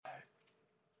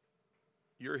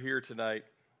you're here tonight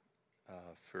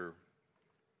for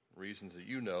reasons that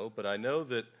you know, but I know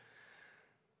that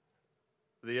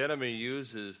the enemy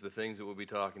uses the things that we'll be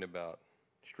talking about: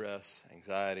 stress,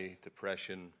 anxiety,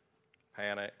 depression,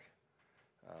 panic,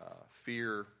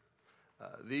 fear.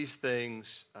 These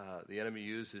things the enemy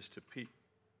uses to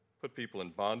put people in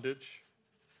bondage.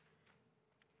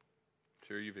 I'm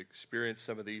sure you've experienced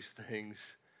some of these things.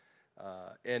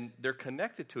 And they're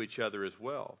connected to each other as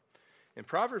well. In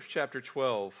Proverbs chapter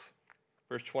 12,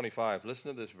 verse 25,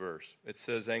 listen to this verse. It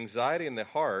says, anxiety in the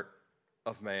heart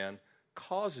of man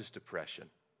causes depression.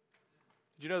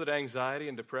 Did you know that anxiety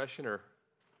and depression are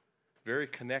very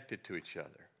connected to each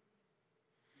other?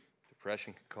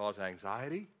 Depression can cause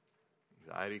anxiety.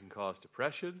 Anxiety can cause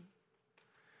depression.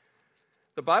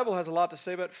 The Bible has a lot to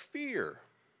say about fear.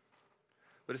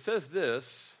 But it says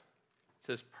this, it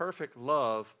says, perfect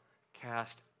love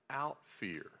cast out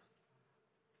fear.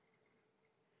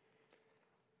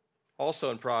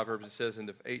 Also in Proverbs, it says in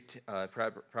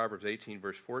Proverbs 18,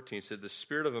 verse 14, it said, the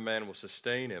spirit of a man will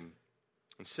sustain him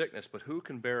in sickness, but who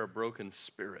can bear a broken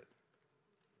spirit?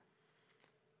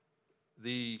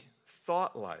 The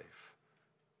thought life,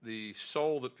 the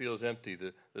soul that feels empty,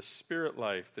 the spirit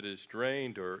life that is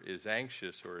drained or is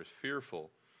anxious or is fearful,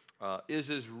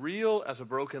 is as real as a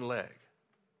broken leg.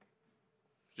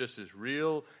 Just as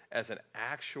real as an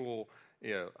actual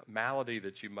malady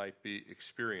that you might be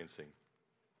experiencing.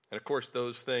 And of course,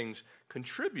 those things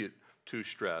contribute to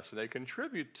stress, and they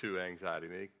contribute to anxiety,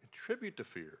 and they contribute to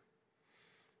fear.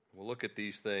 We'll look at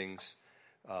these things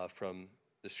from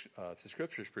the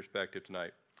Scripture's perspective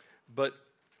tonight. But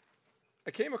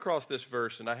I came across this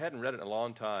verse, and I hadn't read it in a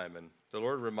long time, and the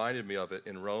Lord reminded me of it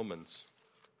in Romans.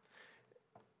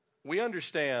 We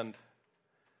understand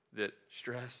that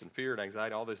stress and fear and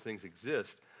anxiety, all those things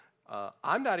exist.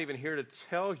 I'm not even here to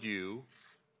tell you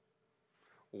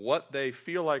what they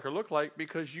feel like or look like,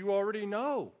 because you already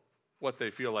know what they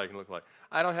feel like and look like.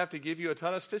 I don't have to give you a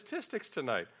ton of statistics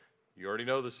tonight. You already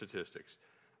know the statistics.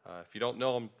 If you don't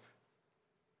know them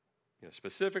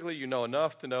specifically, you know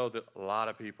enough to know that a lot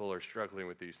of people are struggling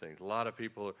with these things. A lot of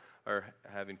people are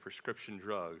having prescription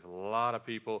drugs. A lot of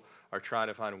people are trying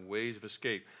to find ways of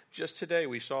escape. Just today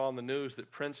we saw on the news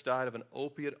that Prince died of an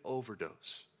opiate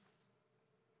overdose.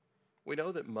 We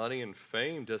know that money and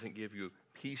fame doesn't give you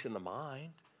peace in the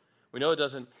mind. We know it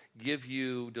doesn't give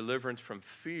you deliverance from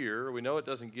fear. We know it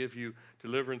doesn't give you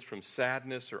deliverance from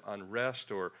sadness or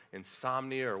unrest or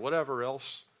insomnia or whatever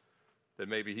else that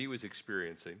maybe he was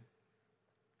experiencing.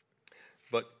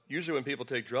 But usually when people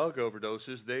take drug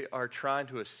overdoses, they are trying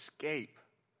to escape.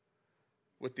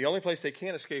 The only place they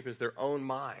can't escape is their own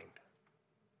mind.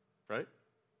 Right?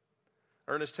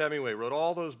 Ernest Hemingway wrote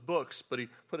all those books, but he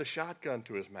put a shotgun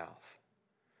to his mouth.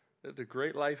 The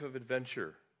Great Life of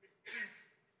Adventure.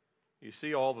 You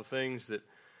see all the things that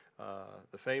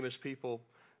the famous people,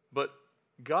 but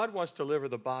God wants to deliver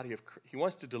the body of. He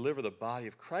wants to deliver the body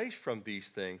of Christ from these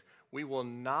things. We will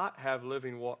not have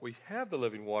living water. We have the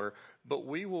living water, but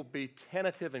we will be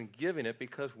tentative in giving it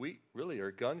because we really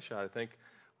are gun shy. I think,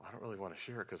 well, I don't really want to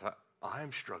share it because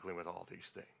I'm struggling with all these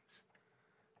things.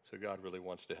 So God really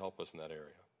wants to help us in that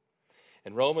area.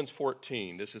 In Romans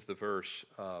 14, this is the verse.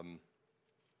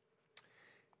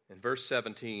 In verse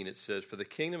 17, it says, for the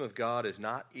kingdom of God is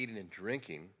not eating and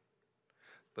drinking,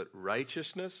 but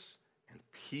righteousness and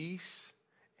peace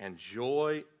and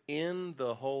joy in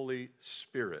the Holy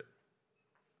Spirit.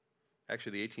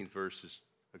 Actually, the 18th verse is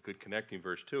a good connecting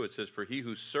verse too. It says, for he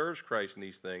who serves Christ in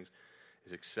these things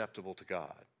is acceptable to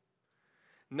God.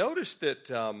 Notice that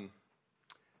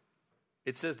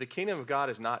it says the kingdom of God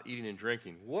is not eating and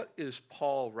drinking. What is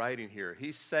Paul writing here?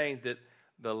 He's saying that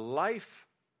the life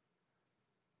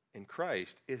in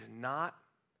Christ is not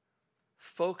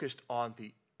focused on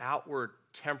the outward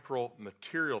temporal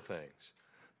material things.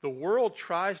 The world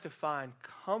tries to find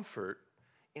comfort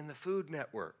in the Food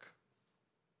Network,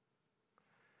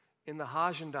 in the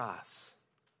Haagen-Dazs,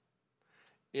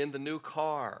 in the new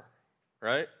car,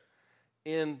 right?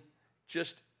 In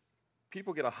just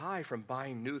people get a high from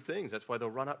buying new things. That's why they'll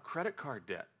run up credit card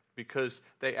debt, because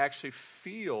they actually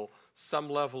feel some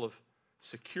level of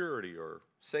security or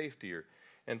safety.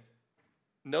 And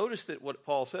notice that what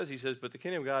Paul says, he says, but the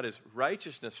kingdom of God is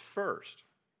righteousness first,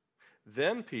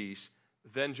 then peace,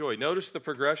 then joy. Notice the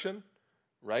progression.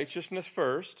 Righteousness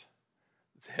first,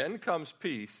 then comes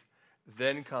peace,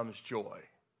 then comes joy.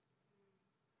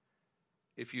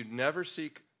 If you never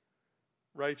seek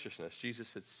righteousness, Jesus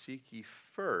said, seek ye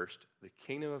first the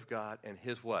kingdom of God and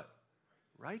his what?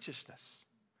 Righteousness.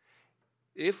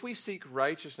 If we seek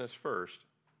righteousness first,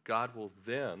 God will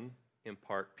then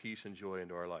impart peace and joy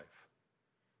into our life.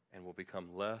 And we'll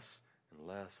become less and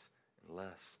less and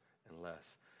less and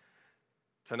less.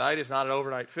 Tonight is not an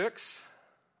overnight fix.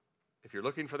 If you're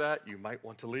looking for that, you might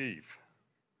want to leave.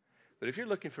 But if you're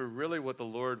looking for really what the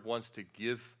Lord wants to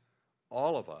give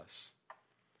all of us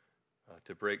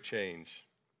to break change,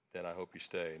 then I hope you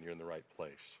stay and you're in the right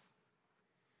place.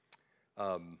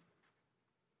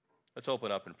 Let's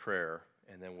open up in prayer,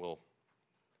 and then we'll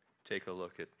take a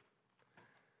look at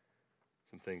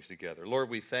some things together. Lord,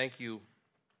 we thank you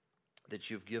that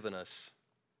you've given us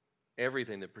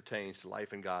everything that pertains to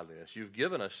life and godliness. You've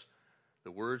given us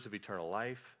the words of eternal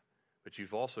life, but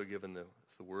you've also given us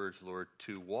the words, Lord,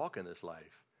 to walk in this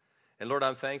life. And Lord,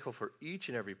 I'm thankful for each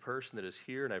and every person that is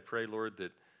here, and I pray, Lord,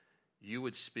 that you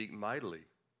would speak mightily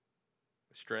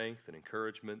with strength and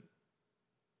encouragement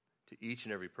to each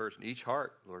and every person. Each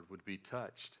heart, Lord, would be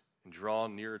touched and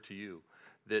drawn nearer to you,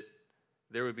 that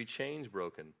there would be chains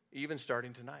broken, even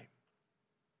starting tonight.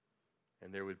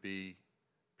 And there would be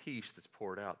peace that's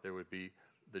poured out. There would be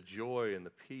the joy and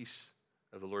the peace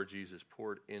of the Lord Jesus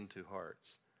poured into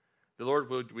hearts. The Lord,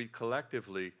 would we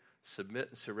collectively submit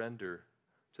and surrender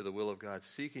to the will of God,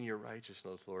 seeking your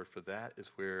righteousness, Lord, for that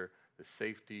is where the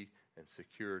safety and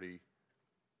security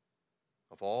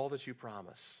of all that you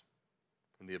promise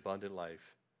in the abundant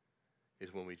life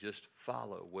is, when we just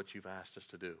follow what you've asked us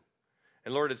to do.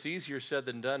 And Lord, it's easier said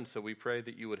than done, so we pray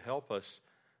that you would help us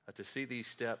to see these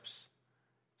steps,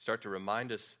 start to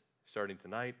remind us starting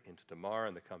tonight into tomorrow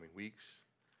and the coming weeks.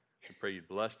 We pray you'd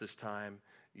bless this time,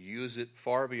 use it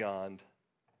far beyond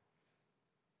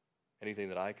anything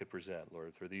that I could present,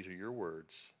 Lord, for these are your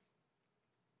words.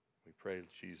 We pray,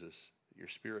 Jesus, that your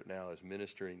Spirit now is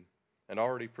ministering and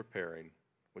already preparing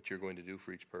what you're going to do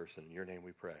for each person. In your name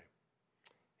we pray.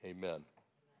 Amen.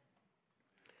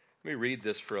 Let me read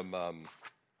this from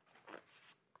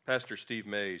Pastor Steve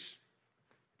Mays.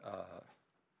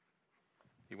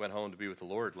 He went home to be with the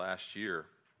Lord last year.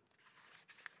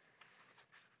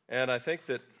 And I think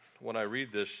that when I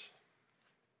read this,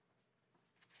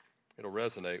 it'll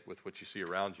resonate with what you see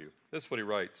around you. This is what he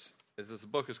writes. The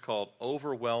book is called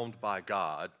Overwhelmed by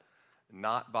God,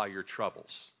 Not by Your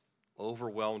Troubles.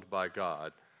 Overwhelmed by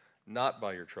God, not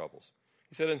by your troubles.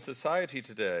 He said, in society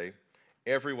today,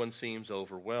 everyone seems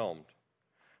overwhelmed.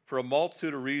 For a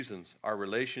multitude of reasons, our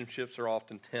relationships are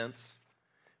often tense,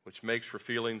 which makes for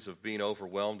feelings of being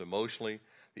overwhelmed emotionally.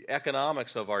 The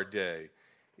economics of our day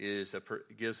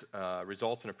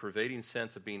results in a pervading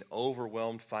sense of being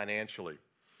overwhelmed financially.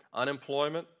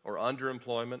 Unemployment or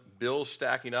underemployment, bills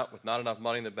stacking up with not enough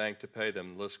money in the bank to pay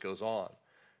them, the list goes on.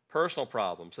 Personal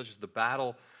problems, such as the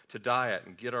battle to diet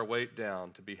and get our weight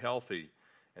down, to be healthy,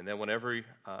 and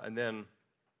then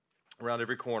around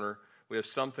every corner, we have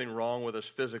something wrong with us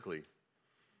physically.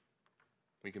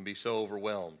 We can be so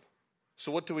overwhelmed.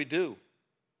 So what do?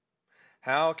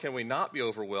 How can we not be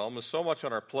overwhelmed with so much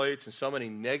on our plates and so many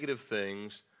negative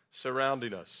things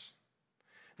surrounding us?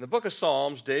 In the book of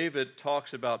Psalms, David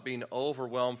talks about being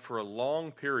overwhelmed for a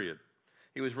long period.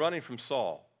 He was running from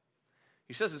Saul.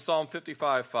 He says in Psalm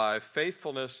 55:5,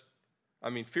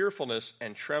 fearfulness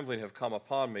and trembling have come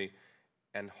upon me,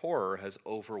 and horror has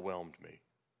overwhelmed me.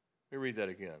 Let me read that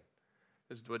again.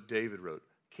 This is what David wrote.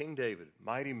 King David,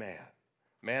 mighty man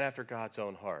after God's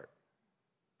own heart.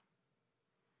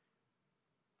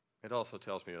 It also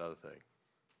tells me another thing.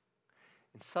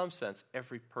 In some sense,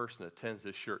 every person that attends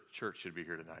this church should be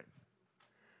here tonight.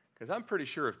 Because I'm pretty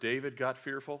sure if David got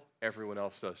fearful, everyone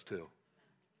else does too.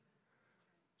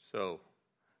 So,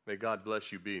 may God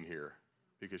bless you being here.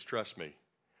 Because trust me,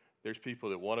 there's people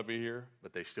that want to be here,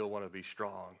 but they still want to be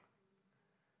strong.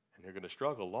 And they're going to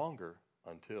struggle longer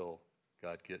until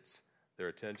God gets their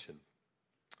attention.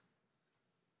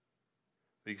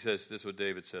 He says, this is what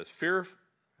David says,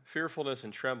 fearfulness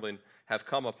and trembling have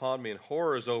come upon me, and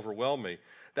horror has overwhelmed me.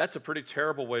 That's a pretty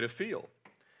terrible way to feel.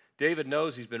 David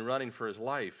knows he's been running for his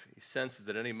life. He senses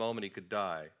that at any moment he could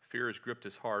die. Fear has gripped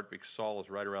his heart because Saul is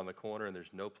right around the corner, and there's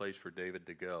no place for David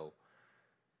to go.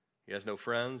 He has no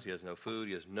friends, he has no food,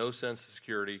 he has no sense of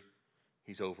security.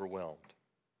 He's overwhelmed.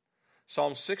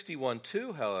 Psalm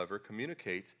 61:2, however,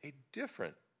 communicates a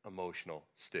different emotional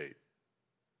state.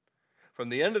 From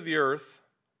the end of the earth,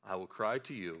 I will cry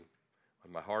to you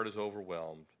when my heart is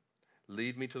overwhelmed.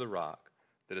 Lead me to the rock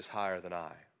that is higher than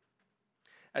I.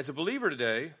 As a believer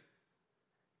today,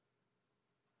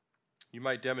 you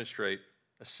might demonstrate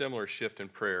a similar shift in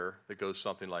prayer that goes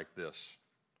something like this.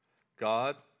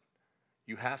 God,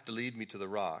 you have to lead me to the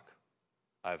rock.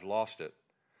 I've lost it.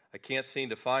 I can't seem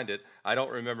to find it. I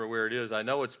don't remember where it is. I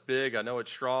know it's big. I know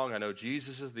it's strong. I know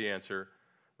Jesus is the answer.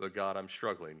 But God, I'm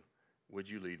struggling. Would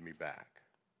you lead me back?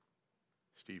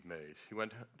 Steve Mays. He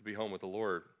went to be home with the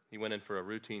Lord. He went in for a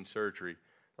routine surgery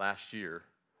last year,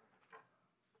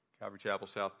 Calvary Chapel,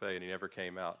 South Bay, and he never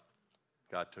came out.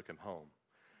 God took him home.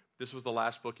 This was the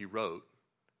last book he wrote,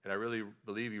 and I really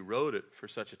believe he wrote it for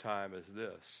such a time as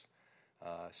this.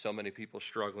 So many people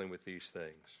struggling with these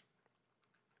things.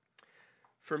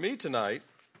 For me tonight,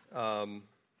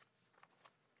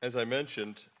 as I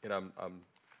mentioned, and I'm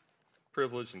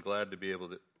privileged and glad to be able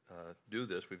to do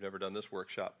this. We've never done this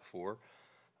workshop before.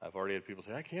 I've already had people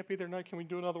say, I can't be there tonight. Can we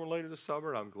do another one later this summer?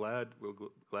 And I'm glad. We'll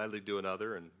gladly do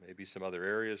another, and maybe some other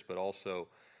areas, but also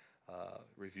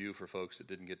review for folks that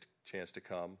didn't get a chance to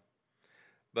come.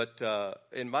 But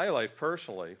in my life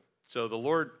personally, so the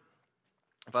Lord,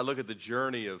 if I look at the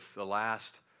journey of the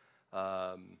last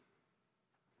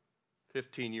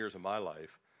 15 years of my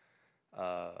life,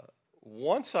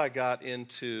 once I got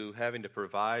into having to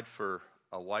provide for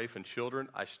a wife and children,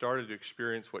 I started to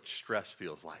experience what stress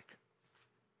feels like.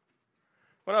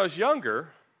 When I was younger,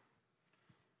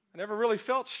 I never really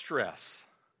felt stress.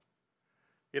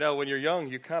 You know, when you're young,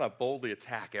 you kind of boldly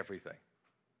attack everything.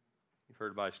 You've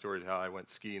heard my story how I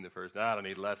went skiing the first night. I don't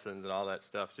need lessons and all that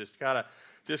stuff. Just kind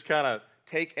of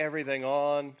take everything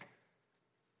on.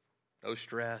 No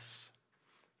stress.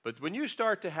 But when you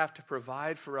start to have to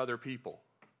provide for other people,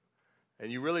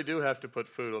 and you really do have to put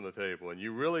food on the table, and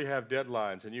you really have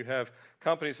deadlines, and you have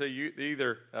companies say you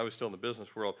either, I was still in the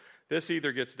business world, this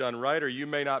either gets done right or you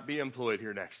may not be employed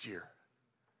here next year.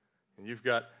 And you've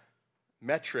got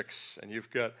metrics, and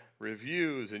you've got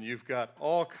reviews, and you've got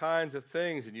all kinds of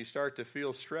things, and you start to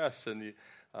feel stress. And you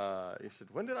said,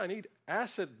 when did I need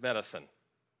acid medicine?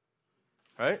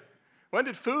 Right? When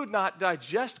did food not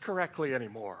digest correctly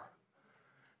anymore?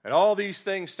 And all these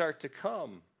things start to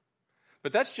come.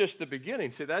 But that's just the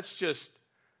beginning. See, that's stress.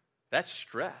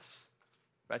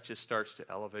 That just starts to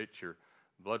elevate your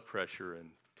blood pressure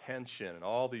and tension and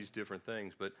all these different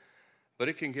things. But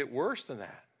it can get worse than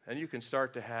that. And you can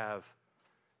start to have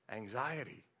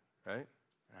anxiety, right?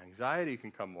 Anxiety can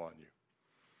come on you.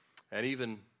 And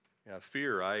even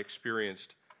fear. I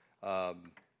experienced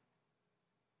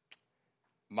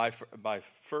my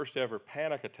first ever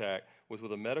panic attack was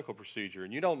with a medical procedure.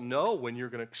 And you don't know when you're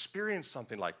going to experience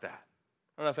something like that.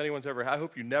 I don't know if anyone's ever, I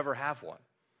hope you never have one.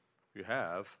 If you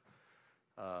have,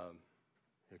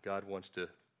 God wants to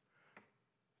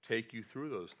take you through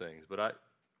those things. But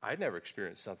I'd never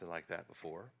experienced something like that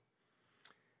before.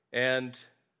 And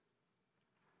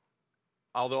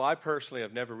although I personally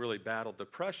have never really battled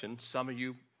depression, some of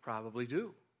you probably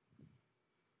do.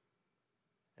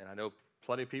 And I know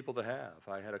plenty of people that have.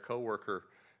 I had a coworker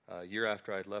a year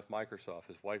after I'd left Microsoft.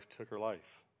 His wife took her life.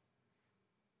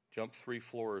 Jumped 3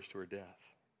 floors to her death.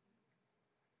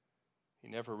 He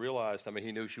never realized,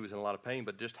 he knew she was in a lot of pain,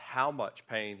 but just how much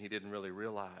pain he didn't really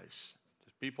realize.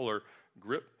 Just people are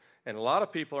gripped, and a lot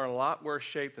of people are in a lot worse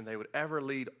shape than they would ever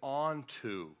lead on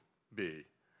to be.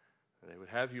 And they would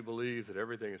have you believe that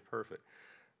everything is perfect.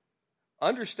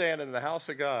 Understand, in the house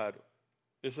of God,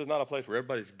 this is not a place where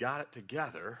everybody's got it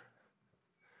together.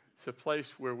 It's a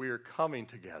place where we are coming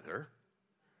together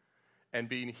and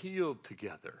being healed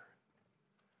together,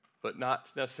 but not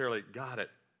necessarily got it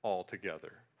all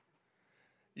together.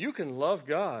 You can love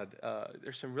God.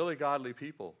 There's some really godly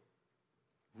people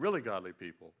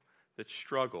that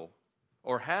struggle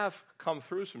or have come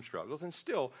through some struggles. And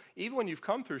still, even when you've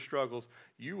come through struggles,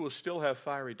 you will still have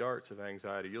fiery darts of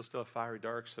anxiety. You'll still have fiery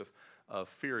darts of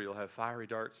fear. You'll have fiery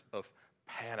darts of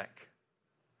panic.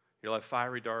 You'll have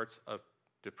fiery darts of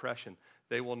depression.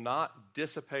 They will not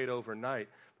dissipate overnight.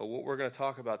 But what we're going to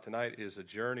talk about tonight is a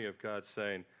journey of God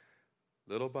saying,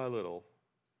 little by little,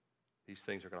 these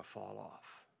things are going to fall off.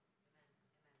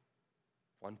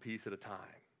 One piece at a time.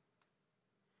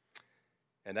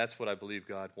 And that's what I believe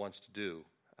God wants to do.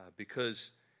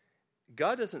 Because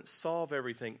God doesn't solve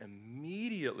everything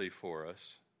immediately for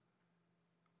us,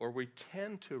 or we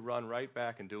tend to run right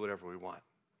back and do whatever we want.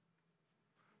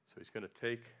 So he's going to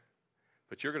take,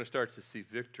 but you're going to start to see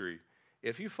victory.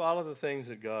 If you follow the things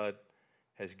that God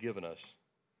has given us,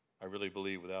 I really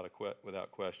believe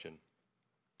without question,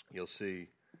 you'll see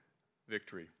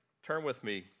victory. Turn with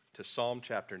me to Psalm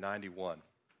chapter 91.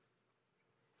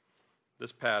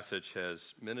 This passage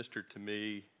has ministered to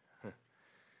me.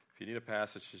 If you need a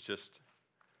passage to just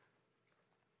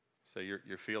say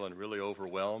you're feeling really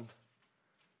overwhelmed,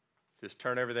 just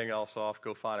turn everything else off,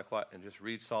 go find a quiet, and just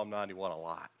read Psalm 91 a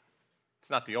lot. It's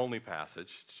not the only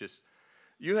passage. It's just,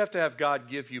 you have to have God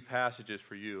give you passages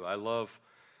for you. I love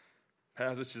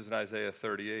passages in Isaiah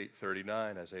 38,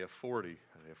 39, Isaiah 40,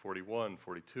 Isaiah 41,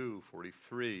 42,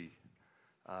 43.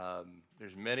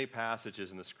 There's many passages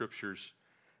in the Scriptures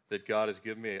that God has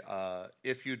given me.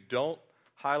 If you don't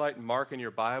highlight and mark in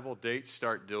your Bible dates,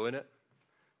 start doing it.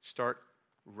 Start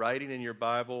writing in your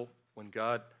Bible when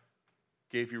God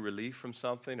gave you relief from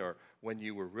something, or when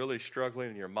you were really struggling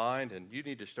in your mind, and you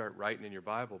need to start writing in your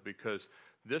Bible, because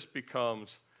this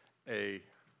becomes a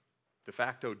de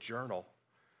facto journal.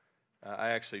 I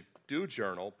actually do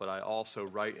journal, but I also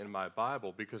write in my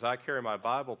Bible, because I carry my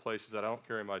Bible places that I don't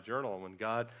carry my journal. And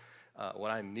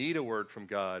when I need a word from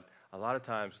God, a lot of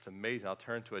times it's amazing. I'll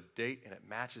turn to a date and it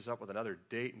matches up with another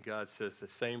date, and God says, the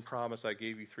same promise I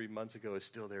gave you 3 months ago is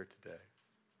still there today.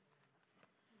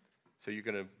 So you're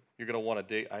going to want a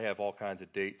date. I have all kinds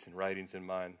of dates and writings in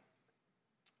mine.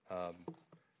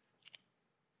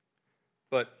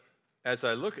 But as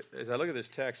I look at this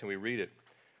text and we read it,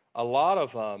 a lot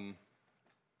of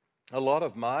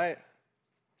my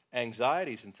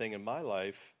anxieties and thing in my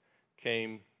life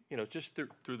came, just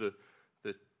through the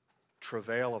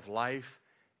travail of life,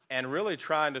 and really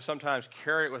trying to sometimes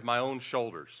carry it with my own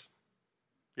shoulders.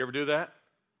 You ever do that?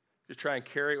 Just try and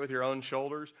carry it with your own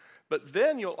shoulders. But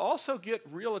then you'll also get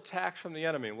real attacks from the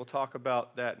enemy, and we'll talk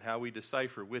about that and how we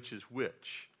decipher which is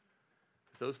which.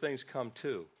 Those things come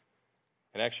too.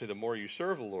 And actually, the more you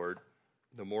serve the Lord,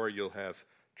 the more you'll have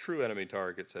true enemy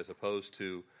targets, as opposed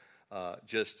to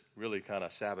just really kind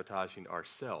of sabotaging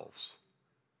ourselves.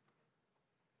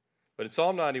 But in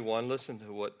Psalm 91, listen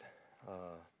to what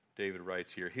David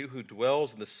writes here. He who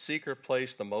dwells in the secret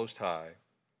place of the Most High,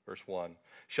 verse 1,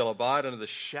 shall abide under the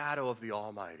shadow of the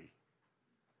Almighty.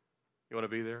 You want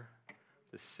to be there?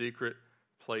 The secret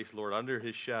place, Lord, under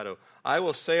his shadow. I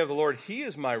will say of the Lord, he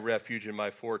is my refuge and my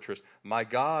fortress, my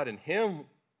God, in him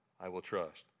I will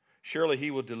trust. Surely he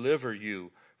will deliver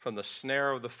you from the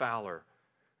snare of the fowler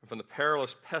and from the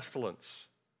perilous pestilence.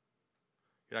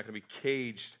 You're not going to be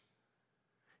caged.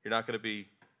 You're not going to be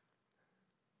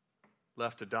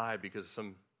left to die because of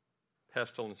some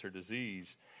pestilence or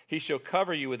disease. He shall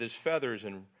cover you with his feathers,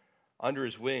 and under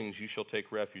his wings you shall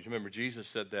take refuge. Remember, Jesus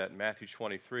said that in Matthew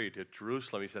 23 to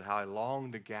Jerusalem. He said, how I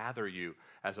long to gather you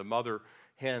as a mother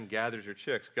hen gathers her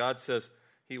chicks. God says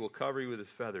he will cover you with his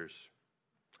feathers.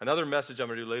 Another message I'm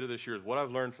going to do later this year is what I've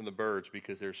learned from the birds,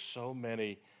 because there's so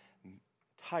many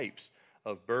types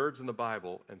of birds in the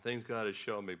Bible and things God has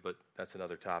shown me, but that's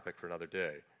another topic for another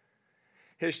day.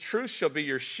 His truth shall be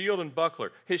your shield and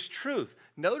buckler. His truth.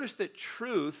 Notice that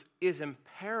truth is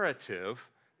imperative.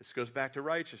 This goes back to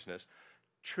righteousness.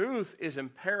 Truth is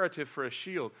imperative for a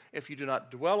shield. If you do not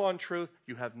dwell on truth,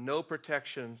 you have no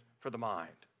protection for the mind.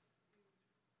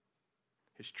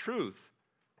 His truth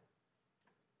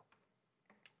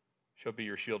shall be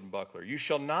your shield and buckler. You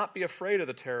shall not be afraid of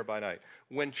the terror by night.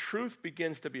 When truth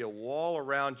begins to be a wall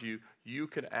around you, you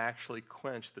can actually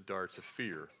quench the darts of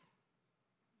fear.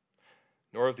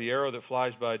 Nor of the arrow that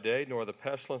flies by day, nor the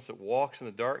pestilence that walks in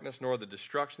the darkness, nor the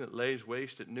destruction that lays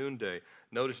waste at noonday.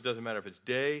 Notice it doesn't matter if it's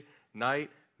day,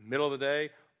 night, middle of the day.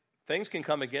 Things can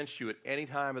come against you at any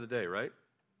time of the day, right?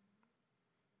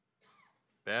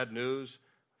 Bad news,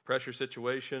 pressure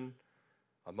situation,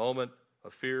 a moment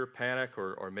of fear, panic,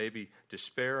 or maybe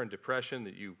despair and depression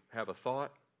that you have a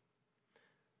thought.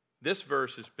 This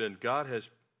verse God has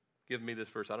given me this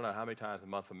verse, I don't know how many times in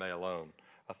the month of May alone.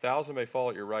 1,000 may fall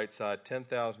at your right side,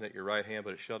 10,000 at your right hand,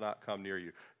 but it shall not come near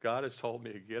you. God has told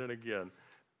me again and again,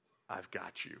 I've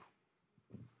got you.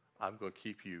 I'm going to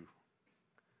keep you.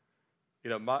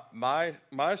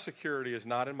 My security is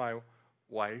not in my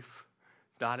wife,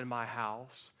 not in my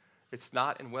house. It's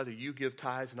not in whether you give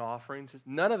tithes and offerings. It's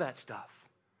none of that stuff.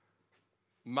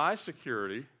 My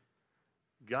security,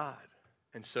 God,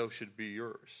 and so should be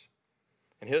yours.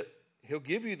 And He'll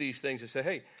give you these things and say,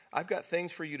 hey, I've got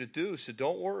things for you to do, so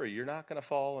don't worry. You're not going to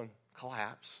fall and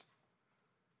collapse.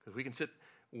 Because we can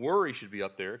worry should be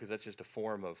up there, because that's just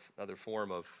another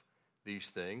form of these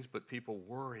things, but people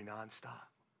worry nonstop.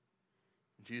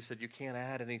 Jesus said you can't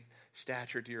add any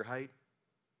stature to your height.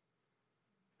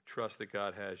 Trust that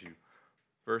God has you.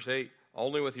 Verse 8,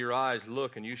 only with your eyes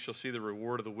look, and you shall see the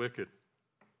reward of the wicked.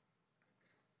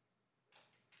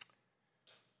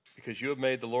 Because you have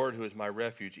made the Lord, who is my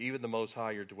refuge, even the Most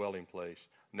High, your dwelling place.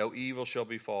 No evil shall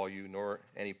befall you, nor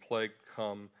any plague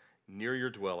come near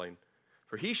your dwelling.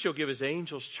 For he shall give his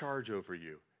angels charge over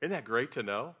you. Isn't that great to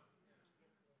know?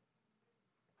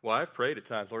 Well, I've prayed at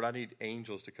times, Lord, I need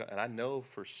angels to come. And I know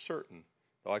for certain,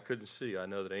 though I couldn't see, I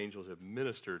know that angels have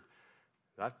ministered.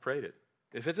 I've prayed it.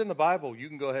 If it's in the Bible, you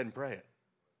can go ahead and pray it.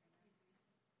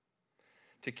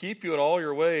 To keep you in all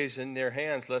your ways in their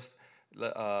hands, lest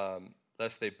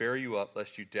they bear you up,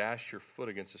 lest you dash your foot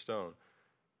against a stone.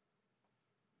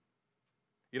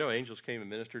 You know, angels came and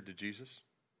ministered to Jesus.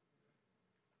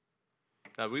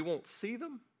 Now, we won't see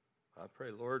them. I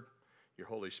pray, Lord, your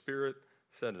Holy Spirit,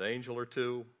 send an angel or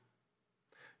two.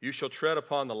 You shall tread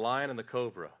upon the lion and the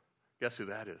cobra. Guess who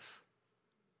that is?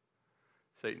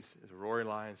 Satan is a roaring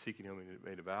lion seeking whom he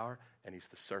may devour, and he's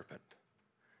the serpent.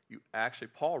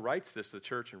 Paul writes this to the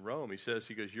church in Rome. He says,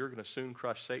 you're going to soon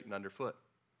crush Satan underfoot.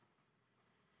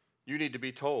 You need to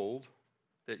be told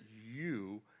that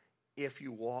you, if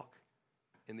you walk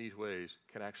in these ways,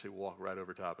 can actually walk right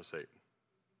over top of Satan.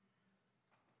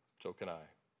 So can I.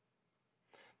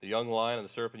 The young lion and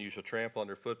the serpent you shall trample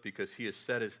underfoot, because he has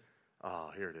set his,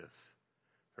 here it is,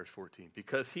 verse 14.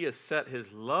 Because he has set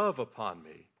his love upon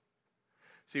me.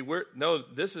 See,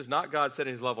 this is not God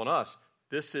setting his love on us.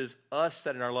 This is us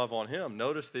setting our love on him.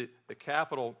 Notice the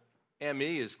capital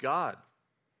M-E is God.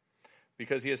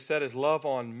 Because he has set his love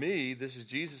on me, this is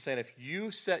Jesus saying, if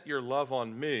you set your love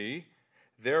on me,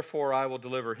 therefore I will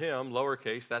deliver him,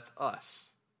 lowercase, that's us.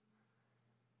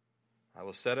 I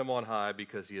will set him on high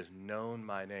because he has known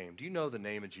my name. Do you know the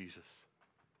name of Jesus?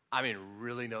 I mean,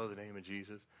 really know the name of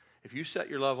Jesus? If you set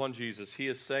your love on Jesus, he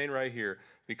is saying right here,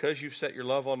 because you've set your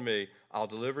love on me, I'll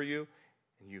deliver you,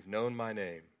 and you've known my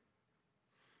name.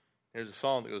 There's a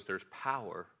song that goes, there's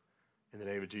power in the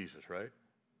name of Jesus, right?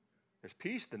 There's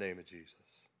peace in the name of Jesus.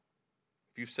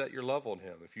 If you set your love on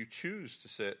him, if you choose to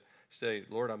say,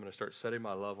 Lord, I'm going to start setting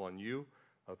my love on you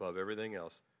above everything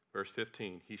else. Verse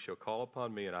 15, he shall call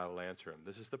upon me and I will answer him.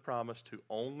 This is the promise to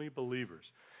only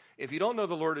believers. If you don't know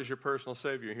the Lord as your personal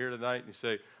Savior, you're here tonight and you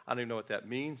say, I don't even know what that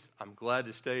means. I'm glad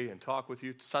to stay and talk with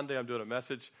you. Sunday I'm doing a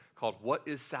message called What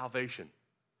is Salvation?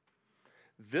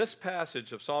 This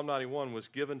passage of Psalm 91 was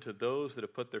given to those that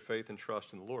have put their faith and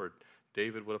trust in the Lord.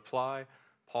 David would apply.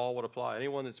 Paul would apply.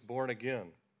 Anyone that's born again.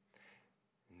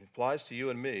 It applies to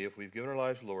you and me. If we've given our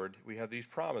lives to the Lord, we have these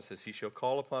promises. He shall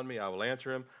call upon me. I will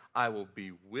answer him. I will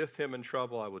be with him in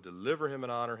trouble. I will deliver him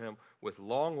and honor him. With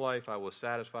long life I will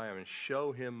satisfy him and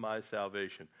show him my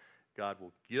salvation. God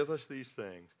will give us these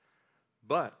things.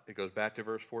 But it goes back to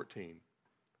verse 14.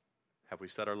 Have we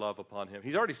set our love upon him?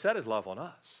 He's already set his love on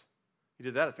us. He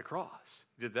did that at the cross.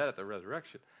 He did that at the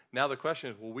resurrection. Now the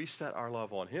question is, will we set our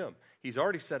love on him? He's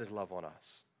already set his love on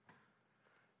us.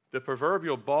 The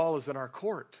proverbial ball is in our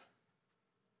court. Does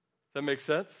that make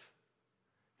sense?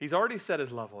 He's already set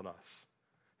his love on us.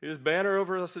 His banner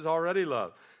over us is already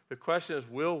love. The question is,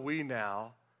 will we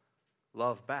now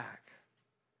love back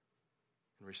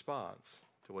in response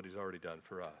to what he's already done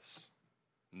for us?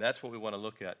 And that's what we want to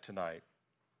look at tonight.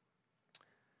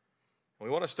 And we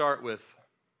want to start with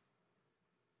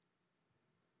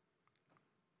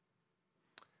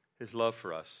his love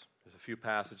for us. There's a few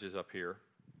passages up here.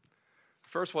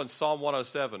 First one, Psalm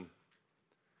 107.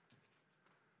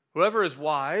 Whoever is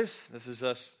wise, this is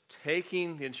us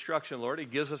taking the instruction, Lord. He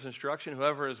gives us instruction.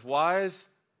 Whoever is wise,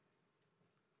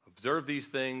 observe these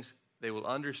things, they will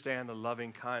understand the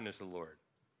loving kindness of the Lord.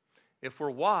 If we're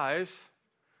wise,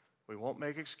 we won't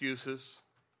make excuses.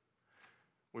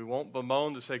 We won't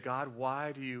bemoan to say, God,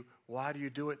 why do you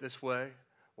do it this way?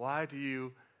 Why do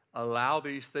you allow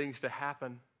these things to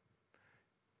happen?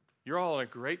 You're all in a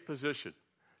great position.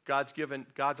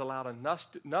 God's allowed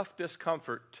enough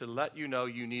discomfort to let you know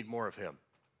you need more of him.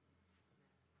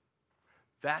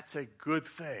 That's a good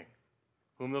thing.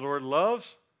 Whom the Lord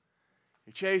loves,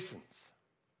 he chastens.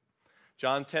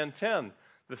 John 10:10,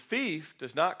 the thief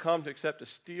does not come except to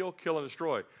steal, kill, and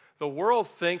destroy. The world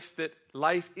thinks that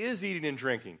life is eating and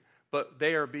drinking, but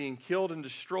they are being killed and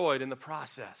destroyed in the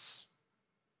process.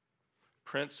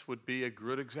 Prince would be a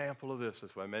good example of this,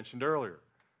 as I mentioned earlier.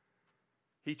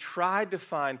 He tried to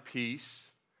find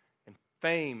peace and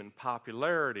fame and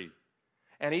popularity.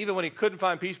 And even when he couldn't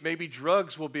find peace, maybe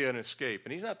drugs will be an escape.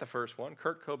 And he's not the first one.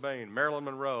 Kurt Cobain, Marilyn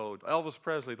Monroe, Elvis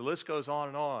Presley, the list goes on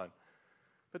and on.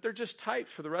 But they're just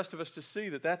types for the rest of us to see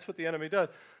that that's what the enemy does.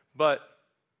 But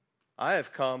I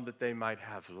have come that they might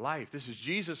have life. This is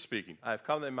Jesus speaking. I have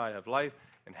come that they might have life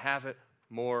and have it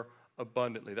more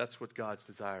abundantly. That's what God's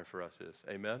desire for us is.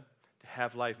 Amen? To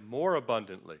have life more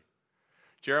abundantly.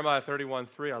 Jeremiah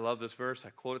 31:3, I love this verse.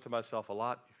 I quote it to myself a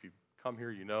lot. If you come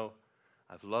here, you know,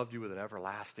 I've loved you with an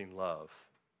everlasting love.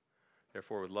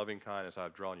 Therefore, with loving kindness,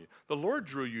 I've drawn you. The Lord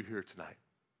drew you here tonight.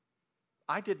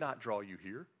 I did not draw you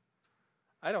here.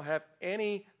 I don't have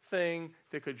anything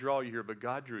that could draw you here, but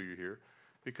God drew you here.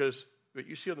 Because what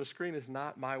you see on the screen is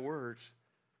not my words.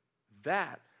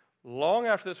 That, long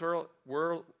after this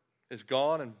world is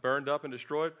gone and burned up and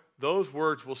destroyed, those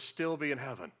words will still be in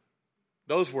heaven.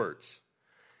 Those words.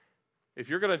 If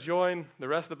you're going to join the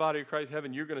rest of the body of Christ in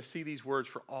heaven, you're going to see these words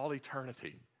for all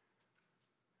eternity.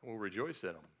 And we'll rejoice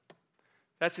in them.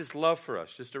 That's his love for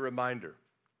us, just a reminder.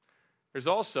 There's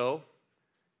also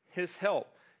his help.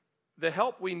 The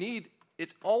help we need,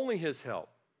 it's only his help.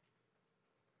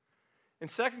 In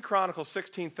 2 Chronicles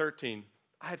 16:13,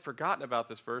 I had forgotten about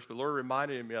this verse, but the Lord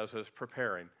reminded me as I was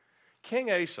preparing.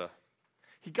 King Asa,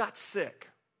 he got sick.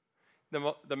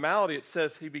 The malady, it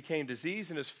says he became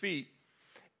diseased in his feet,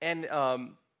 and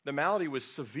the malady was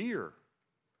severe.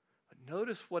 But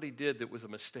notice what he did that was a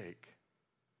mistake.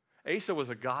 Asa was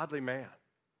a godly man.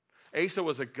 Asa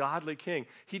was a godly king.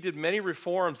 He did many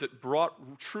reforms that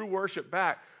brought true worship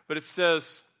back, but it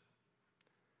says,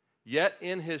 yet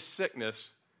in his sickness,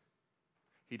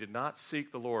 he did not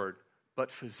seek the Lord,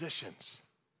 but physicians.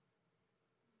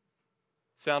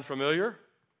 Sound familiar?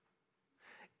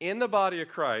 In the body of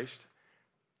Christ,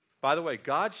 by the way,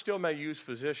 God still may use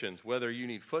physicians, whether you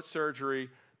need foot surgery,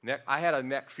 neck. I had a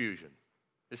neck fusion.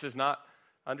 This is not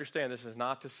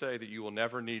to say that you will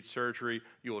never need surgery,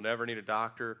 you will never need a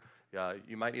doctor,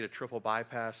 you might need a triple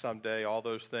bypass someday, all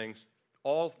those things,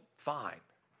 all fine.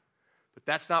 But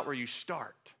that's not where you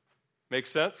start. Make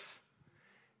sense?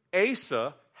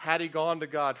 Asa, had he gone to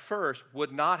God first,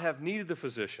 would not have needed the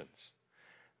physicians.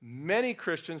 Many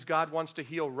Christians, God wants to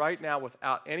heal right now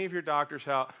without any of your doctor's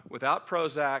help, without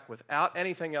Prozac, without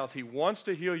anything else. He wants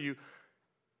to heal you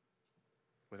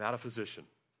without a physician,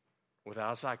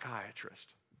 without a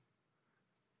psychiatrist,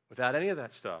 without any of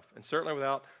that stuff, and certainly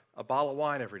without a bottle of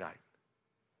wine every night.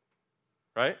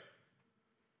 Right?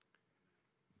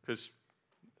 Because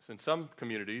in some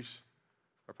communities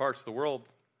or parts of the world,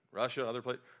 Russia, other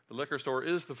places, the liquor store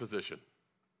is the physician.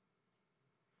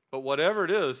 But whatever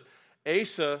it is,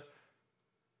 Asa,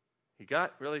 he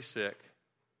got really sick,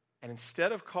 and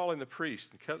instead of calling the priest,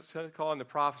 instead of calling the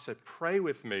prophet, said, pray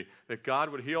with me that God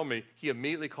would heal me, he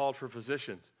immediately called for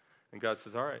physicians. And God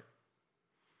says, all right,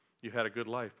 you've had a good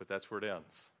life, but that's where it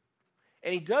ends.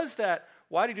 And he does that.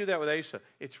 Why did he do that with Asa?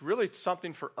 It's really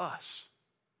something for us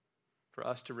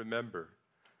to remember.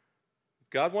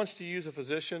 God wants to use a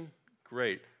physician,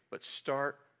 great, but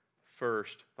start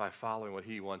first by following what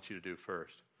he wants you to do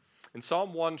first. In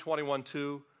Psalm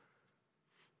 121:2,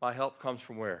 my help comes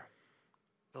from where?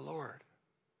 The Lord.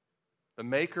 The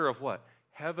maker of what?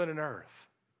 Heaven and earth.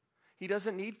 He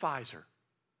doesn't need Pfizer.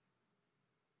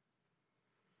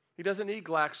 He doesn't need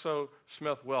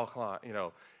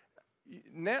GlaxoSmithKline.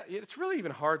 Now, it's really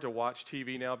even hard to watch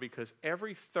TV now because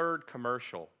every third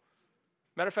commercial.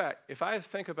 Matter of fact, if I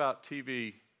think about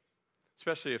TV,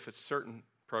 especially if it's certain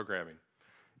programming,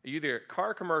 either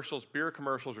car commercials, beer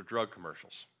commercials, or drug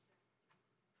commercials.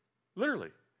 Literally.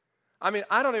 I mean,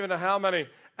 I don't even know how many.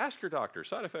 Ask your doctor.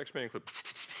 Side effects may include,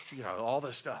 all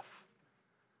this stuff.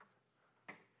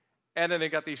 And then they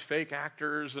got these fake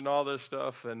actors and all this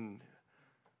stuff, and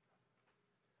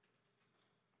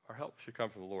our help should come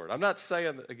from the Lord. I'm not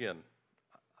saying, again,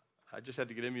 I just had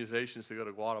to get immunizations to go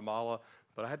to Guatemala,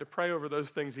 but I had to pray over those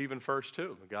things even first,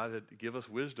 too. God had to give us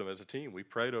wisdom as a team. We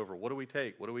prayed over, what do we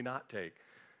take? What do we not take?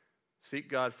 Seek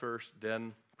God first,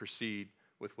 then proceed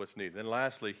with what's needed. Then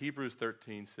lastly, Hebrews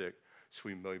 13:6, so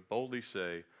we may boldly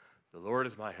say, the Lord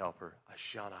is my helper, I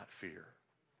shall not fear.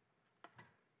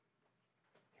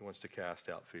 He wants to cast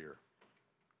out fear.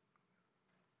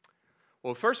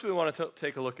 Well, first we want to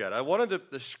take a look at it. I wanted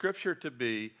the Scripture to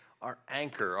be our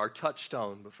anchor, our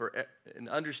touchstone, and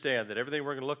understand that everything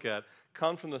we're going to look at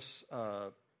comes from this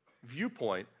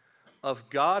viewpoint of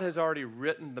God has already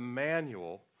written the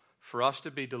manual for us to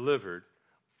be delivered.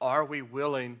 Are we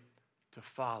willing to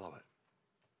follow it?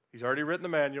 He's already written the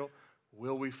manual.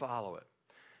 Will we follow it?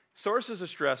 Sources of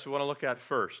stress we want to look at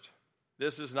first.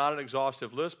 This is not an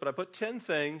exhaustive list, but I put 10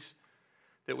 things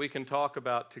that we can talk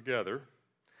about together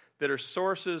that are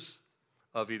sources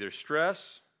of either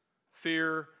stress,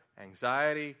 fear,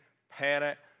 anxiety,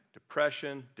 panic,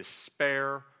 depression,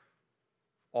 despair,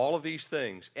 all of these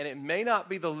things. And it may not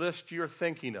be the list you're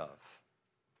thinking of,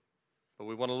 but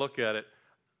we want to look at it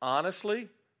honestly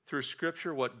through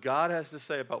Scripture, what God has to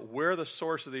say about where the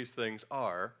source of these things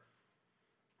are.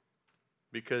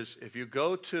 Because if you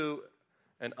go to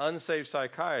an unsaved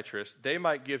psychiatrist, they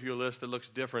might give you a list that looks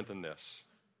different than this.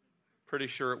 Pretty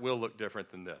sure it will look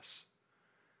different than this.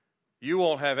 You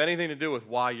won't have anything to do with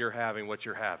why you're having what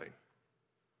you're having.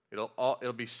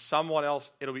 It'll be someone else.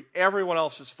 It'll be everyone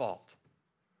else's fault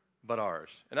but ours.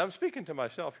 And I'm speaking to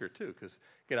myself here too, because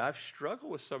again, I've struggled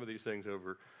with some of these things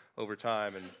over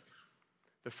time. And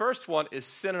the first one is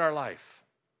sin in our life.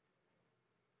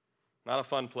 Not a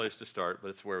fun place to start, but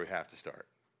it's where we have to start.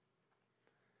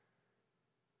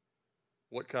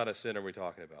 What kind of sin are we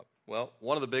talking about? Well,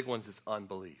 one of the big ones is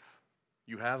unbelief.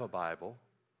 You have a Bible.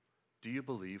 Do you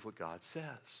believe what God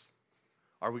says?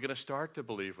 Are we going to start to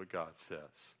believe what God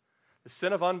says? The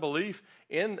sin of unbelief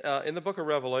in the book of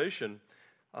Revelation,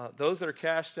 those that are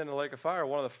cast into the lake of fire,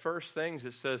 one of the first things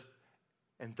it says,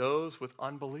 and those with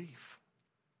unbelief.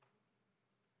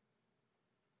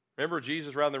 Remember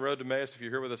Jesus around the road to Emmaus, if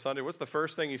you're here with us Sunday, what's the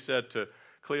first thing he said to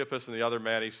Cleopas and the other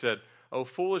man? He said, "Oh,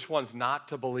 foolish ones not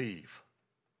to believe."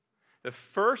 The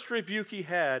first rebuke he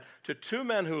had to two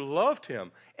men who loved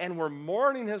him and were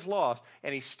mourning his loss,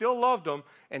 and he still loved them,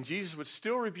 and Jesus would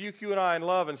still rebuke you and I in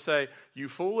love and say, "You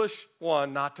foolish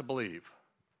one not to believe."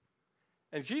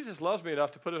 And Jesus loves me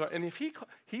enough to put his arm, and if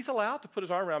he's allowed to put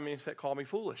his arm around me and say, "Call me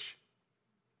foolish."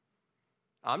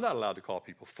 I'm not allowed to call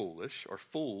people foolish or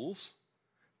fools,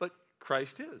 but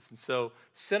Christ is. And so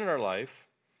sin in our life,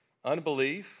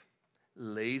 unbelief,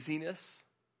 laziness,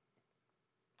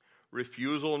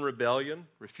 refusal and rebellion,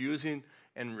 refusing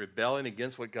and rebelling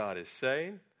against what God is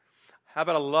saying. How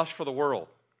about a lust for the world?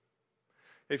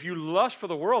 If you lust for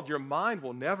the world, your mind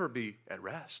will never be at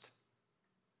rest.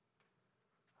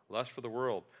 Lust for the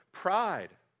world. Pride.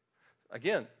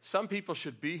 Again, some people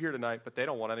should be here tonight, but they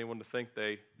don't want anyone to think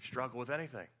they struggle with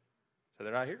anything. So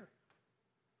they're not here.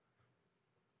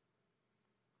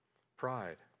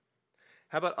 Pride.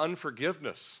 How about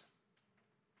unforgiveness?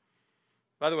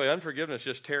 By the way, unforgiveness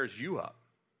just tears you up.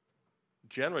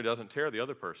 Generally doesn't tear the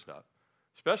other person up.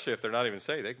 Especially if they're not even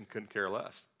saved, they couldn't care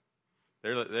less.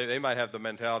 They might have the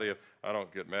mentality of, "I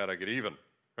don't get mad, I get even."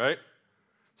 Right?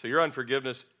 So your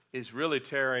unforgiveness is really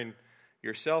tearing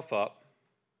yourself up.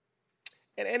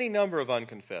 And any number of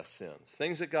unconfessed sins.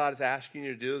 Things that God is asking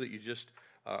you to do that you just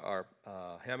are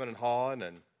hemming and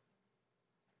hawing.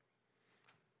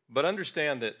 But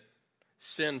understand that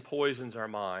sin poisons our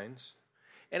minds.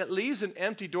 And it leaves an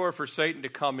empty door for Satan to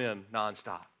come in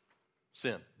nonstop.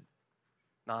 Sin.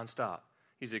 Nonstop.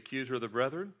 He's the accuser of the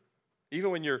brethren.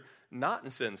 Even when you're not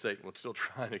in sin, Satan will still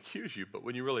try and accuse you. But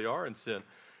when you really are in sin,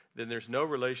 then there's no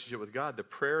relationship with God. The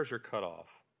prayers are cut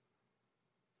off.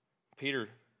 Peter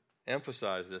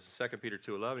emphasized this in 2 Peter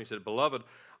 2:11. He said, "Beloved,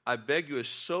 I beg you as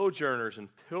sojourners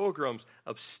and pilgrims,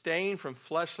 abstain from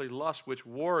fleshly lusts which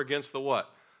war against the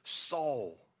what?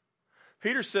 Soul."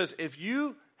 Peter says, if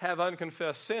you have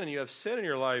unconfessed sin and you have sin in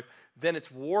your life, then it's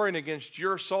warring against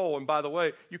your soul. And by the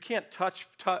way, you can't touch,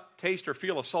 taste, or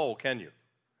feel a soul, can you?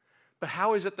 But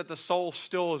how is it that the soul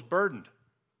still is burdened?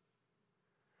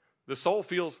 The soul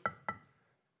feels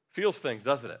things,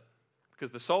 doesn't it?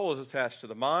 Because the soul is attached to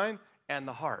the mind and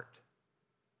the heart,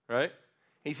 right?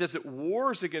 He says it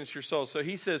wars against your soul. So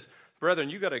he says, brethren,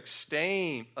 you got to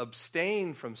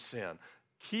abstain from sin.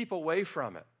 Keep away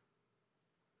from it.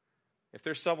 If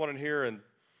there's someone in here and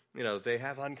they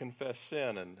have unconfessed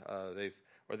sin and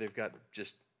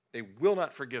they will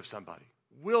not forgive somebody,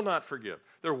 will not forgive.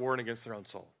 They're warring against their own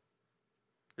soul.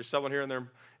 There's someone here and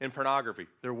they're in pornography.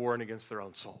 They're warring against their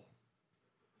own soul.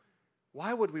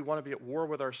 Why would we want to be at war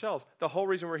with ourselves? The whole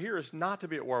reason we're here is not to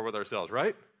be at war with ourselves,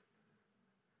 right?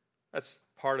 That's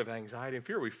part of anxiety and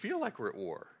fear. We feel like we're at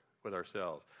war with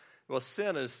ourselves. Well,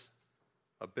 sin is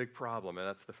a big problem, and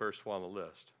that's the first one on the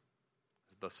list.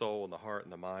 The soul and the heart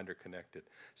and the mind are connected.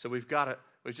 So we've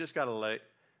just got to lay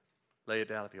it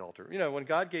down at the altar. When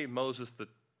God gave Moses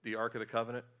the Ark of the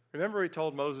Covenant, remember he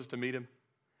told Moses to meet him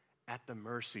at the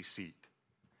mercy seat.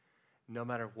 No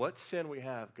matter what sin we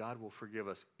have, God will forgive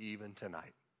us even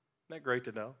tonight. Isn't that great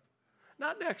to know?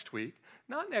 Not next week,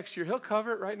 not next year. He'll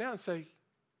cover it right now and say,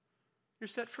 you're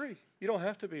set free. You don't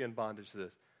have to be in bondage to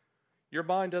this. Your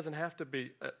mind doesn't have to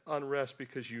be at unrest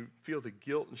because you feel the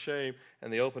guilt and shame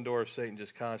and the open door of Satan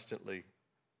just constantly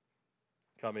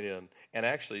coming in and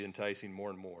actually enticing more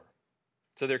and more.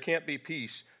 So there can't be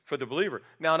peace for the believer.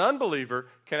 Now, an unbeliever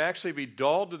can actually be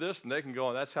dulled to this, and they can go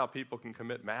on. That's how people can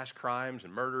commit mass crimes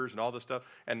and murders and all this stuff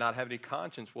and not have any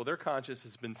conscience. Well, their conscience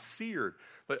has been seared.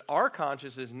 But our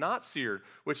conscience is not seared,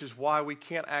 which is why we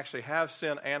can't actually have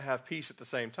sin and have peace at the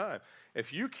same time.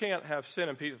 If you can't have sin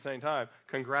and peace at the same time,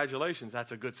 congratulations,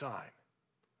 that's a good sign.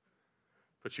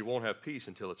 But you won't have peace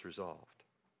until it's resolved.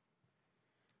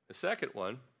 The second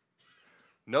one,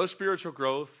 no spiritual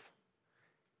growth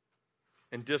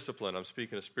and discipline. I'm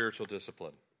speaking of spiritual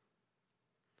discipline.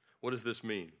 What does this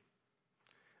mean?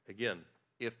 Again,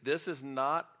 if this is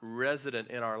not resident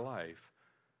in our life,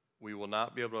 we will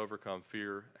not be able to overcome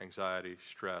fear, anxiety,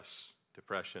 stress,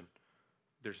 depression.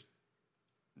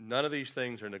 None of these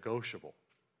things are negotiable.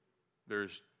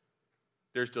 There's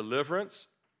deliverance,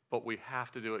 but we have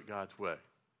to do it God's way.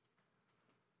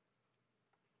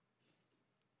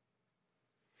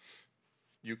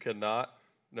 You cannot,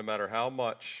 no matter how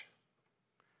much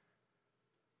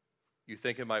you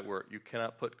think it might work, you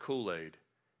cannot put Kool-Aid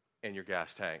in your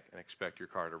gas tank and expect your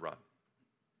car to run.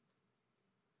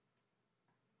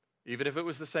 Even if it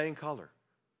was the same color.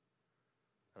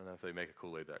 I don't know if they make a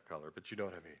Kool-Aid that color, but you know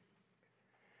what I mean.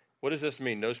 What does this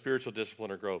mean? No spiritual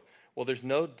discipline or growth. Well, there's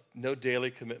no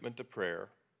daily commitment to prayer.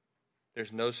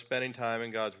 There's no spending time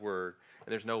in God's Word.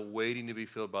 and there's no waiting to be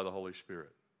filled by the Holy Spirit.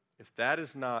 If that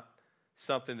is not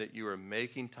something that you are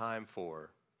making time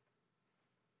for,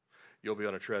 you'll be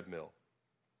on a treadmill.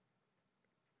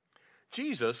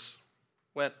 Jesus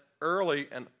went early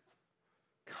and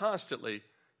constantly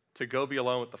to go be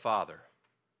alone with the Father.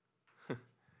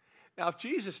 Now, if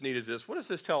Jesus needed this, what does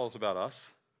this tell us about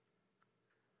us?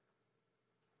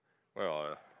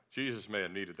 Well, Jesus may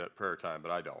have needed that prayer time, but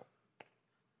I don't.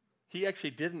 He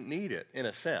actually didn't need it, in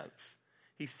a sense.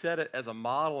 He set it as a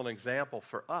model and example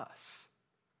for us.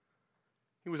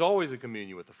 He was always in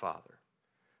communion with the Father.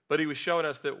 But he was showing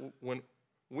us that when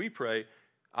we pray,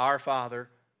 Our Father,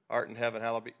 art in heaven,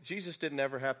 hallowed be. Jesus didn't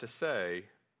ever have to say,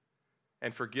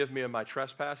 and forgive me of my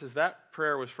trespasses. That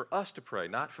prayer was for us to pray,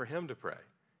 not for him to pray.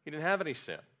 He didn't have any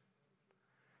sin.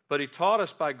 But he taught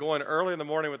us by going early in the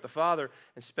morning with the Father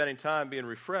and spending time being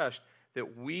refreshed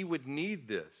that we would need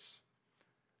this.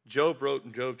 Job wrote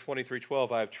in Job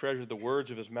 23:12, I have treasured the words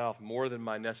of his mouth more than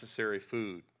my necessary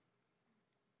food.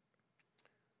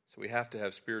 So we have to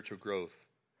have spiritual growth.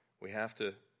 We have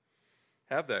to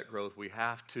have that growth. We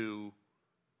have to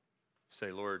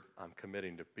say, Lord, I'm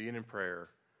committing to being in prayer,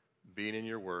 being in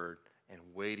your word, and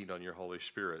waiting on your Holy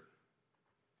Spirit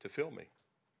to fill me.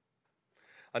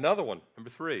 Another one, number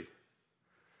 3,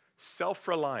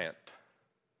 self-reliant.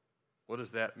 What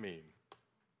does that mean?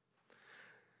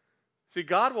 See,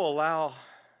 God will allow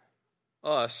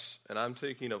us, and I'm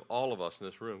thinking of all of us in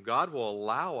this room, God will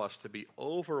allow us to be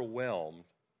overwhelmed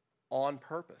on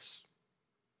purpose.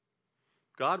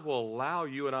 God will allow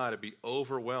you and I to be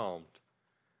overwhelmed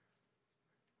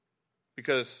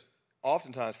because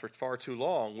oftentimes for far too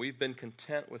long we've been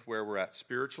content with where we're at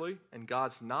spiritually, and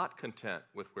God's not content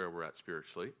with where we're at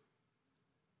spiritually.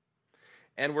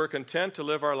 And we're content to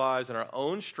live our lives in our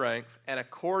own strength and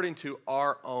according to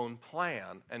our own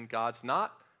plan. And God's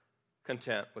not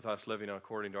content with us living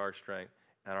according to our strength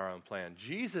and our own plan.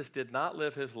 Jesus did not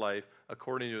live his life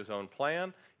according to his own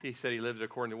plan. He said he lived it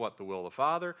according to what? The will of the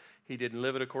Father. He didn't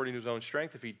live it according to his own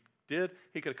strength. If he did,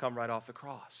 he could have come right off the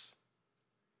cross.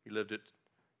 He lived it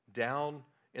down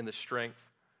in the strength,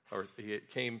 or he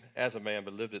came as a man,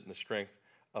 but lived it in the strength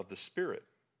of the Spirit.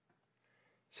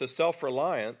 So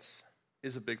self-reliance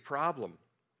is a big problem.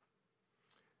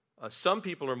 Some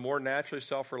people are more naturally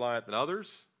self-reliant than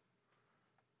others,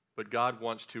 but God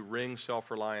wants to wring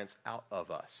self-reliance out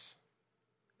of us.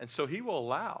 And so he will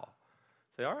allow,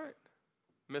 say, all right,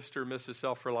 Mr. or Mrs.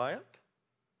 Self-Reliant,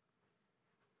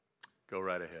 go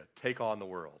right ahead. Take on the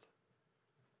world.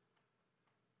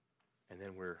 And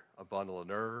then we're a bundle of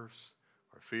nerves,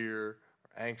 or fear, or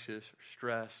anxious, or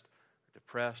stressed, or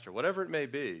depressed, or whatever it may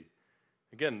be.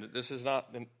 Again, this is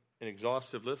not an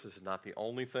exhaustive list. This is not the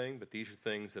only thing, but these are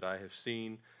things that I have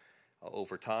seen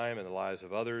over time in the lives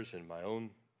of others, in my own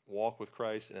walk with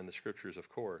Christ, and in the Scriptures, of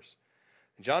course.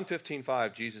 In John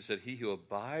 15:5, Jesus said, he who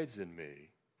abides in me.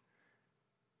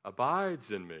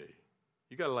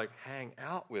 You got to hang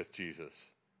out with Jesus.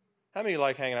 How many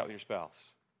like hanging out with your spouse?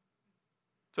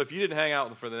 So if you didn't hang out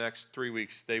with them for the next 3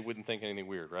 weeks, they wouldn't think anything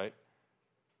weird, right?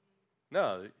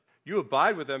 No, you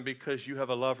abide with them because you have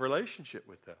a love relationship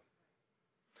with them.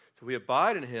 So we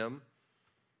abide in him,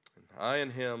 and I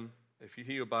in him. If he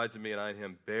who abides in me and I in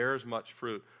him bears much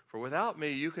fruit. For without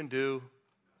me, you can do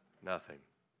nothing.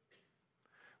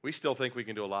 We still think we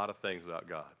can do a lot of things without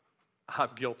God.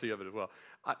 I'm guilty of it as well.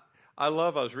 I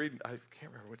was reading, I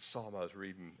can't remember which psalm I was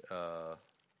reading.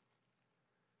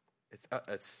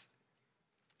 It's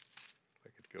I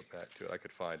could go back to it. I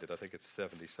could find it. I think it's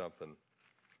 70-something.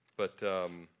 But the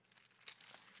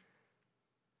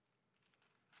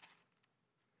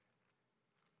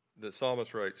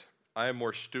psalmist writes, I am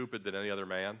more stupid than any other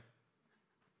man.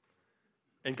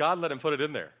 And God let him put it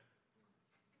in there.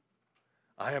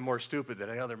 I am more stupid than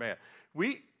any other man.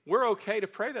 We're okay to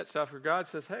pray that stuff where God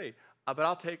says, hey, but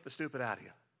I'll take the stupid out of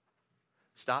you.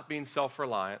 Stop being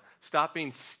self-reliant.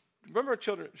 Remember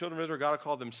children of Israel, God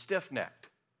called them stiff-necked.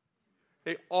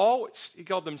 He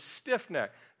called them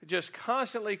stiff-necked. Just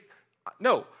constantly,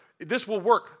 no, this will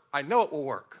work. I know it will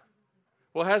work.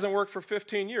 Well, it hasn't worked for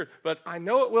 15 years, but I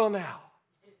know it will now.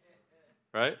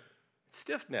 Right?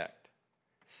 Stiff-necked,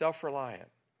 self-reliant.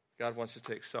 God wants to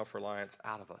take self-reliance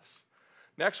out of us.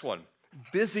 Next one,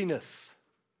 busyness.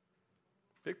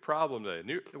 Big problem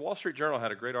today. The Wall Street Journal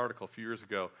had a great article a few years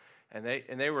ago, and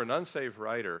they were an unsaved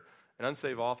writer, an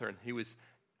unsaved author, and he was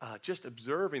just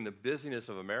observing the busyness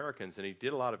of Americans, and he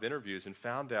did a lot of interviews and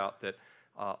found out that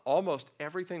almost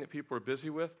everything that people were busy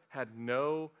with had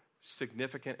no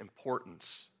significant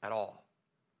importance at all.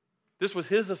 This was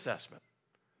his assessment.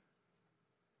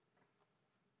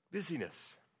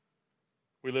 Busyness.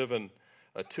 We live in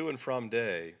a to and from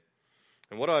day.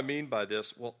 And what do I mean by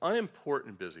this? Well,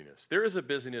 unimportant busyness. There is a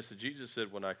busyness that Jesus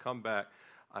said, when I come back,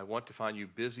 I want to find you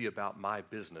busy about my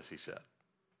business, he said.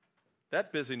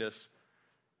 That busyness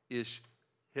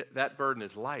that burden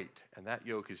is light, and that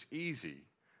yoke is easy.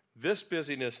 This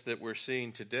busyness that we're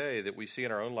seeing today, that we see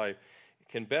in our own life,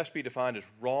 can best be defined as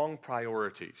wrong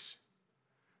priorities.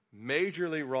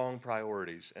 Majorly wrong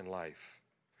priorities in life.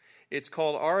 It's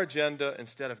called our agenda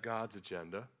instead of God's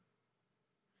agenda.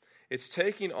 It's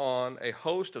taking on a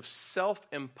host of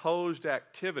self-imposed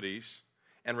activities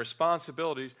and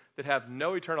responsibilities that have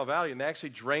no eternal value and they actually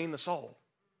drain the soul.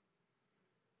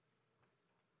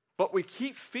 But we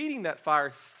keep feeding that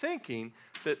fire thinking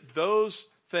that those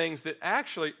things that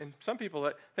actually, and some people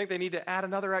that think they need to add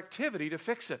another activity to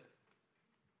fix it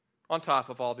on top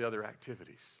of all the other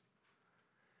activities.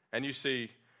 And you see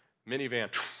minivan,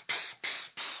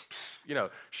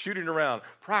 shooting around,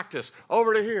 practice,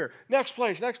 over to here, next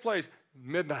place,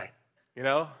 midnight,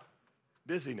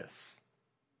 busyness.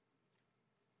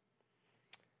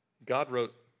 God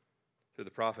wrote through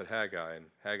the prophet Haggai, in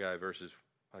Haggai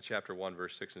chapter 1,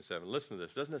 verse 6 and 7. Listen to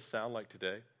this. Doesn't this sound like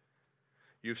today?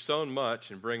 You've sown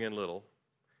much and bring in little.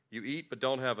 You eat but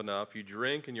don't have enough. You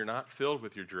drink and you're not filled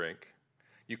with your drink.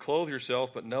 You clothe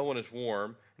yourself but no one is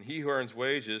warm. And he who earns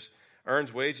wages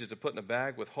to put in a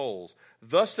bag with holes.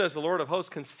 Thus says the Lord of hosts,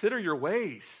 consider your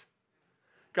ways.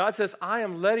 God says, I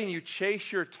am letting you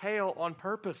chase your tail on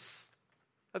purpose.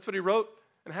 That's what he wrote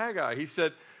in Haggai. He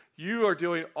said, you are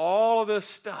doing all of this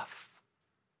stuff,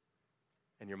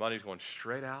 and your money's going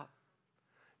straight out.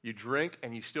 You drink,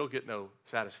 and you still get no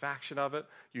satisfaction of it.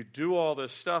 You do all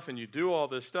this stuff, and you do all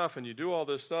this stuff, and you do all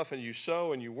this stuff, and you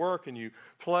sow, and you work, and you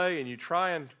play, and you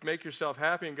try and make yourself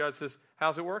happy, and God says,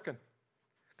 how's it working?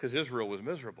 Because Israel was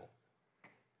miserable,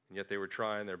 and yet they were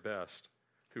trying their best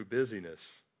through busyness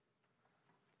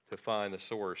to find the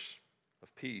source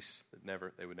of peace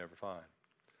that they would never find.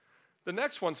 The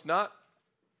next one's not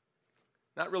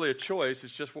really a choice,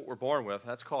 it's just what we're born with.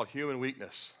 That's called human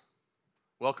weakness.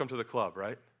 Welcome to the club,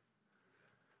 right?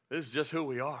 This is just who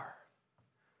we are.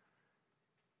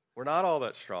 We're not all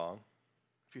that strong.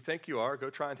 If you think you are, go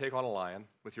try and take on a lion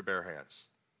with your bare hands.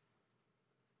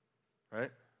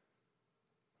 Right?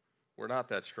 We're not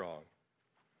that strong.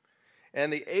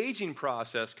 And the aging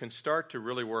process can start to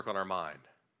really work on our mind.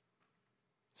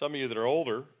 Some of you that are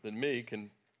older than me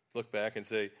can look back and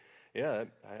say, yeah,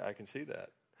 I can see that.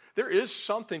 There is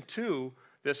something to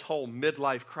this whole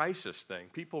midlife crisis thing.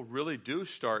 People really do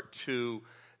start to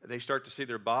see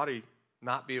their body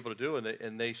not be able to do it,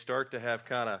 and they start to have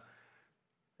kind of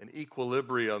an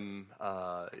equilibrium,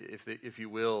 if you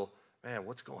will. Man,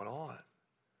 what's going on?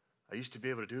 I used to be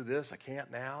able to do this, I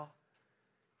can't now.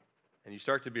 And you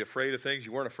start to be afraid of things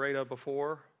you weren't afraid of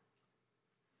before.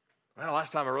 Well,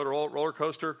 last time I rode a roller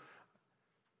coaster,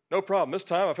 no problem. This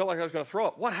time I felt like I was going to throw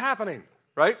up. What's happening,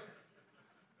 right?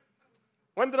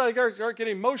 When did I start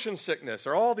getting motion sickness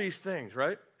or all these things,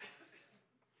 right?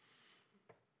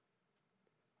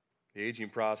 The aging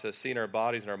process, seeing our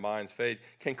bodies and our minds fade,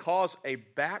 can cause a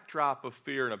backdrop of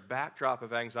fear and a backdrop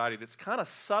of anxiety that's kind of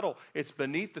subtle. It's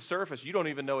beneath the surface. You don't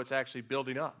even know it's actually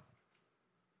building up.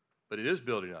 But it is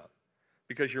building up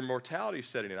because your mortality is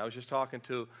setting in. I was just talking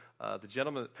to the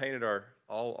gentleman that painted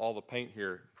all the paint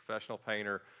here, professional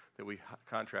painter that we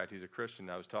contract. He's a Christian.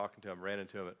 I was talking to him, ran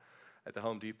into him at the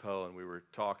Home Depot, and we were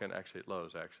talking, actually at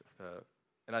Lowe's,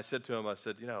 and I said to him, it's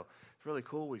really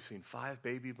cool. We've seen 5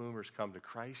 baby boomers come to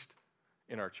Christ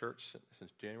in our church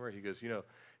since January.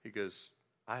 He goes,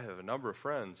 I have a number of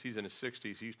friends. He's in his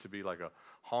 60s. He used to be like a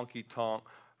honky-tonk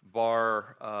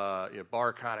bar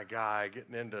kind of guy,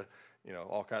 getting into,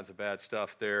 all kinds of bad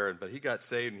stuff there. But he got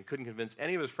saved, and he couldn't convince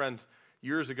any of his friends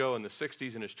years ago in the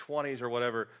 60s, in his 20s or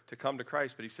whatever, to come to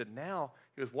Christ. But he said now,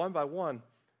 he goes, one by one,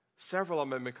 several of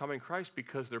them have been coming to Christ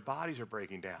because their bodies are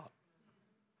breaking down.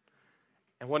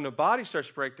 And when the body starts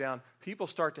to break down, people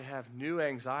start to have new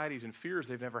anxieties and fears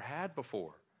they've never had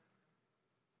before.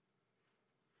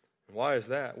 And why is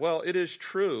that? Well, it is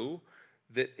true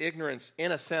that ignorance,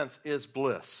 in a sense, is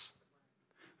bliss.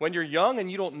 When you're young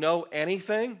and you don't know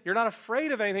anything, you're not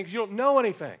afraid of anything because you don't know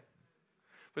anything.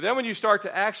 But then when you start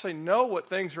to actually know what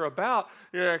things are about,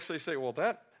 you actually say, well,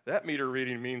 that meter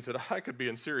reading means that I could be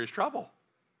in serious trouble.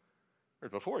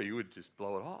 Whereas before, you would just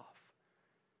blow it off.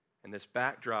 And this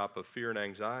backdrop of fear and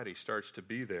anxiety starts to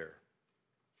be there.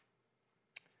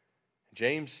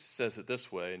 James says it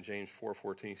this way in James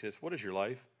 4:14. He says, what is your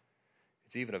life?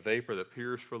 It's even a vapor that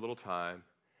appears for a little time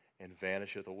and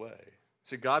vanisheth away.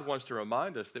 So God wants to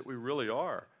remind us that we really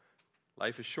are.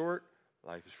 Life is short.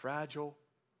 Life is fragile.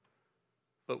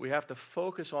 But we have to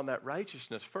focus on that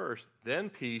righteousness first, then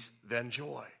peace, then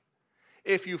joy.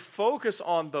 If you focus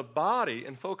on the body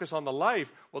and focus on the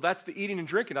life, well, that's the eating and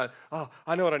drinking. I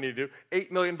know what I need to do.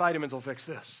 8 million vitamins will fix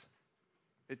this.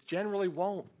 It generally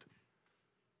won't.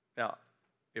 Now,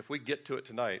 if we get to it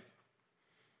tonight,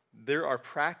 there are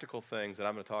practical things that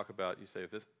I'm going to talk about. You say,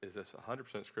 is this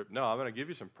 100% script? No, I'm going to give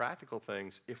you some practical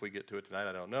things if we get to it tonight.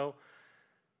 I don't know.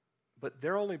 But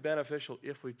they're only beneficial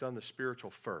if we've done the spiritual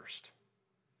first.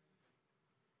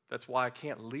 That's why I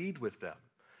can't lead with them.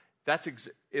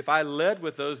 If I led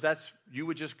with those, you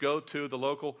would just go to the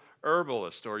local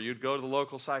herbalist, or you'd go to the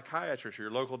local psychiatrist or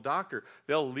your local doctor.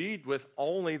 They'll lead with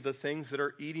only the things that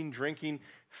are eating, drinking,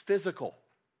 physical.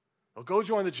 They'll go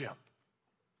join the gym.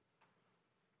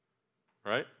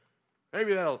 Right?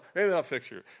 Maybe that'll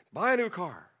fix you. Buy a new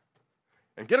car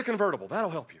and get a convertible. That'll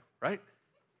help you, right?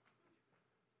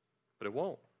 But it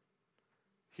won't.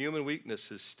 Human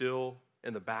weakness is still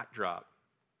in the backdrop.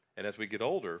 And as we get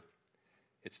older,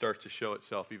 it starts to show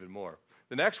itself even more.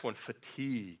 The next one,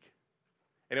 fatigue.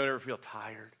 Anyone ever feel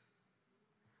tired?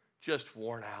 Just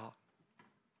worn out?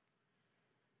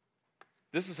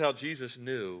 This is how Jesus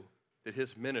knew that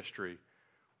his ministry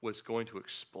was going to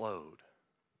explode.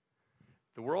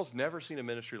 The world's never seen a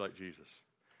ministry like Jesus,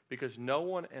 because no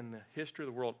one in the history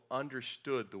of the world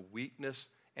understood the weakness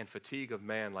and fatigue of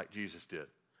man like Jesus did.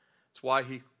 It's why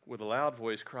he, with a loud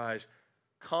voice, cries,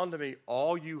 "Come to me,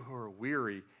 all you who are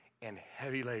weary and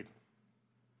heavy laden."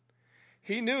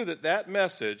 He knew that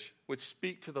message would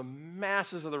speak to the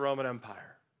masses of the Roman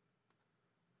Empire.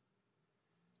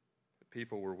 The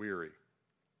people were weary.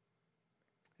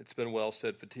 It's been well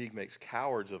said, fatigue makes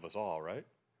cowards of us all, right?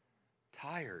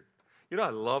 Tired. You know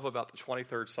what I love about the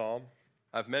 23rd Psalm?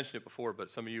 I've mentioned it before,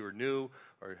 but some of you are new,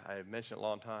 or I have mentioned it a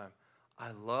long time.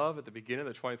 I love at the beginning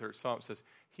of the 23rd Psalm, it says,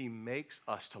 he makes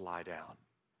us to lie down.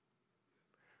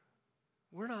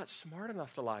 We're not smart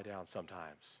enough to lie down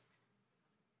sometimes.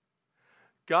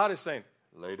 God is saying,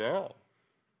 lay down.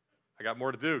 I got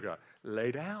more to do, God.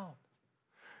 Lay down.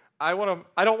 I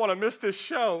don't want to miss this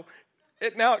show.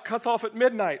 It cuts off at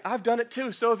midnight. I've done it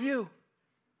too, so have you.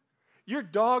 You're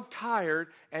dog tired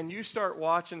and you start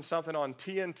watching something on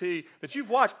TNT that you've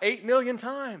watched 8 million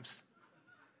times.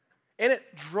 And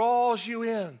it draws you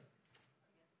in.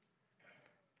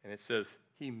 And it says,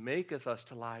 he maketh us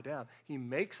to lie down. He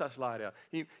makes us lie down.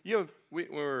 When we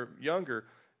were younger,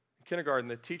 in kindergarten,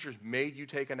 the teachers made you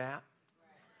take a nap.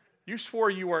 You swore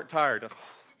you weren't tired.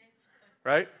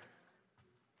 Right?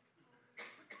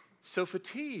 So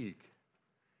fatigue.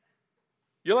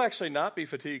 You'll actually not be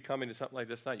fatigued coming to something like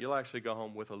this night. You'll actually go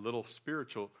home with a little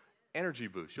spiritual energy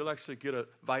boost. You'll actually get a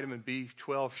vitamin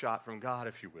B12 shot from God,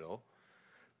 if you will.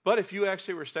 But if you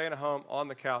actually were staying at home on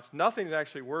the couch, nothing is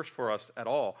actually worse for us at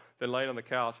all than laying on the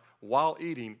couch while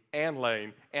eating and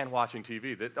laying and watching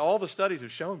TV. All the studies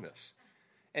have shown this.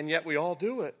 And yet we all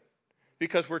do it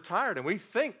because we're tired and we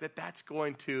think that that's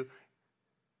going to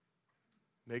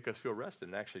make us feel rested,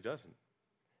 and it actually doesn't.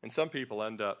 And some people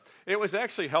end up. It was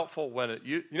actually helpful when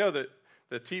you know that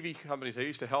the TV companies, they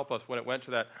used to help us when it went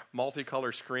to that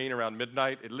multicolor screen around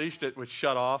midnight. At least it would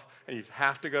shut off and you'd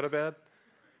have to go to bed.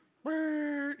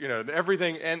 You know,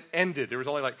 everything ended. There was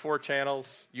only like 4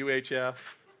 channels, UHF,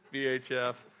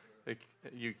 VHF.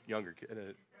 You younger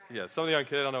kid. Yeah, some of the young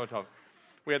kids, I don't know what I'm talking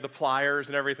about. We had the pliers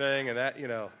and everything and that, you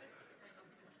know.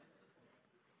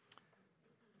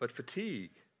 But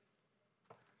fatigue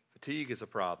is a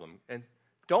problem. And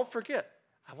don't forget,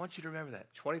 I want you to remember that,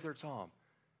 23rd Psalm.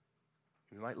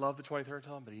 You might love the 23rd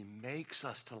Psalm, but he makes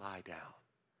us to lie down.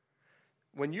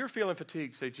 When you're feeling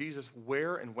fatigued, say, Jesus,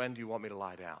 where and when do you want me to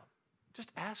lie down?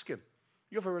 Just ask him.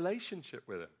 You have a relationship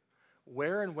with him.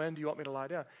 Where and when do you want me to lie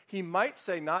down? He might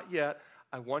say, not yet.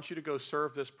 I want you to go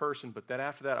serve this person, but then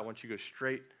after that, I want you to go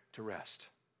straight to rest.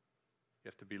 You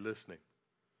have to be listening.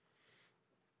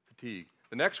 Fatigue.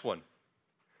 The next one.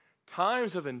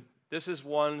 This is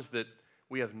ones that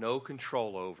we have no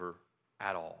control over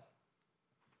at all.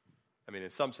 I mean, in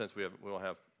some sense, we don't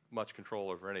have much control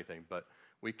over anything, but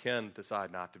we can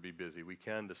decide not to be busy. We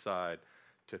can decide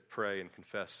to pray and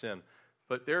confess sin.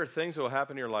 But there are things that will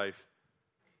happen in your life,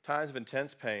 times of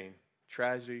intense pain,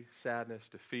 tragedy, sadness,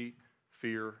 defeat,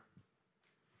 fear.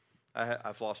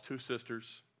 I've lost 2 sisters.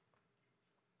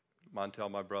 Montel,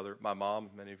 my brother. My mom,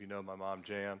 many of you know my mom,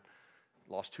 Jan.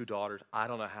 Lost 2 daughters. I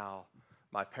don't know how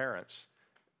my parents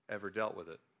ever dealt with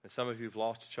it. And some of you have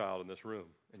lost a child in this room,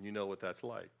 and you know what that's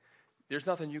like. There's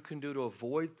nothing you can do to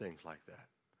avoid things like that.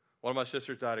 One of my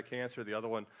sisters died of cancer. The other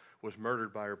one was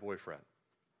murdered by her boyfriend.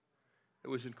 It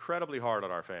was incredibly hard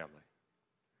on our family.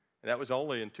 And that was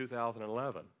only in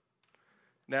 2011.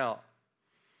 Now,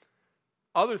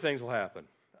 other things will happen.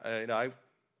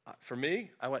 For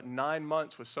me, I went 9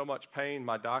 months with so much pain.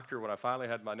 My doctor, when I finally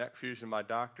had my neck fusion, my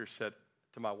doctor said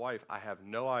to my wife, I have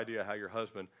no idea how your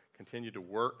husband continued to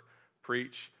work,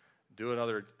 preach, do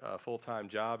another full-time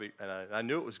job. And I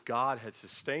knew it was God had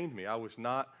sustained me. I was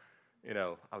not,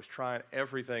 I was trying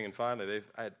everything. And finally,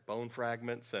 I had bone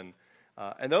fragments. And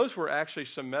those were actually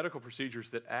some medical procedures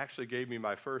that actually gave me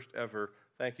my first ever,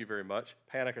 thank you very much,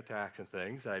 panic attacks and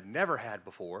things that I'd never had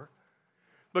before.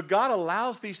 But God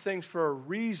allows these things for a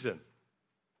reason.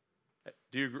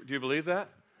 Do you believe that?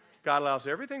 God allows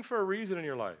everything for a reason in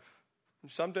your life. And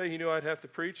someday He knew I'd have to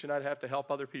preach and I'd have to help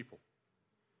other people.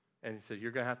 And He said,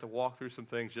 you're going to have to walk through some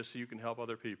things just so you can help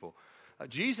other people.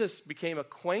 Jesus became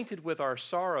acquainted with our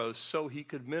sorrows so He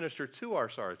could minister to our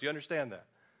sorrows. Do you understand that?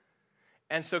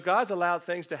 And so God's allowed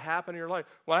things to happen in your life.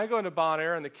 When I go into Bon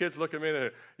Air and the kids look at me and they,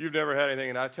 you've never had anything,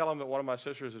 and I tell them that one of my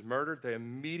sisters is murdered, they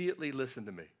immediately listen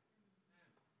to me.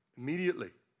 Immediately.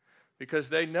 Because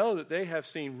they know that they have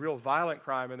seen real violent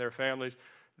crime in their families.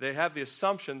 They have the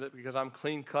assumption that because I'm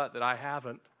clean cut that I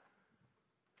haven't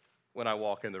when I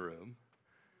walk in the room.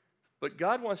 But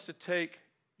God wants to take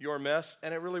your mess,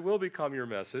 and it really will become your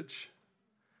message.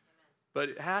 But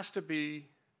it has to be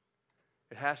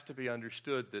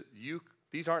understood that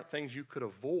these aren't things you could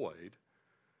avoid.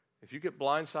 If you get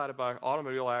blindsided by an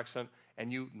automobile accident,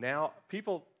 and some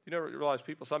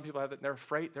people have it, and they're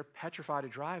afraid, they're petrified to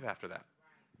drive after that.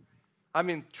 I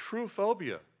mean, true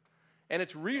phobia. And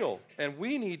it's real. And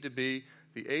we need to be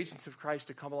the agents of Christ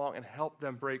to come along and help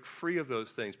them break free of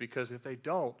those things. Because if they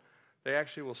don't, they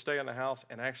actually will stay in the house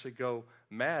and actually go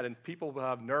mad. And people will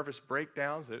have nervous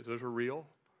breakdowns. Those are real.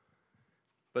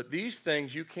 But these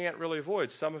things you can't really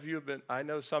avoid. Some of you I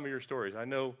know some of your stories. I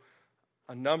know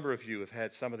a number of you have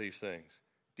had some of these things.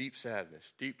 Deep sadness,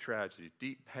 deep tragedy,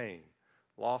 deep pain,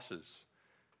 losses,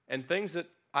 and things that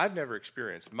I've never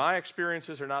experienced. My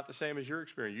experiences are not the same as your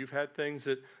experience. You've had things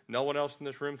that no one else in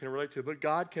this room can relate to, but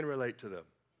God can relate to them.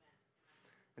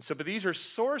 And so, but these are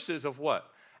sources of what?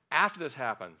 After this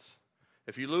happens,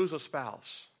 if you lose a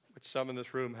spouse, which some in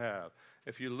this room have,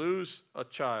 if you lose a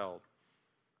child,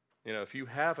 if you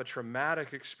have a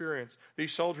traumatic experience,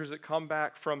 these soldiers that come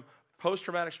back from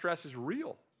post-traumatic stress is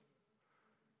real.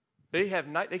 They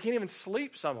can't even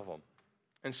sleep, some of them.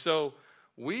 And so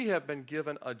we have been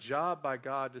given a job by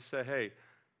God to say, hey,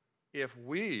 if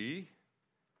we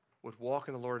would walk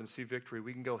in the Lord and see victory,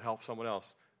 we can go help someone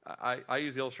else. I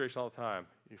use the illustration all the time.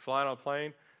 You fly on a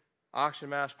plane, oxygen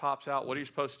mask pops out. What are you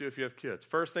supposed to do if you have kids?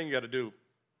 First thing you got to do,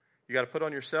 you got to put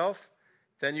on yourself,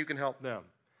 then you can help them.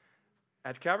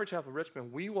 At Calvary Chapel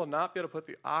Richmond, we will not be able to put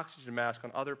the oxygen mask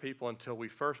on other people until we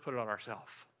first put it on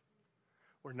ourselves.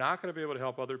 We're not going to be able to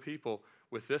help other people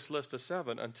with this list of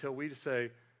 7 until we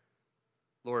say,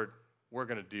 Lord, we're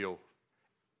going to deal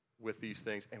with these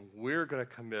things, and we're going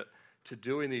to commit to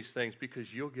doing these things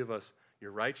because you'll give us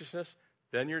your righteousness,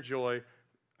 then your joy,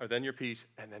 or then your peace,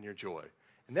 and then your joy.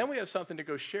 And then we have something to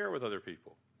go share with other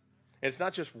people. And it's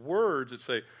not just words that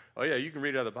say, oh yeah, you can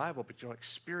read it out of the Bible, but you don't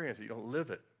experience it, you don't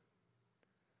live it.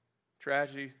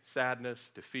 Tragedy, sadness,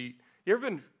 defeat.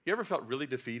 You ever felt really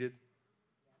defeated?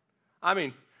 I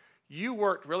mean, you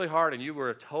worked really hard and you were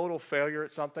a total failure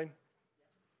at something.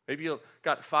 Maybe you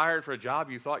got fired for a job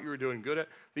you thought you were doing good at.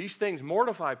 These things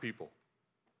mortify people.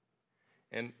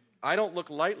 And I don't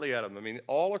look lightly at them. I mean,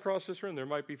 all across this room, there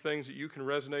might be things that you can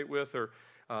resonate with or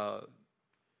that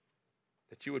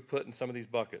you would put in some of these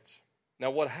buckets.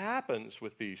 Now, what happens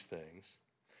with these things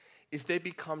is they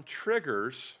become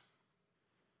triggers.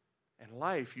 In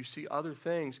life, you see other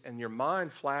things, and your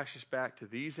mind flashes back to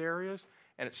these areas,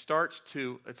 and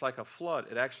it's like a flood.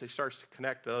 It actually starts to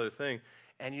connect to other things,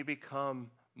 and you become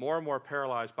more and more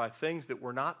paralyzed by things that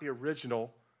were not the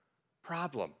original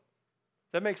problem.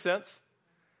 Does that make sense?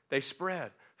 They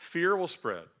spread. Fear will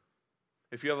spread.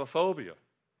 If you have a phobia,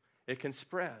 it can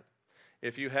spread.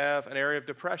 If you have an area of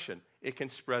depression, it can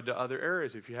spread to other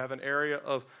areas. If you have an area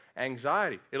of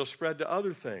anxiety, it'll spread to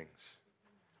other things.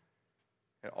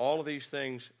 And all of these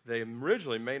things, they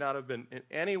originally may not have been in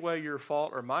any way your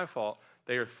fault or my fault.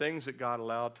 They are things that God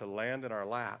allowed to land in our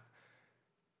lap.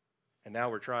 And now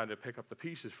we're trying to pick up the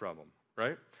pieces from them,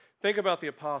 right? Think about the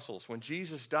apostles. When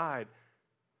Jesus died,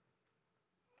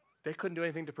 they couldn't do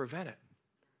anything to prevent it.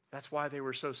 That's why they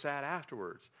were so sad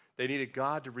afterwards. They needed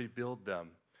God to rebuild them.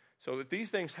 So if these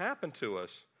things happen to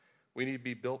us, we need to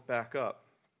be built back up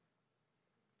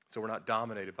so we're not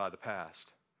dominated by the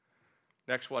past.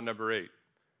 Next one, number 8.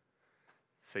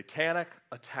 Satanic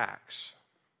attacks.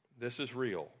 This is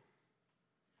real.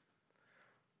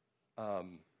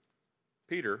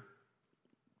 Peter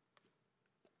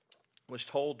was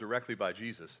told directly by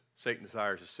Jesus, Satan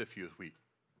desires to sift you as wheat.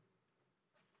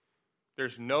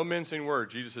 There's no mincing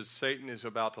word. Jesus said Satan is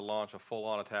about to launch a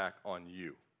full-on attack on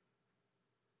you.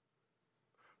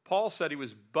 Paul said he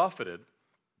was buffeted.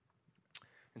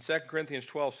 In 2 Corinthians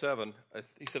 12:7,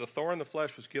 he said, a thorn in the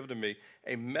flesh was given to me,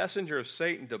 a messenger of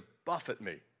Satan to buffet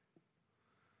me,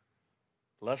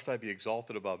 lest I be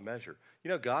exalted above measure. You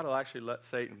know, God will actually let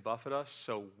Satan buffet us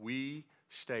so we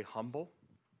stay humble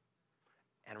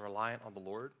and reliant on the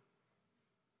Lord.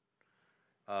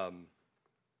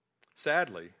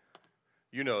 Sadly,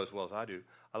 you know as well as I do,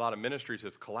 a lot of ministries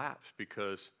have collapsed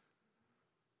because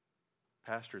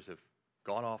pastors have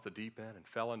gone off the deep end and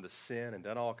fell into sin and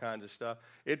done all kinds of stuff.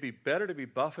 It'd be better to be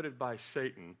buffeted by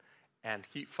Satan and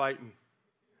keep fighting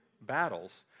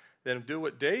battles than do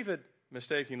what David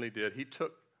mistakenly did. He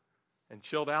took and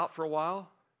chilled out for a while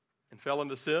and fell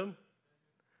into sin.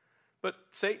 But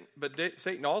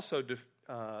Satan also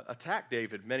attacked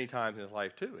David many times in his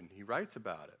life too, and he writes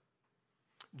about it.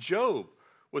 Job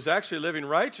was actually living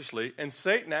righteously, and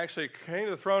Satan actually came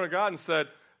to the throne of God and said,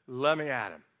 let me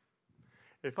at him.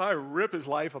 If I rip his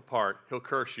life apart, he'll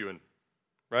curse you.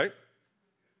 Right?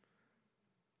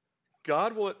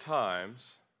 God will at times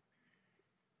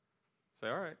say,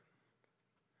 all right,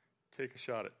 take a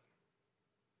shot at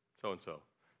so-and-so.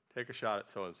 Take a shot at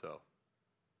so-and-so.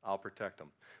 I'll protect them.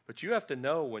 But you have to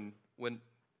know when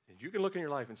you can look in your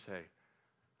life and say,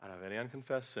 I don't have any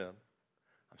unconfessed sin.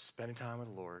 I'm spending time with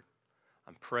the Lord.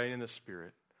 I'm praying in the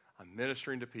Spirit. I'm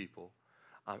ministering to people.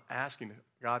 I'm asking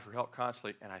God for help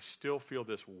constantly, and I still feel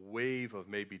this wave of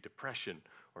maybe depression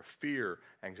or fear,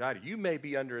 anxiety. You may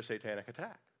be under a satanic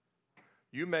attack.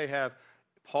 You may have,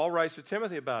 Paul writes to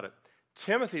Timothy about it.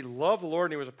 Timothy loved the Lord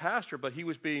and he was a pastor, but he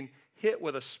was being hit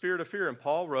with a spirit of fear. And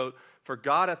Paul wrote, for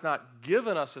God hath not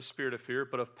given us a spirit of fear,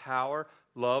 but of power,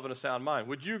 love, and a sound mind.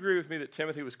 Would you agree with me that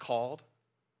Timothy was called?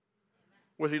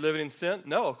 Was he living in sin?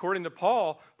 No. According to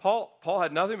Paul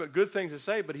had nothing but good things to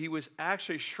say, but he was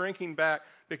actually shrinking back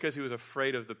because he was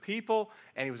afraid of the people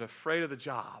and he was afraid of the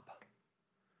job.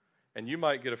 And you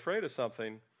might get afraid of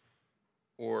something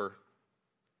or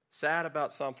sad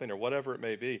about something or whatever it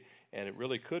may be, and it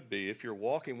really could be. If you're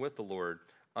walking with the Lord,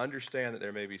 understand that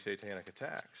there may be satanic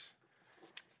attacks.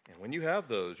 And when you have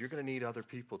those, you're going to need other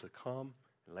people to come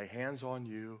and lay hands on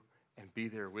you and be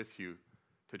there with you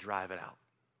to drive it out.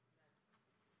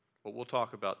 But we'll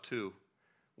talk about, too,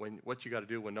 what you got to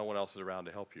do when no one else is around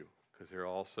to help you, because there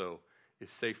also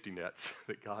is safety nets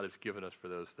that God has given us for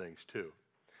those things, too.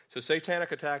 So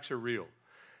satanic attacks are real.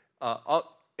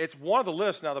 It's one of the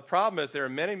lists. Now, the problem is there are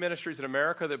many ministries in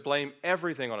America that blame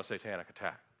everything on a satanic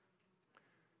attack.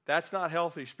 That's not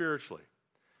healthy spiritually,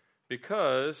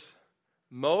 because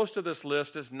most of this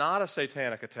list is not a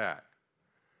satanic attack.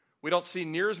 We don't see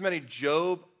near as many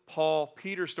Job, Paul,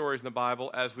 Peter stories in the Bible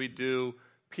as we do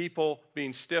people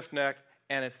being stiff-necked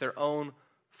and it's their own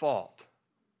fault.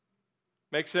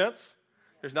 Make sense?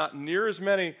 There's not near as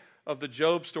many of the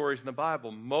Job stories in the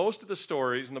Bible. Most of the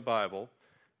stories in the Bible,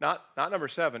 not number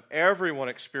 7, everyone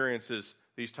experiences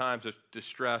these times of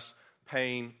distress,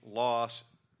 pain, loss,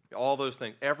 all those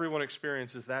things. Everyone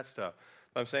experiences that stuff.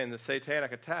 But I'm saying the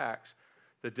satanic attacks,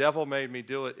 the devil made me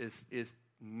do it, is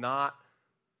not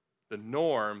the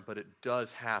norm, but it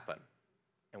does happen.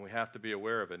 And we have to be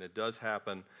aware of it. And it does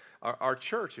happen. Our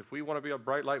church, if we want to be a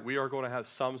bright light, we are going to have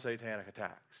some satanic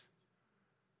attacks.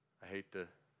 I hate to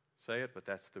say it, but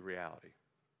that's the reality.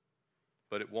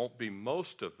 But it won't be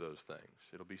most of those things.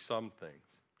 It'll be some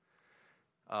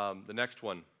things. The next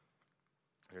one,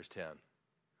 there's 10.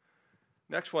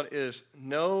 Next one is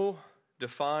no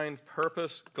defined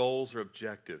purpose, goals, or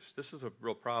objectives. This is a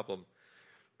real problem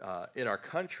in our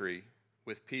country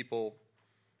with people,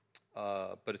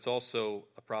 but it's also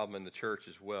a problem in the church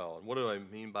as well. And what do I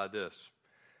mean by this?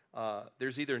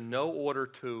 There's either no order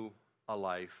to a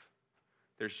life,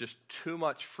 there's just too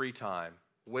much free time,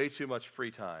 way too much free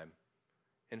time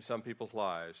in some people's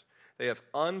lives. They have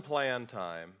unplanned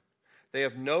time. They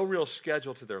have no real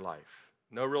schedule to their life,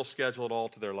 no real schedule at all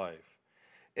to their life.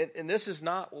 And this is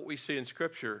not what we see in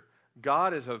Scripture.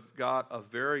 God is a God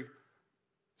of very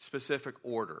specific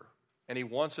order, and He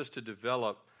wants us to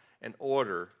develop an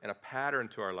order and a pattern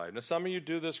to our life. Now, some of you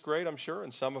do this great, I'm sure,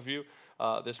 and some of you,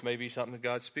 this may be something that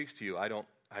God speaks to you. I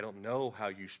don't know how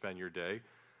you spend your day.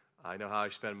 I know how I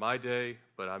spend my day,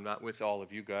 but I'm not with all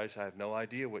of you guys. I have no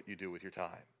idea what you do with your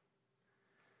time.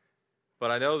 But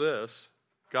I know this.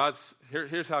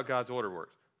 Here's how God's order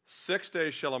works. 6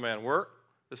 days shall a man work,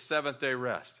 the 7th day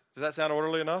rest. Does that sound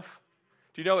orderly enough?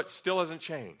 Do you know it still hasn't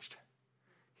changed?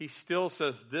 He still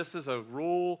says this is a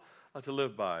rule to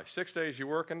live by. 6 days you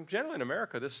work, and generally in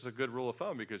America, this is a good rule of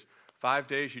thumb because 5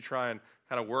 days you try and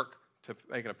kind of work to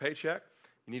making a paycheck.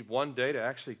 You need 1 day to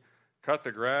actually cut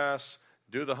the grass,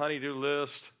 do the honey-do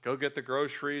list, go get the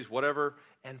groceries, whatever,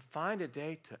 and find a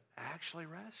day to actually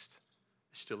rest.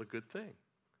 It's still a good thing.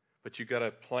 But you got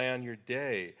to plan your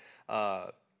day.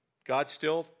 God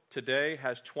still today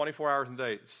has 24 hours in a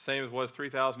day. Same as it was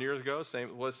 3,000 years ago, same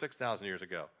as it was 6,000 years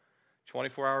ago.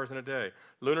 24 hours in a day.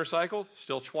 Lunar cycle,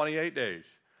 still 28 days.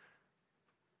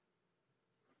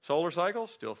 Solar cycle,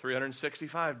 still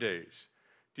 365 days.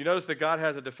 Do you notice that God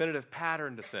has a definitive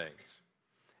pattern to things?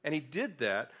 And he did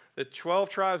that. The 12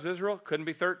 tribes of Israel couldn't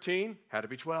be 13, had to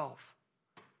be 12.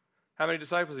 How many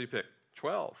disciples did he pick?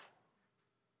 12.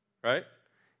 Right?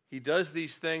 He does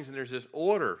these things, and there's this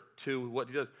order to what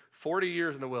he does. 40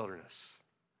 years in the wilderness.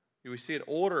 We see an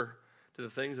order to the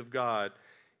things of God.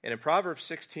 And in Proverbs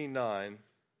 16:9,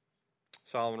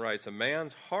 Solomon writes, a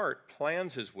man's heart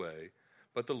plans his way,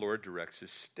 but the Lord directs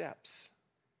his steps.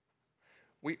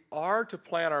 We are to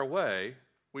plan our way.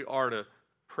 We are to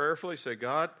prayerfully say,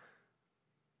 God,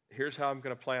 here's how I'm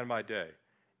going to plan my day.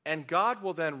 And God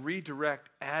will then redirect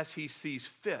as he sees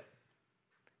fit,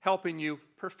 helping you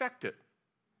perfect it.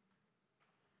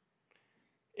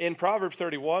 In Proverbs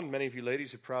 31, many of you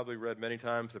ladies have probably read many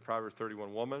times the Proverbs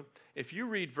 31 woman. If you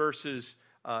read verses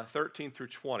 13 through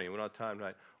 20, we don't have time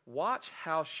tonight, watch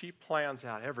how she plans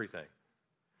out everything.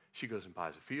 She goes and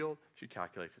buys a field. She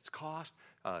calculates its cost.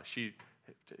 She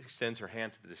extends her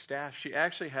hand to the staff. She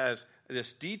actually has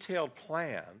this detailed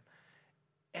plan,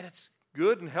 and it's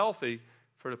good and healthy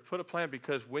to put a plan,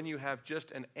 because when you have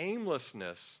just an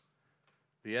aimlessness,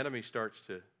 the enemy starts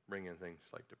to bring in things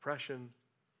like depression,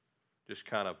 just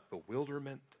kind of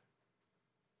bewilderment.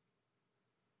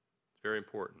 It's very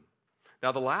important.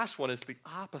 Now, the last one is the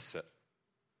opposite.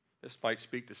 This might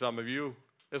speak to some of you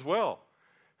as well.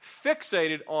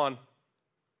 Fixated on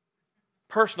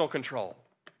personal control.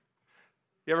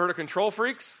 You ever heard of control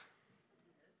freaks?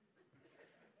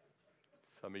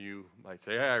 Some of you might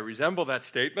say, hey, I resemble that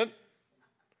statement.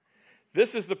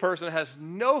 This is the person that has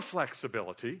no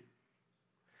flexibility.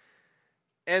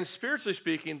 And spiritually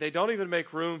speaking, they don't even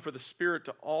make room for the Spirit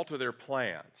to alter their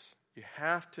plans. You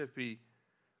have to be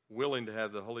willing to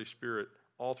have the Holy Spirit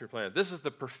alter your plan. This is the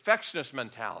perfectionist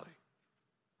mentality.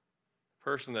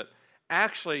 Person that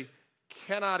actually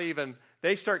cannot even,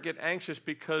 they start getting anxious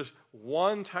because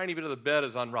one tiny bit of the bed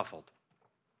is unruffled.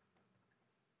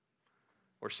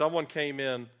 Or someone came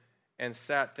in and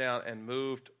sat down and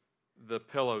moved the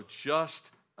pillow just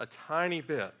a tiny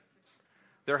bit.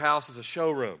 Their house is a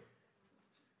showroom.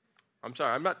 I'm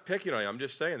sorry, I'm not picking on you. I'm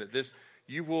just saying that this,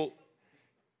 you'll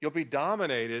be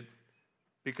dominated,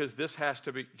 because this has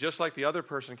to be, just like the other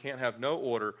person can't have no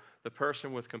order, the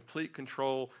person with complete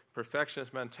control,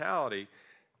 perfectionist mentality,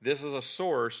 this is a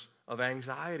source of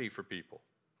anxiety for people.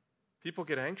 People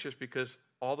get anxious because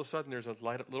all of a sudden there's a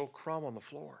little crumb on the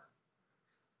floor.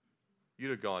 You'd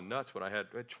have gone nuts when I had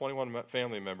 21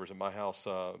 family members in my house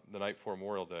the night before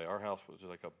Memorial Day. Our house was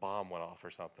like a bomb went off or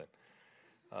something.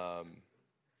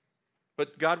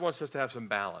 But God wants us to have some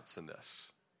balance in this.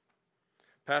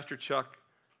 Pastor Chuck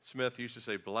Smith used to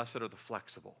say, blessed are the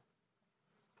flexible.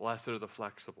 Blessed are the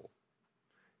flexible.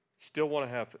 Still want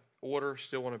to have order,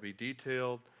 still want to be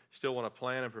detailed, still want to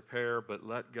plan and prepare, but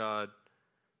let God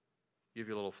give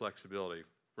you a little flexibility.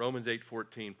 Romans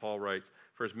 8:14, Paul writes,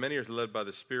 for as many as are led by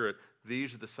the Spirit,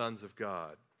 these are the sons of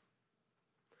God.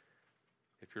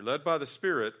 If you're led by the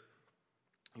Spirit,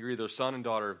 you're either a son and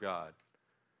daughter of God.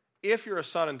 If you're a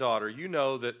son and daughter, you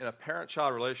know that in a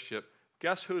parent-child relationship,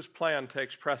 guess whose plan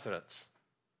takes precedence?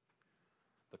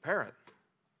 The parent.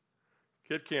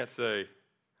 Kid can't say,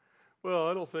 well,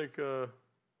 I don't think, I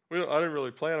didn't really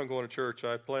plan on going to church.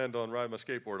 I planned on riding my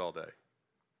skateboard all day.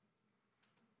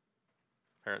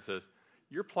 Parent says,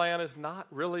 your plan is not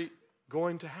really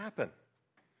going to happen.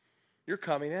 You're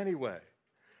coming anyway.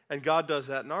 And God does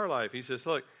that in our life. He says,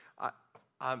 look,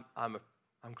 I'm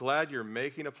glad you're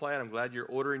making a plan. I'm glad you're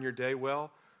ordering your day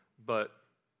well, but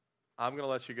I'm going to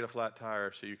let you get a flat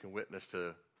tire so you can witness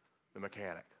to the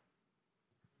mechanic.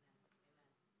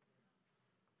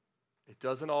 It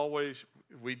doesn't always,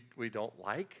 we don't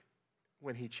like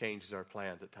when he changes our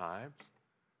plans at times,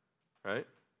 right?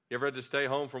 You ever had to stay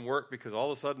home from work because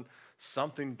all of a sudden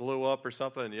something blew up or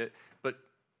something? But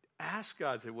ask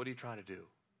God, say, what are you trying to do?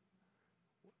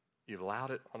 You've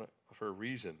allowed it for a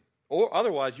reason. Or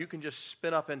otherwise, you can just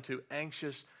spin up into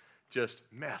anxious, just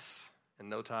mess in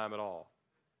no time at all.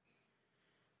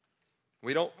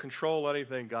 We don't control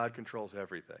anything. God controls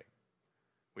everything.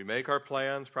 We make our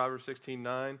plans, Proverbs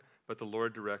 16:9, but the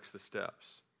Lord directs the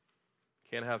steps.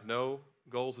 Can't have no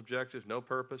goals, objectives, no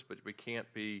purpose, but we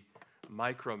can't be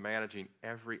micromanaging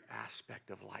every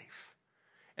aspect of life.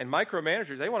 And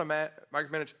micromanagers, they want to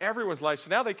micromanage everyone's life, so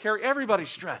now they carry everybody's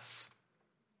stress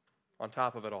on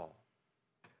top of it all.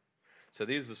 So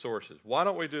these are the sources. Why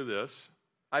don't we do this?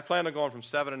 I plan on going from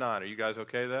 7 to 9. Are you guys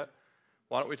okay with that?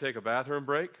 Why don't we take a bathroom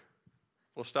break?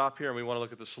 We'll stop here and we want to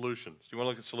look at the solutions. Do you want to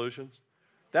look at solutions?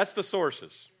 That's the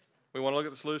sources. We want to look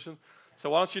at the solutions. So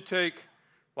why don't you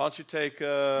take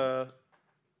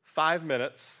 5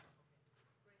 minutes?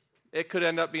 It could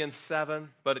end up being 7,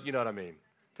 but you know what I mean.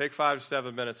 Take 5 to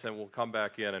 7 minutes and we'll come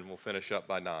back in and we'll finish up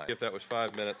by 9. If that was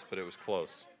 5 minutes, but it was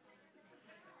close.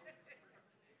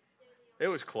 It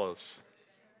was close.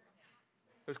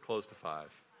 It was close to 5.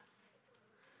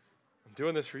 I'm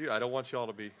doing this for you. I don't want you all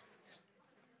to be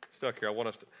stuck here.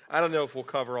 I don't know if we'll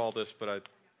cover all this, but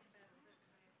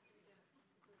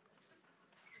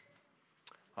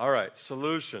all right,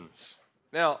 solutions.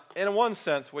 Now, in one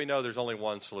sense, we know there's only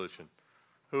one solution.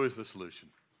 Who is the solution?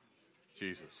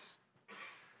 Jesus.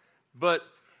 But,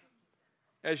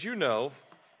 as you know,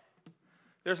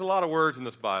 there's a lot of words in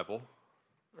this Bible,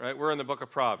 right? We're in the book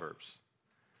of Proverbs.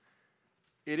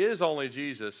 It is only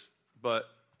Jesus, but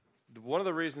one of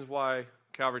the reasons why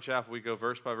Calvary Chapel we go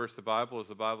verse by verse the Bible is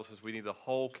the Bible says we need the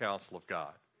whole counsel of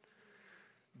God.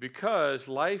 Because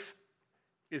life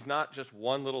is not just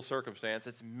one little circumstance,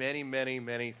 it's many, many,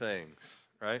 many things,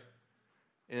 right?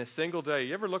 In a single day,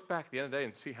 you ever look back at the end of the day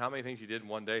and see how many things you did in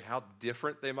one day, how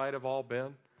different they might have all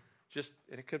been?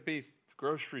 It could be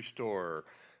grocery store,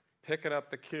 picking up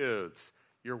the kids,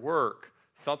 your work,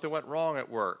 something went wrong at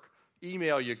work,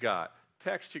 email you got,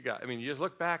 text you got. I mean, you just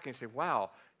look back and you say,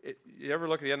 wow. You ever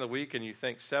look at the end of the week and you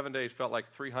think 7 days felt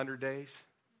like 300 days?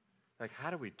 Like,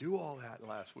 how did we do all that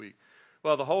last week?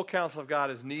 Well, the whole counsel of God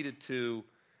is needed to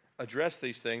address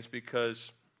these things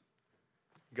because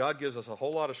God gives us a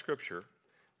whole lot of Scripture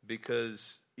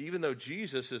because even though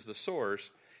Jesus is the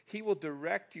source, He will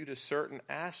direct you to certain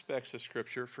aspects of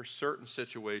Scripture for certain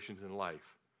situations in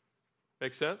life.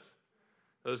 Make sense?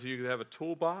 Those of you that have a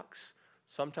toolbox,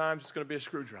 sometimes it's going to be a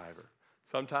screwdriver.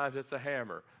 Sometimes it's a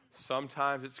hammer.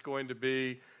 Sometimes it's going to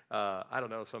be,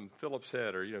 some Phillips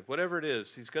head or whatever it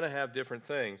is. He's going to have different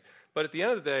things. But at the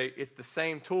end of the day, it's the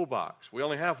same toolbox. We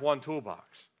only have one toolbox.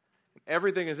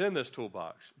 Everything is in this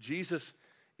toolbox. Jesus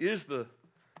is the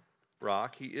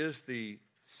rock. He is the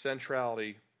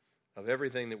centrality of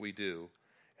everything that we do.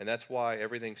 And that's why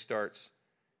everything starts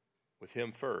with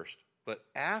Him first. But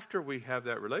after we have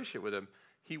that relationship with Him,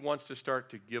 He wants to start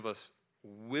to give us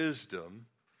wisdom.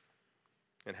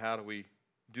 And how do we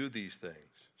do these things?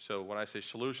 So when I say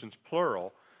solutions,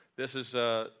 plural, this is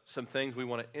some things we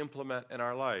want to implement in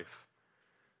our life.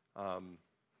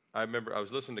 I remember I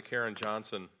was listening to Karen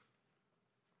Johnson,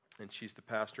 and she's the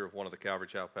pastor of one of the Calvary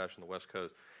Chapel pastors on the West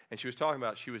Coast. And she was talking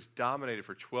about she was dominated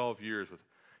for 12 years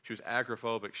she was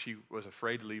agoraphobic. She was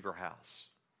afraid to leave her house.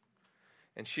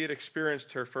 And she had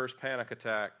experienced her first panic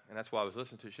attack, and that's why I was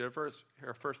listening to her.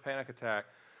 Her first panic attack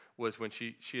was when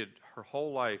she had her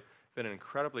whole life been an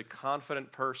incredibly confident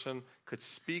person, could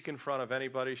speak in front of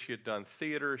anybody. She had done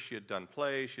theater, she had done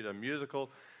plays, she had done musicals.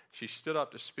 She stood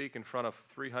up to speak in front of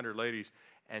 300 ladies,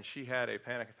 and she had a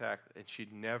panic attack, and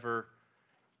she'd never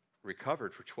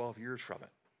recovered for 12 years from it.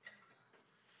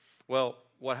 Well,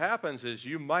 what happens is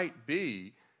you might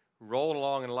be rolling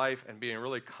along in life and being a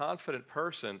really confident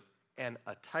person, and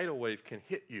a tidal wave can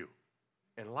hit you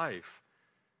in life,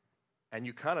 and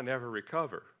you kind of never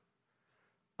recover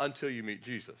until you meet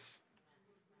Jesus.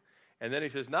 And then He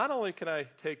says, not only can I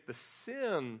take the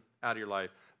sin out of your life,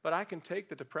 but I can take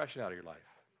the depression out of your life.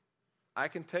 I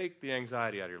can take the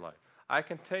anxiety out of your life. I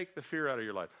can take the fear out of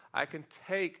your life. I can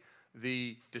take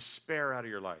the despair out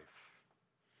of your life.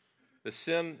 The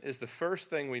sin is the first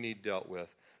thing we need dealt with,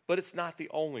 but it's not the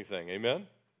only thing. Amen?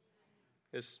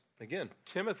 Again,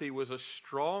 Timothy was a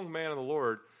strong man of the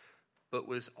Lord, but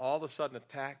was all of a sudden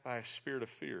attacked by a spirit of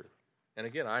fear. And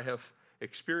again, I have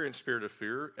experienced spirit of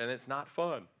fear, and it's not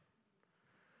fun.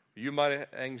 You might have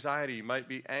anxiety. You might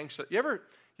be anxious. You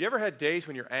ever had days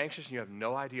when you're anxious and you have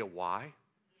no idea why?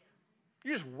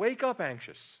 You just wake up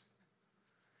anxious.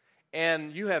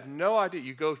 And you have no idea.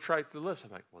 You go try the list.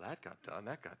 I'm like, well, that got done,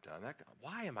 that got done, that got done.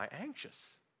 Why am I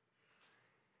anxious?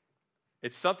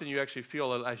 It's something you actually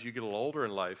feel as you get a little older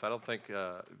in life. I don't think,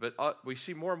 but we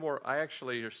see more and more, I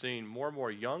actually are seeing more and more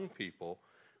young people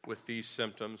with these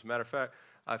symptoms. Matter of fact,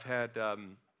 I've had a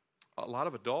lot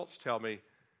of adults tell me,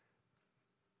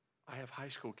 I have high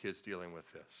school kids dealing with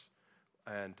this.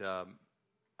 And,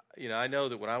 I know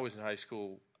that when I was in high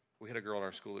school, we had a girl in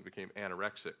our school that became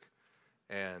anorexic,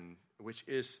 and which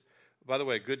is, by the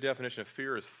way, a good definition of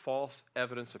fear is false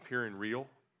evidence appearing real.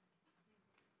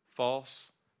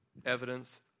 False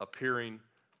evidence appearing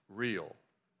real.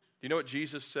 Do you know what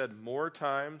Jesus said more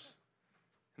times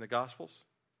in the Gospels?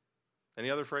 Any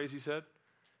other phrase He said?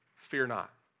 Fear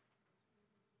not.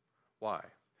 Why?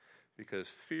 Because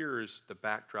fear is the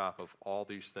backdrop of all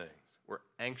these things. We're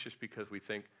anxious because we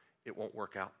think it won't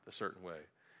work out a certain way.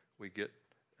 We get,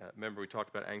 remember we talked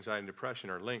about anxiety and depression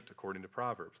are linked according to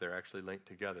Proverbs. They're actually linked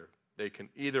together.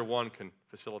 Either one can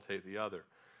facilitate the other.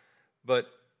 But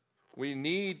we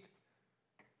need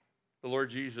the Lord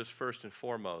Jesus first and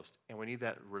foremost, and we need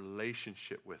that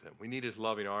relationship with him. We need his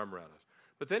loving arm around us.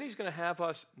 But then he's going to have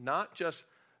us not just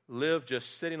live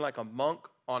just sitting like a monk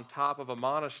on top of a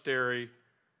monastery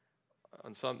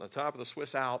on the top of the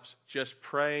Swiss Alps, just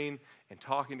praying and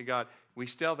talking to God.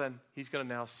 He's going to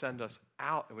now send us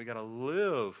out, and we got to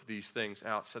live these things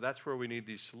out. So that's where we need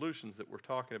these solutions that we're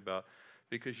talking about,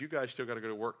 because you guys still got to go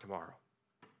to work tomorrow.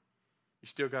 You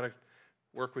still got to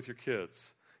work with your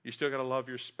kids. You still got to love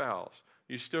your spouse.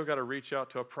 You still got to reach out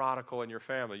to a prodigal in your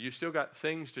family. You still got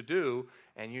things to do,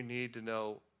 and you need to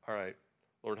know, all right,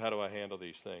 Lord, how do I handle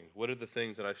these things? What are the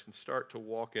things that I can start to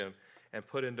walk in and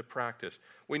put into practice?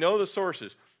 We know the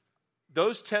sources.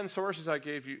 Those 10 sources I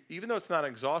gave you, even though it's not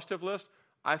an exhaustive list,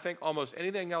 I think almost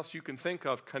anything else you can think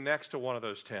of connects to one of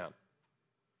those 10.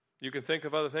 You can think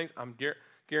of other things. I'm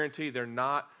guaranteed they're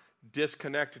not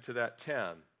disconnected to that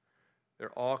 10.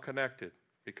 They're all connected,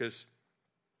 because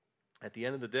at the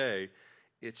end of the day,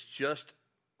 it's just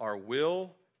our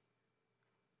will,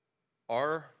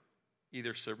 our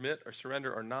either submit or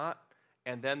surrender or not,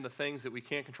 and then the things that we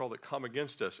can't control that come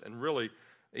against us. And really,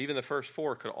 even the first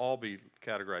 4 could all be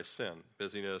categorized sin.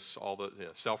 Busyness, all the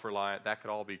self-reliant, that could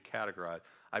all be categorized.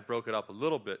 I broke it up a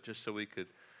little bit just so we could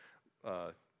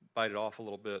bite it off a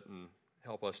little bit and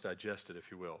help us digest it,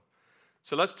 if you will.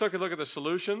 So let's take a look at the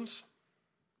solutions.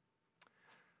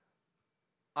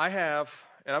 I have,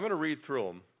 and I'm going to read through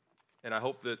them, and I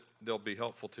hope that they'll be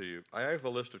helpful to you. I have a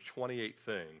list of 28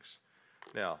 things.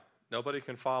 Now, nobody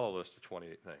can follow a list of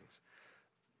 28 things.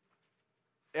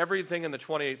 Everything in the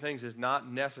 28 things is not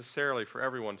necessarily for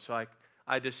everyone, so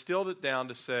I distilled it down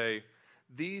to say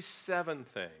these 7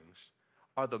 things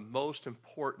are the most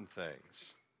important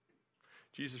things.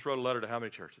 Jesus wrote a letter to how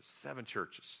many churches? 7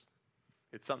 churches.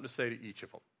 It's something to say to each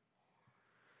of them.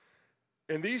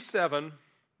 And these 7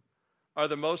 are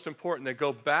the most important. They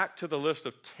go back to the list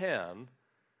of 10.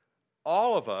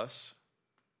 All of us,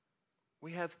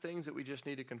 we have things that we just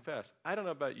need to confess. I don't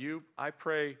know about you. I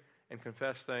pray and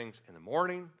confess things in the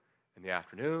morning, in the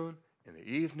afternoon, in the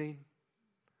evening.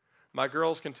 My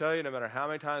girls can tell you, no matter how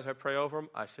many times I pray over them,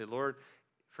 I say, Lord,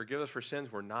 forgive us for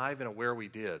sins we're not even aware we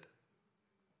did.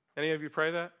 Any of you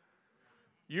pray that?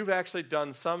 You've actually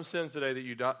done some sins today that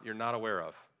you're not aware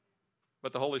of.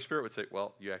 But the Holy Spirit would say,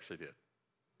 well, you actually did.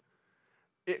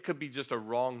 It could be just a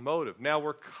wrong motive. Now,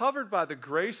 we're covered by the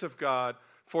grace of God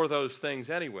for those things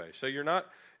anyway. So you're not,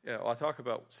 I'll talk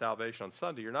about salvation on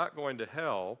Sunday. You're not going to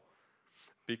hell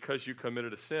because you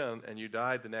committed a sin and you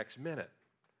died the next minute.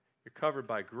 You're covered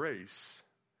by grace.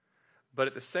 But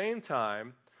at the same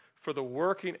time, for the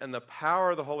working and the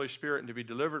power of the Holy Spirit and to be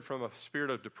delivered from a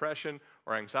spirit of depression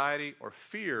or anxiety or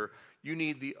fear, you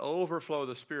need the overflow of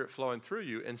the Spirit flowing through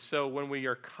you. And so when we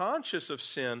are conscious of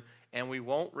sin and we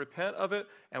won't repent of it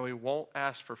and we won't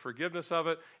ask for forgiveness of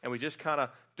it and we just kind of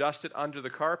dust it under the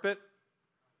carpet,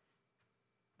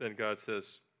 then God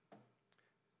says,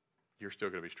 you're still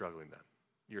going to be struggling then.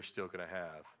 You're still going to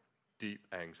have deep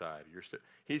anxiety.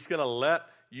 He's going to let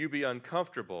you be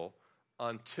uncomfortable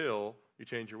until you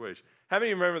change your ways. How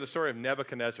many of you remember the story of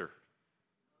Nebuchadnezzar?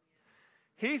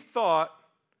 He thought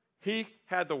he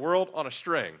had the world on a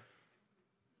string.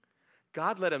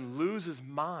 God let him lose his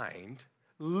mind,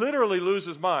 literally lose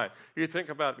his mind. You think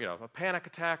about, a panic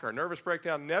attack or a nervous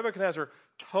breakdown. Nebuchadnezzar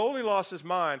totally lost his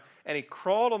mind, and he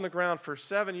crawled on the ground for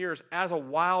 7 years as a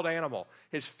wild animal.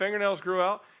 His fingernails grew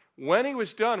out. When he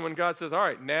was done, when God says, all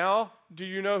right, now do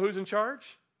you know who's in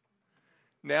charge?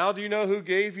 Now do you know who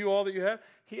gave you all that you have?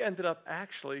 He ended up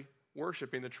actually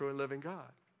worshiping the true and living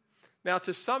God. Now,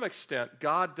 to some extent,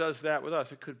 God does that with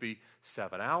us. It could be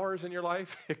 7 hours in your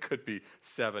life. It could be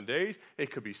 7 days.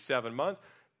 It could be 7 months.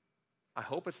 I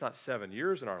hope it's not 7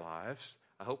 years in our lives.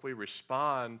 I hope we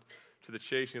respond to the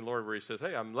chastening Lord where he says,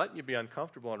 hey, I'm letting you be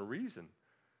uncomfortable on a reason.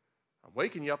 I'm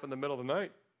waking you up in the middle of the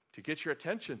night to get your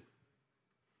attention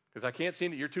because I can't see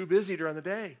that you're too busy during the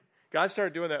day. God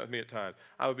started doing that with me at times.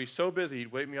 I would be so busy,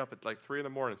 he'd wake me up at like 3 in the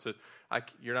morning and said,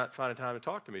 you're not finding time to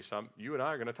talk to me, so you and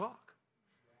I are going to talk.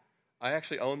 I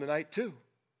actually own the night too.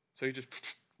 So he just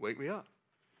wake me up.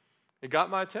 It got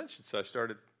my attention, so I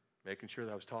started making sure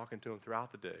that I was talking to him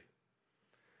throughout the day.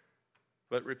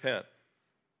 But repent.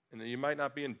 And you might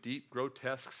not be in deep,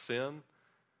 grotesque sin.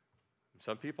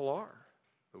 Some people are.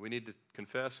 But we need to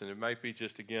confess, and it might be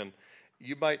just, again,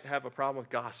 you might have a problem with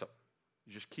gossip.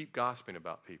 You just keep gossiping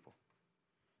about people.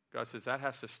 God says that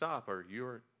has to stop or you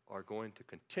are going to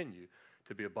continue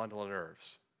to be a bundle of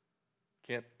nerves.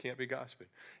 Can't be gossiping.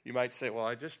 You might say, well,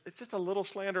 it's just a little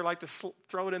slander. I like to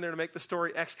throw it in there to make the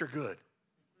story extra good.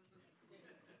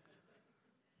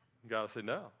 God will say,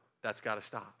 no, that's got to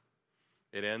stop.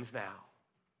 It ends now.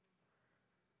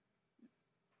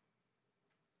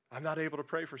 I'm not able to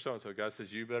pray for so-and-so. God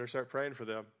says, you better start praying for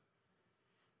them.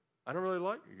 I don't really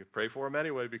like you. You can pray for them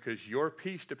anyway because your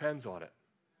peace depends on it.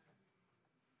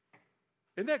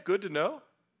 Isn't that good to know?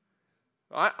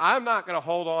 I'm not going to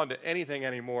hold on to anything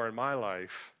anymore in my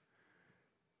life.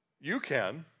 You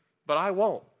can, but I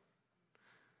won't.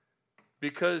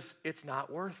 Because it's not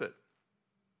worth it.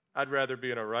 I'd rather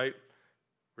be in a right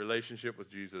relationship with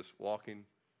Jesus, walking,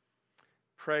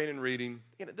 praying and reading.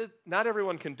 Not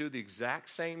everyone can do the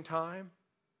exact same time,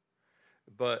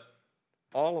 but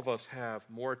all of us have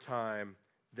more time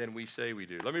than we say we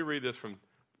do. Let me read this from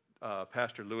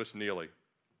Pastor Lewis Neely.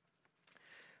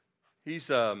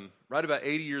 He's right about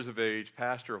 80 years of age,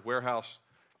 pastor of Warehouse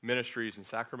Ministries in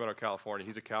Sacramento, California.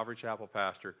 He's a Calvary Chapel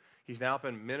pastor. He's now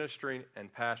been ministering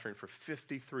and pastoring for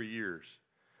 53 years.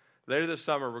 Later this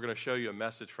summer, we're going to show you a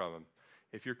message from him.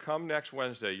 If you come next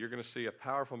Wednesday, you're going to see a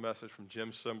powerful message from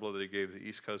Jim Cymbala that he gave at the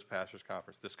East Coast Pastors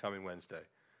Conference this coming Wednesday.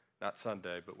 Not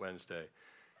Sunday, but Wednesday.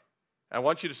 I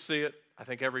want you to see it. I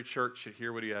think every church should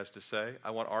hear what he has to say. I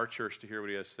want our church to hear what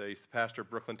he has to say. He's the pastor of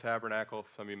Brooklyn Tabernacle.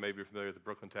 Some of you may be familiar with the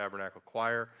Brooklyn Tabernacle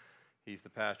Choir. He's the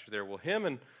pastor there. Well, him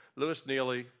and Lewis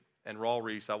Neely and Raul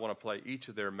Reese, I want to play each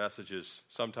of their messages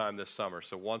sometime this summer.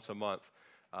 So once a month,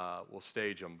 we'll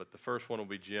stage them. But the first one will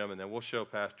be Jim, and then we'll show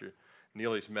Pastor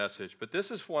Neely's message. But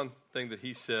this is one thing that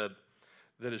he said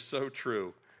that is so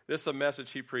true. This is a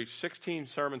message he preached, 16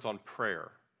 sermons on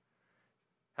prayer.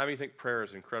 How many think prayer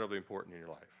is incredibly important in your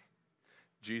life?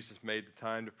 Jesus made the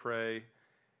time to pray.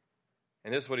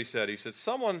 And this is what he said. He said,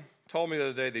 someone told me the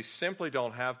other day they simply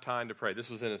don't have time to pray. This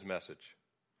was in his message.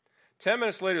 10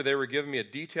 minutes later, they were giving me a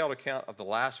detailed account of the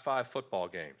last 5 football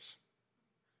games.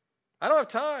 I don't have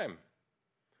time.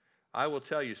 I will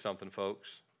tell you something, folks.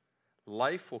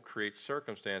 Life will create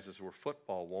circumstances where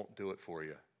football won't do it for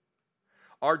you.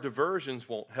 Our diversions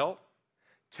won't help.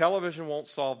 Television won't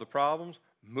solve the problems.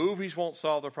 Movies won't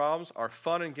solve the problems. Our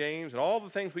fun and games and all the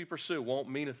things we pursue won't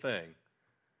mean a thing.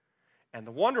 And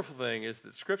the wonderful thing is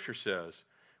that Scripture says,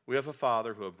 we have a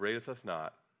Father who upbraideth us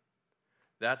not.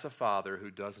 That's a Father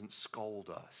who doesn't scold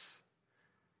us.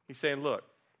 He's saying, look,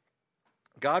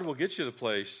 God will get you to the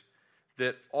place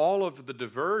that all of the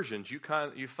diversions you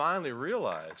finally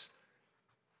realize.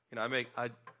 I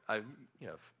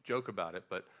joke about it,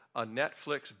 but a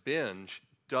Netflix binge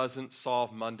doesn't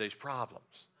solve Monday's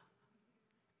problems.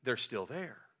 They're still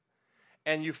there.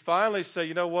 And you finally say,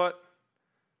 you know what?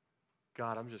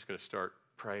 God, I'm just going to start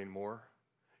praying more.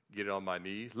 Get it on my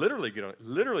knees. Literally,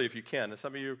 if you can. And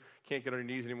some of you can't get on your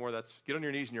knees anymore. Get on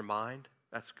your knees in your mind.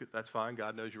 That's good. That's fine.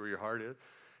 God knows where your heart is.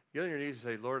 Get on your knees and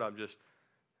say, Lord,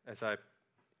 as I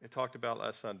talked about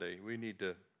last Sunday, we need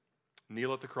to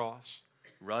kneel at the cross,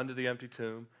 run to the empty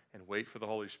tomb, and wait for the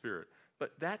Holy Spirit.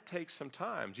 But that takes some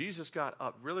time. Jesus got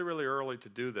up really, really early to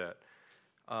do that.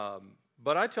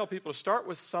 But I tell people to start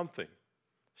with something.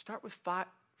 Start with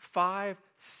five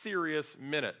serious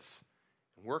minutes.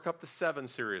 And work up to 7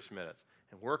 serious minutes.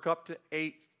 And work up to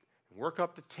 8. And work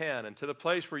up to 10. And to the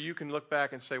place where you can look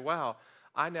back and say, wow,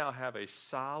 I now have a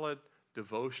solid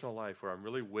devotional life where I'm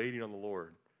really waiting on the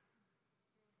Lord.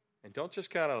 And don't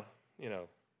just kind of,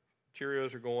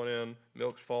 Cheerios are going in,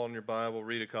 milk's falling in your Bible,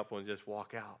 read a couple and just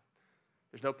walk out.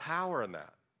 There's no power in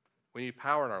that. We need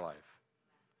power in our life.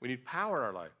 We need power in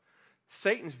our life.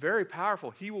 Satan's very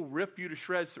powerful. He will rip you to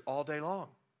shreds all day long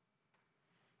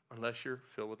unless you're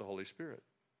filled with the Holy Spirit.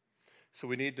 So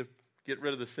we need to get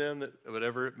rid of the sin, that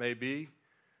whatever it may be.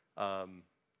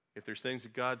 If there's things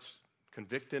that God's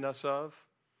convicting us of,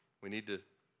 we need to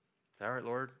say, all right,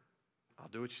 Lord, I'll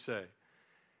do what you say.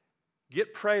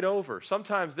 Get prayed over.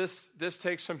 Sometimes this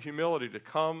takes some humility to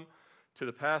come to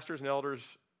the pastors and elders,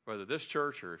 whether this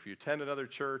church or if you attend another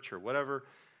church or whatever,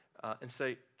 and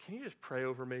say, can you just pray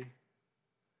over me?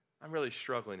 I'm really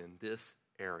struggling in this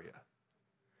area.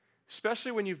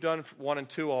 Especially when you've done 1 and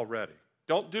 2 already.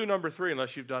 Don't do number 3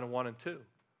 unless you've done 1 and 2.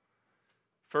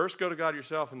 First, go to God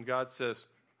yourself, and God says,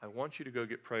 I want you to go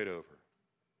get prayed over.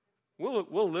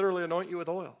 We'll literally anoint you with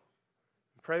oil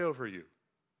and pray over you.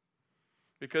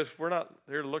 Because we're not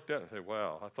here to look down and say,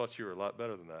 wow, I thought you were a lot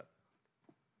better than that.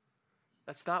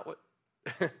 That's not what,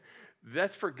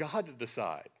 that's for God to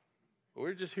decide.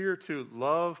 We're just here to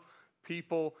love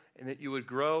people and that you would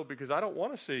grow, because I don't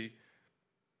want to see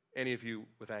any of you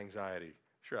with anxiety.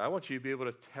 Sure, I want you to be able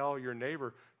to tell your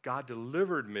neighbor, God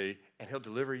delivered me, and he'll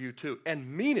deliver you too.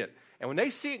 And mean it. And when they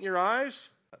see it in your eyes,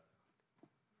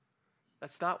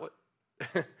 that's not what,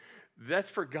 that's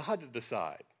for God to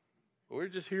decide. We're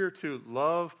just here to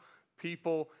love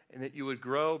people and that you would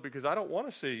grow, because I don't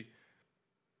want to see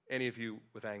any of you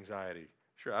with anxiety.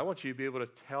 Sure, I want you to be able to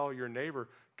tell your neighbor,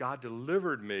 God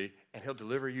delivered me, and he'll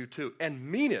deliver you too. And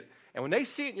mean it. And when they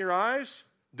see it in your eyes,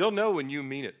 they'll know when you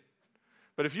mean it.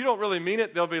 But if you don't really mean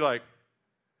it, they'll be like,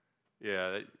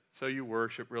 yeah, so you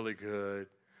worship really good.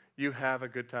 You have a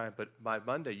good time. But by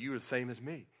Monday, you're the same as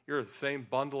me. You're the same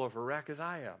bundle of a wreck as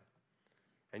I am.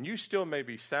 And you still may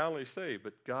be soundly saved,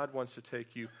 but God wants to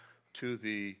take you to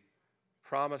the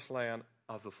promised land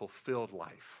of the fulfilled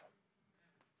life.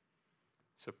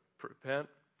 So repent,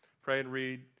 pray and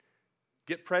read.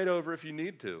 Get prayed over if you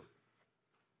need to.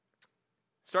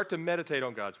 Start to meditate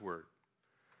on God's word.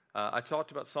 I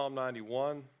talked about Psalm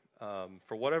 91.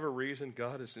 For whatever reason,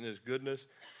 God is in his goodness.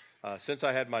 Since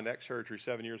I had my neck surgery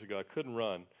 7 years ago, I couldn't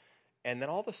run. And then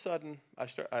all of a sudden,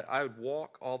 I would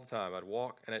walk all the time. I'd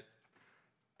walk, and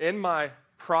in my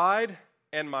pride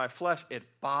and my flesh, it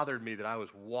bothered me that I was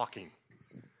walking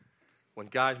when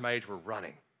guys my age were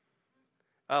running.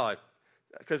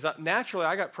 Because naturally,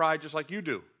 I got pride just like you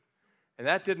do. And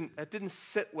that didn't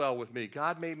sit well with me.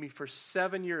 God made me for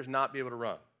 7 years not be able to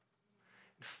run.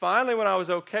 And finally, when I was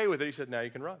okay with it, he said, now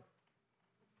you can run.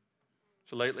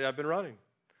 So lately, I've been running.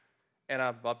 And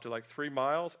I'm up to like 3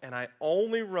 miles, and I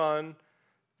only run,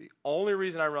 the only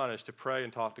reason I run is to pray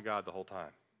and talk to God the whole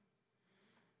time.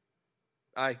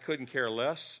 I couldn't care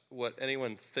less what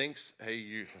anyone thinks.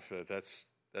 Hey,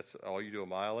 that's all you do a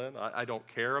mile in. I don't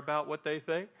care about what they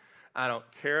think. I don't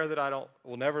care that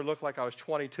will never look like I was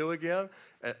 22 again.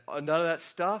 None of that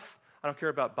stuff. I don't care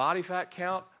about body fat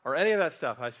count or any of that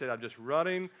stuff. I said I'm just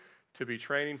running to be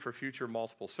training for future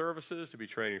multiple services, to be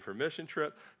training for mission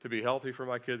trip, to be healthy for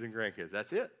my kids and grandkids.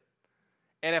 That's it.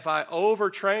 And if I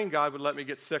overtrain, God would let me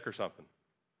get sick or something.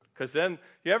 Because then,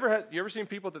 you ever seen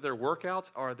people that their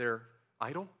workouts are their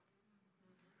idol?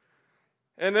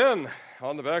 And then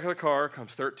on the back of the car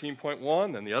comes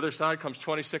 13.1, then the other side comes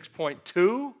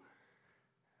 26.2.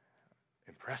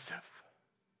 Impressive.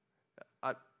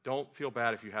 Don't feel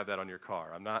bad if you have that on your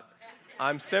car.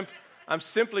 I'm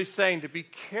simply saying to be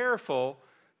careful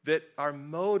that our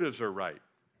motives are right.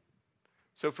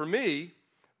 So for me,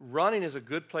 running is a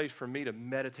good place for me to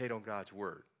meditate on God's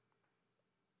word.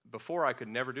 Before, I could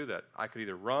never do that. I could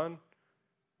either run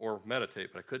or meditate,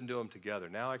 but I couldn't do them together.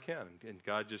 Now I can, and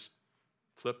God just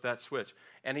flipped that switch.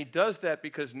 And he does that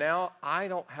because now I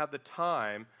don't have the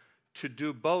time to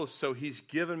do both, so he's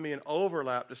given me an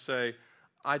overlap to say,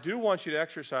 I do want you to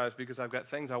exercise because I've got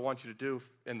things I want you to do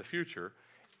in the future.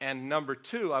 And number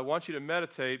two, I want you to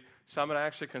meditate, so I'm going to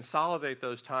actually consolidate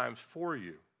those times for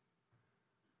you.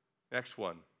 Next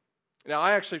one. Now,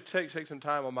 I actually take some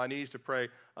time on my knees to pray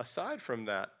aside from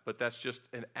that, but that's just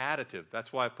an additive.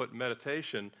 That's why I put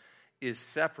meditation is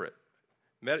separate.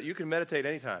 You can meditate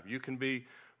anytime. You can be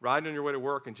riding on your way to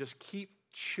work and just keep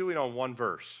chewing on one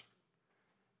verse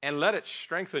and let it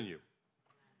strengthen you.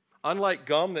 Unlike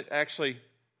gum that actually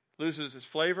loses its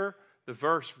flavor, the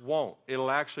verse won't. It'll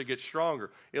actually get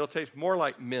stronger. It'll taste more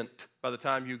like mint by the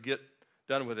time you get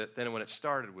done with it than when it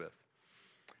started with.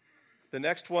 The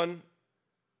next one,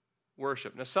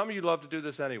 worship. Now, some of you love to do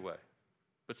this anyway,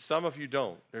 but some of you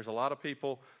don't. There's a lot of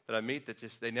people that I meet that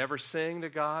they never sing to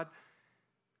God.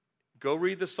 Go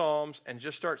read the Psalms and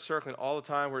just start circling all the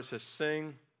time where it says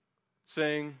sing,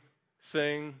 sing,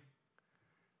 sing.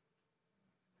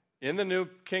 In the new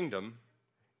kingdom,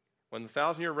 when the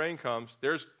 1,000-year reign comes,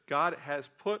 God has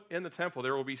put in the temple,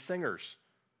 there will be singers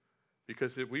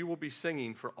because we will be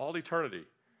singing for all eternity.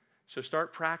 So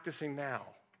start practicing now.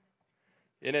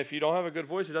 And if you don't have a good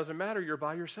voice, it doesn't matter. You're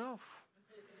by yourself.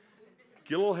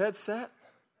 Get a little headset.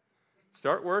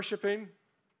 Start worshiping.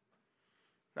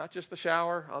 Not just the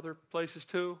shower, other places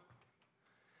too.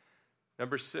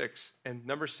 Number 6. And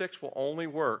number 6 will only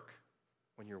work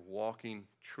when you're walking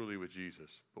truly with Jesus.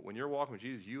 But when you're walking with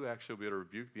Jesus, you actually will be able to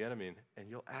rebuke the enemy and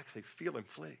you'll actually feel him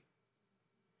flee.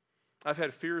 I've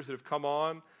had fears that have come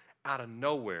on out of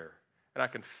nowhere, and I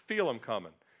can feel them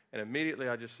coming. And immediately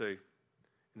I just say,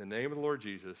 in the name of the Lord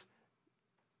Jesus,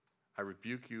 I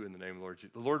rebuke you in the name of the Lord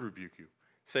Jesus. The Lord rebuke you.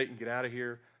 Satan, get out of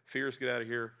here. Fears, get out of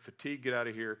here. Fatigue, get out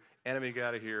of here. Enemy, get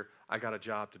out of here. I got a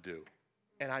job to do.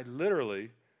 And I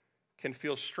literally can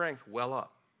feel strength well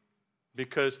up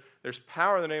because there's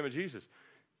power in the name of Jesus.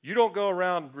 You don't go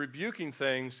around rebuking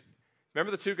things.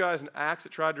 Remember the 2 guys in Acts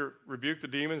that tried to rebuke the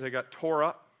demons? They got tore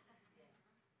up.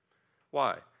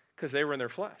 Why? Because they were in their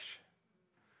flesh.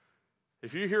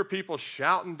 If you hear people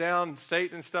shouting down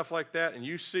Satan and stuff like that, and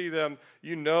you see them,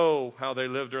 you know how they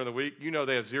live during the week, you know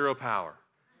they have zero power.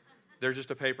 They're just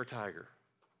a paper tiger.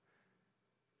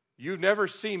 You never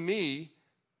see me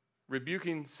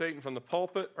rebuking Satan from the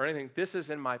pulpit or anything. This is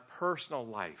in my personal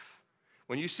life.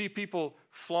 When you see people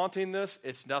flaunting this,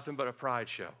 it's nothing but a pride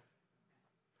show.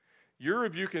 You're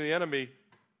rebuking the enemy.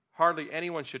 Hardly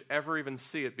anyone should ever even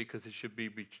see it, because it should be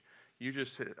you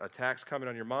just attacks coming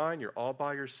on your mind. You're all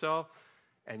by yourself,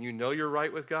 and you know you're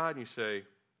right with God, and you say,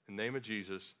 in the name of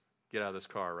Jesus, get out of this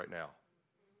car right now.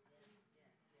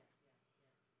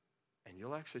 And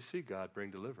you'll actually see God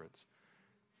bring deliverance.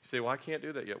 You say, well, I can't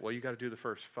do that yet. Well, you got to do the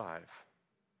first 5.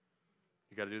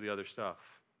 You got to do the other stuff,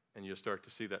 and you'll start to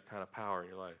see that kind of power in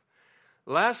your life.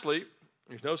 Lastly,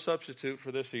 there's no substitute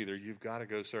for this either. You've got to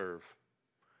go serve.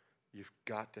 You've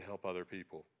got to help other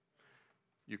people.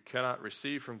 You cannot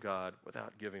receive from God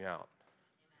without giving out.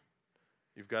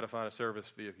 You've got to find a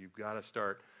service vehicle. You've got to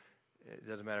start. It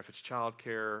doesn't matter if it's child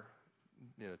care,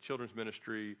 children's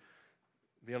ministry,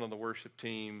 being on the worship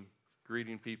team,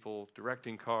 greeting people,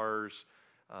 directing cars,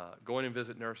 going and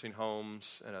visit nursing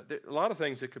homes. And a lot of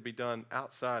things that could be done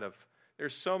outside of.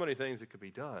 There's so many things that could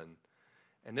be done.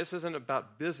 And this isn't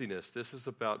about busyness. This is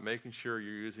about making sure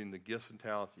you're using the gifts and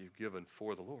talents you've given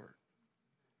for the Lord.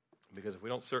 Because if we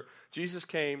don't serve, Jesus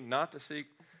came not just seek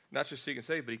and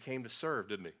save, but he came to serve,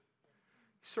 didn't he?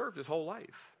 He served his whole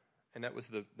life, and that was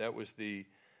the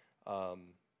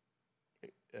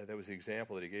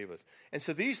example that he gave us. And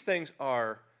so these things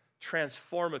are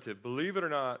transformative. Believe it or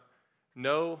not,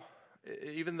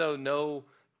 even though no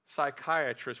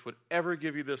psychiatrist would ever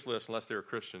give you this list unless they're a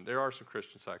Christian. There are some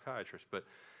Christian psychiatrists, but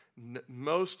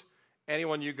most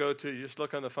anyone you go to, you just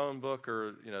look on the phone book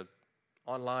or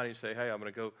online and you say, hey, I'm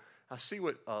going to go. I'll see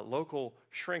what a local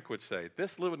shrink would say.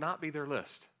 This would not be their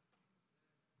list.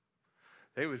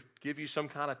 They would give you some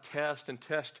kind of test and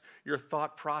test your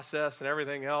thought process and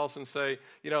everything else and say,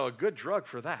 a good drug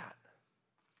for that.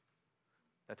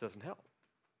 That doesn't help.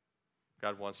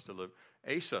 God wants to live.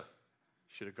 Asa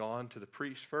should have gone to the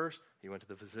priest first. He went to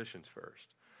the physicians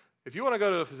first. If you want to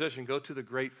go to a physician, go to the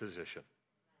great physician.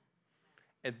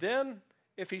 And then,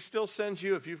 if he still sends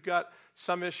you, if you've got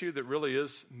some issue that really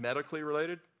is medically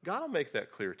related, God will make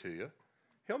that clear to you.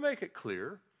 He'll make it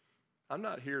clear. I'm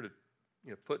not here to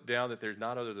put down that there's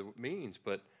not other means,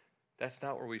 but that's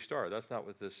not where we start. That's not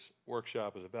what this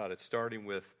workshop is about. It's starting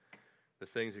with the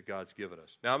things that God's given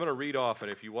us. Now, I'm going to read off,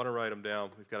 and if you want to write them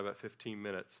down, we've got about 15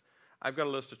 minutes. I've got a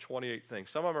list of 28 things.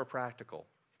 Some of them are practical.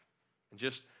 And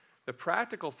just the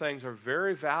practical things are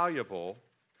very valuable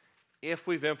if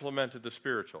we've implemented the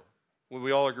spiritual. Would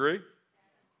we all agree?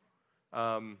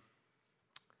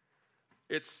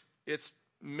 It's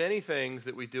many things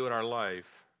that we do in our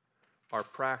life are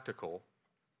practical,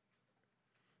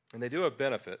 and they do have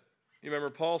benefit. You remember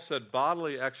Paul said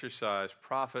bodily exercise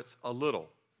profits a little.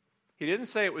 He didn't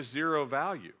say it was zero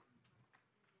value.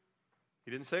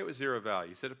 He didn't say it was zero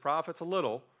value. He said it profits a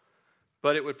little,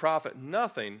 but it would profit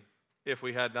nothing if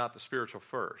we had not the spiritual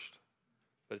first.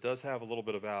 But it does have a little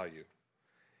bit of value.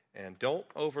 And don't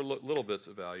overlook little bits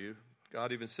of value.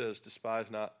 God even says,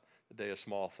 despise not the day of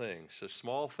small things. So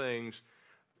small things,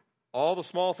 all the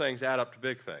small things add up to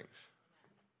big things.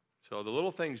 So the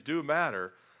little things do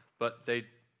matter, but a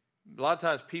lot of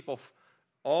times people,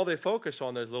 all they focus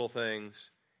on those little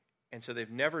things, and so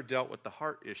they've never dealt with the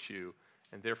heart issue,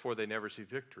 and therefore they never see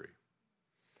victory.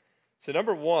 So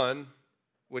number one,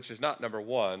 which is not number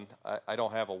one, I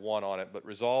don't have a one on it, but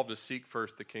resolve to seek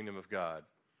first the kingdom of God.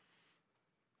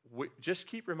 Just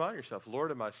keep reminding yourself,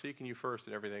 Lord, am I seeking you first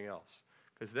and everything else?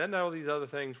 Because then all these other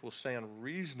things will sound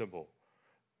reasonable.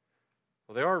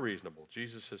 Well, they are reasonable.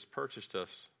 Jesus has purchased us.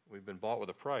 We've been bought with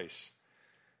a price.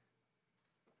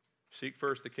 Seek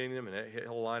first the kingdom, and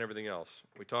he'll align everything else.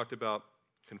 We talked about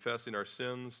confessing our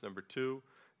sins, number 2.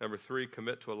 Number 3,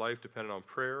 commit to a life dependent on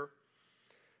prayer.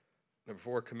 Number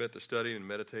 4, commit to studying and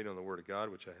meditating on the Word of God,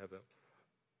 which I have that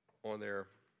on there.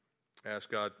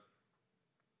 Ask God.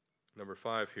 Number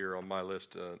 5 here on my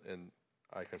list, and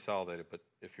I consolidated, but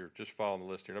if you're just following the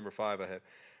list here, number 5 I have,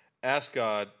 ask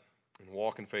God and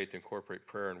walk in faith to incorporate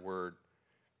prayer and word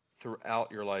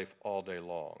throughout your life all day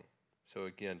long. So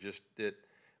again, just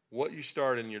what you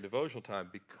start in your devotional time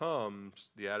becomes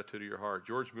the attitude of your heart.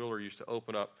 George Mueller used to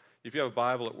open up, if you have a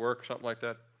Bible at work or something like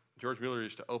that, George Mueller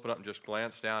used to open up and just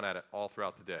glance down at it all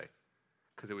throughout the day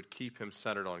because it would keep him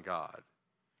centered on God.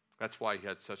 That's why he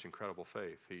had such incredible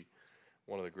faith.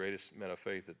 One of the greatest men of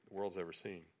faith that the world's ever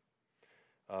seen.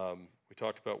 We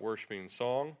talked about worshiping and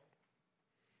song.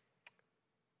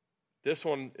 This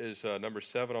one is number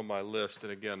 7 on my list,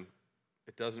 and again,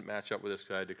 it doesn't match up with this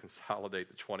because I had to consolidate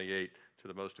the 28 to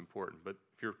the most important. But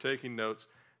if you're taking notes,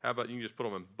 how about you can just put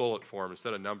them in bullet form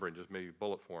instead of numbering, just maybe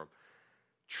bullet form.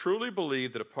 Truly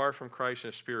believe that apart from Christ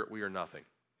and His Spirit, we are nothing.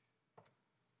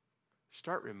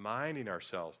 Start reminding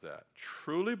ourselves that.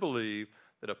 Truly believe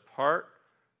that apart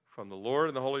from the Lord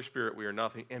and the Holy Spirit, we are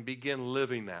nothing, and begin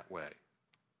living that way.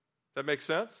 That makes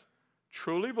sense?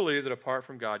 Truly believe that apart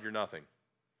from God, you're nothing.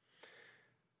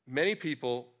 Many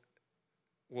people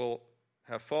will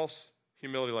have false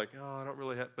humility, like, oh, I don't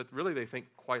really have, but really they think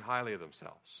quite highly of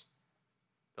themselves.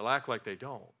 They'll act like they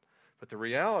don't. But the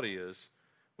reality is,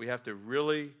 we have to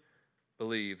really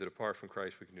believe that apart from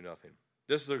Christ, we can do nothing.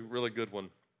 This is a really good one.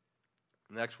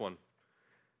 Next one.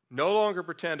 No longer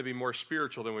pretend to be more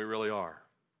spiritual than we really are.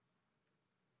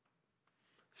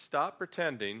 Stop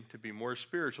pretending to be more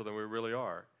spiritual than we really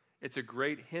are. It's a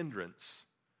great hindrance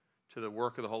to the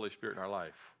work of the Holy Spirit in our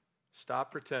life.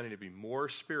 Stop pretending to be more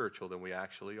spiritual than we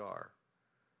actually are.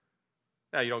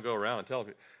 Now, you don't go around and tell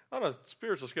people, on a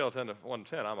spiritual scale of 1 to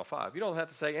 10, I'm a 5. You don't have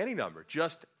to say any number.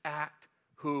 Just act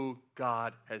who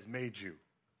God has made you.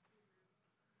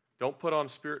 Don't put on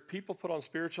spirit. People put on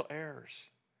spiritual airs.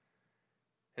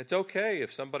 It's okay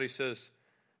if somebody says,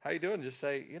 how you doing? Just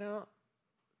say,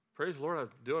 praise the Lord, I'm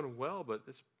doing well, but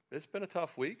it's been a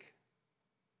tough week.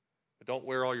 But don't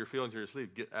wear all your feelings in your sleeve.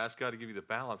 Ask God to give you the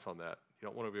balance on that. You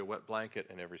don't want to be a wet blanket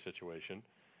in every situation.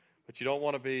 But you don't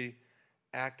want to be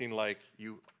acting like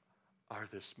you are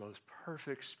this most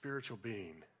perfect spiritual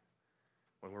being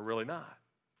when we're really not.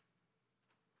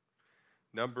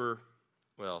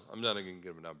 I'm not even going to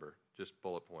give a number, just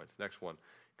bullet points. Next one.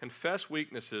 Confess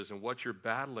weaknesses and what you're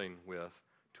battling with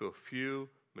to a few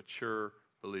mature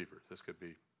believers. This could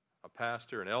be a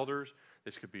pastor and elders.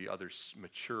 This could be other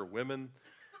mature women.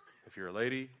 If you're a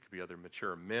lady, it could be other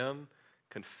mature men.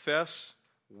 Confess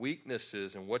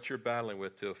weaknesses and what you're battling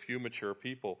with to a few mature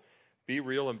people. Be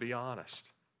real and be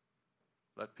honest.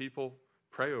 Let people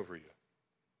pray over you.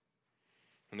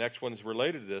 The next one's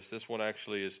related to this. This one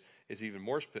actually is even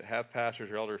more. Have pastors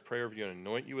or elders pray over you and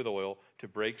anoint you with oil to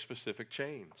break specific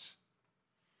chains.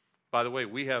 By the way,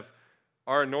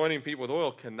 our anointing people with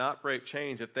oil cannot break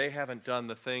chains if they haven't done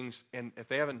the things and if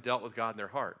they haven't dealt with God in their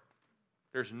heart.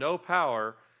 There's no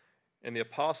power in the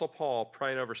Apostle Paul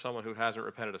praying over someone who hasn't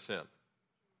repented of sin.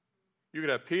 You could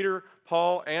have Peter,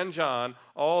 Paul, and John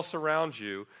all surround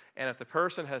you, and if the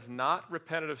person has not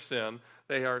repented of sin,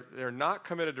 they're not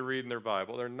committed to reading their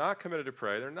Bible, they're not committed to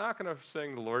pray, they're not going to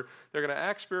sing the Lord, they're going to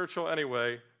act spiritual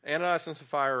anyway. Ananias and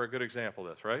Sapphira are a good example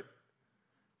of this, right?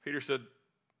 Peter said,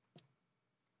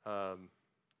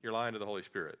 you're lying to the Holy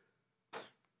Spirit.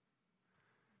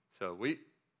 So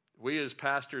we as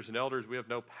pastors and elders, we have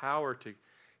no power to,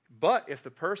 but if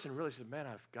the person really said, man,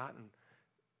 I've gotten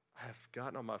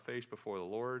on my face before the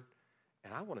Lord,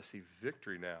 and I want to see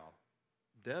victory now,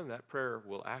 then that prayer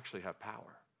will actually have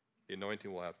power. The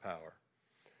anointing will have power.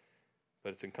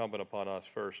 But it's incumbent upon us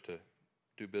first to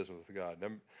do business with God.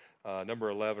 Number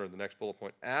 11, or the next bullet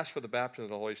point, ask for the baptism of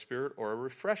the Holy Spirit or a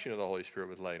refreshing of the Holy Spirit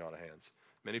with laying on of hands.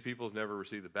 Many people have never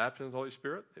received the baptism of the Holy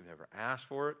Spirit. They've never asked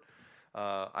for it.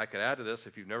 I could add to this,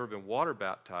 if you've never been water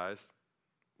baptized,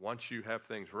 once you have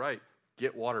things right,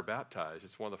 get water baptized.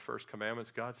 It's one of the first commandments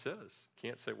God says. You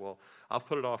can't say, well, I'll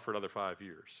put it off for another 5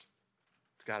 years.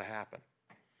 It's got to happen.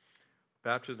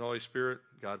 Baptism of the Holy Spirit,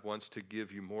 God wants to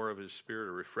give you more of His Spirit,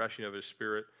 a refreshing of His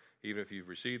Spirit. Even if you've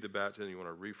received the baptism, you want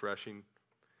a refreshing.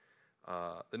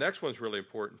 The next one's really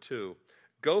important too.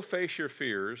 Go face your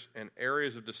fears and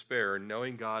areas of despair,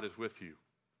 knowing God is with you.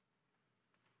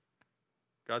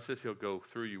 God says He'll go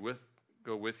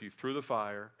with you through the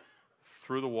fire,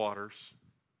 through the waters.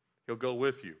 He'll go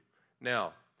with you.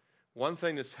 Now, one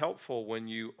thing that's helpful when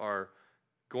you are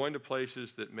going to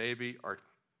places that maybe are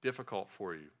difficult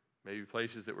for you, maybe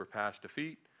places that were past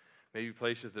defeat, maybe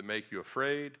places that make you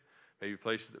afraid, maybe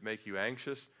places that make you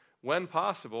anxious, when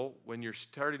possible, when you're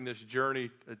starting this journey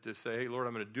to say, hey, Lord,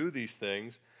 I'm going to do these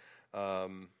things,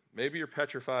 maybe you're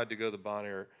petrified to go to the Bon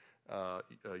Air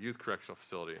Youth Correctional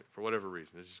Facility for whatever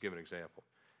reason. Let's just give an example.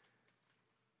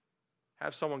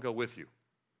 Have someone go with you.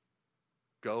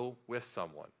 Go with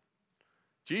someone.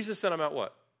 Jesus sent them out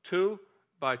what? 2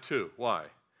 by 2. Why?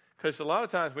 Because a lot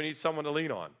of times we need someone to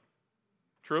lean on.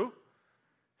 True?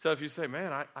 So if you say,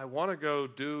 man, I want to go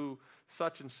do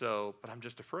such and so, but I'm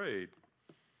just afraid.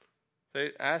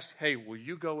 They ask, hey, will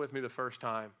you go with me the first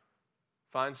time?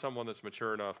 Find someone that's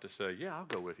mature enough to say, yeah, I'll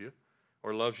go with you.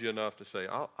 Or loves you enough to say,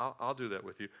 I'll do that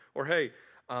with you. Or, hey,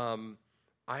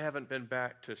 I haven't been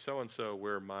back to so-and-so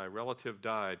where my relative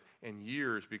died in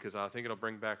years because I think it'll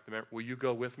bring back the memory. Will you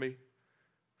go with me?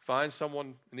 Find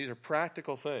someone, and these are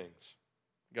practical things.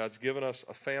 God's given us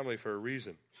a family for a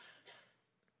reason.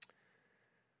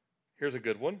 Here's a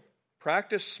good one.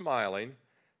 Practice smiling,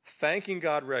 thanking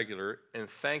God regular, and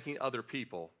thanking other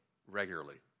people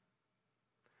regularly.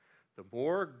 The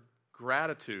more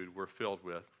gratitude we're filled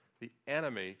with, the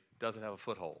enemy doesn't have a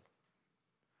foothold.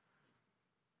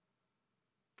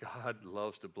 God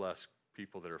loves to bless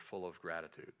people that are full of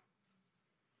gratitude.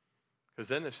 Because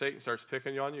then if Satan starts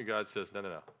picking on you, God says, no,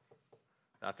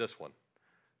 not this one.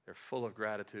 They're full of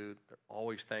gratitude. They're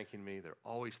always thanking me. They're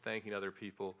always thanking other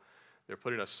people. They're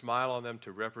putting a smile on them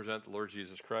to represent the Lord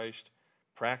Jesus Christ.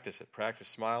 Practice it. Practice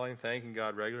smiling, thanking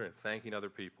God regularly, and thanking other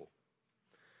people.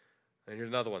 And here's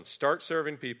another one. Start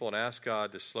serving people and ask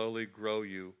God to slowly grow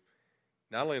you,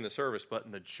 not only in the service, but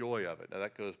in the joy of it. Now,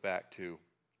 that goes back to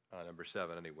number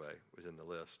 7 anyway, was in the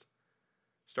list.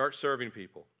 Start serving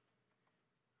people.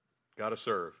 Got to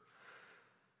serve.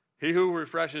 He who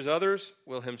refreshes others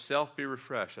will himself be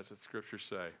refreshed. That's what Scriptures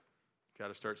say. Got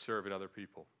to start serving other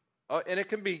people. Oh, and it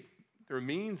can be, there are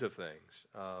means of things.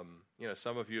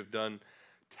 Some of you have done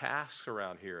tasks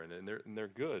around here, and they're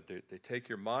good. They take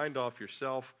your mind off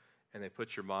yourself, and they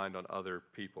put your mind on other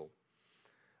people.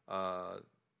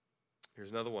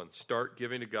 Here's another one. Start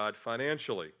giving to God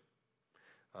financially.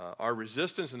 Our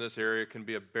resistance in this area can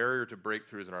be a barrier to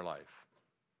breakthroughs in our life.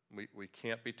 We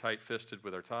can't be tight-fisted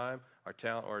with our time, our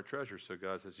talent, or our treasure. So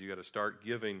God says you got to start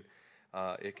giving.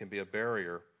 It can be a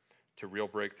barrier to real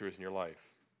breakthroughs in your life.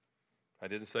 I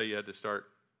didn't say you had to start,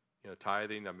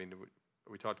 tithing. I mean,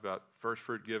 we talked about first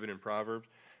fruit giving in Proverbs,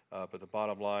 but the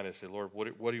bottom line is, say, Lord, what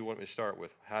do you want me to start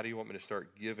with? How do you want me to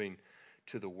start giving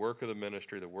to the work of the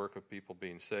ministry, the work of people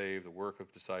being saved, the work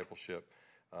of discipleship,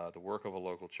 the work of a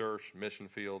local church, mission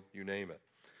field, you name it.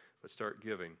 But start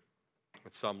giving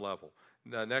at some level.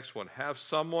 The next one, have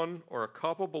someone or a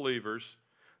couple believers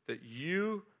that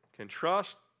you can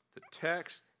trust to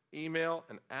text, email,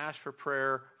 and ask for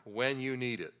prayer when you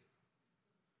need it.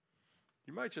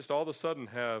 You might just all of a sudden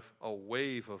have a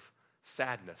wave of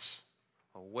sadness,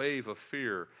 a wave of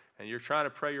fear, and you're trying to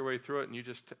pray your way through it, and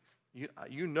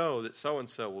you know that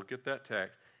so-and-so will get that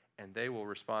text, and they will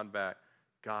respond back,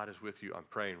 God is with you, I'm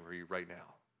praying for you right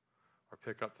now. Or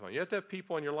pick up the phone. You have to have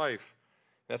people in your life.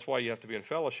 That's why you have to be in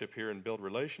fellowship here and build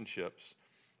relationships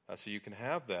so you can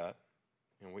have that.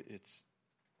 It's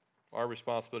our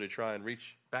responsibility to try and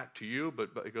reach back to you, but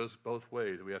it goes both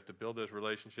ways. We have to build those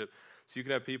relationships so you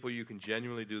can have people you can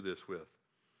genuinely do this with.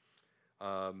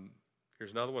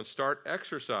 Here's another one. Start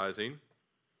exercising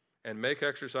and make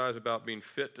exercise about being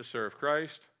fit to serve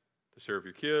Christ, to serve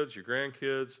your kids, your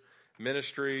grandkids,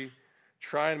 ministry.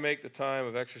 Try and make the time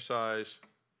of exercise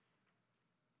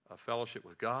a fellowship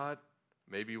with God.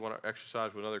 Maybe you want to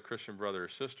exercise with another Christian brother or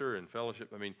sister in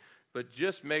fellowship. But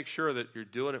just make sure that you're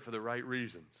doing it for the right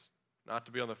reasons, not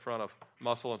to be on the front of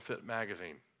Muscle and Fit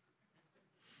magazine,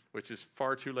 which is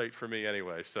far too late for me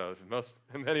anyway, so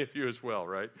many of you as well,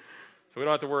 right? So we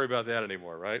don't have to worry about that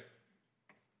anymore, right?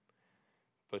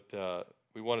 But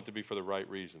we want it to be for the right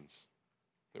reasons,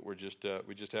 that we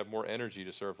just have more energy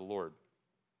to serve the Lord.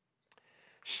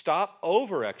 Stop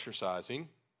over-exercising.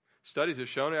 Studies have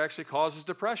shown it actually causes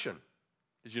depression.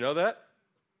 Did you know that?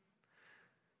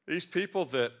 These people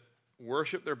that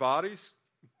worship their bodies,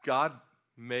 God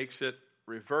makes it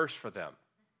reverse for them.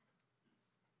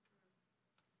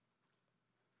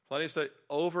 Plenty of study.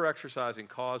 Over-exercising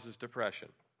causes depression.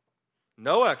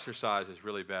 No exercise is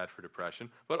really bad for depression,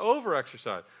 but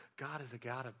over-exercise. God is a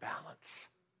God of balance.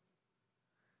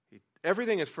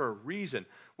 Everything is for a reason.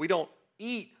 We don't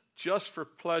eat just for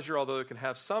pleasure, although it can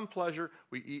have some pleasure.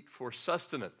 We eat for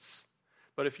sustenance.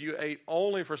 But if you ate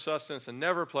only for sustenance and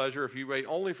never pleasure, if you ate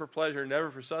only for pleasure and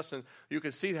never for sustenance, you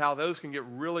can see how those can get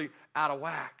really out of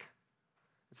whack.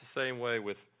 It's the same way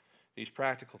with these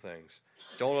practical things.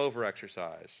 Don't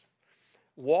over-exercise.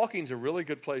 Walking's a really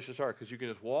good place to start because you can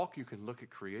just walk, you can look at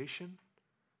creation,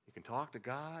 you can talk to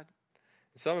God.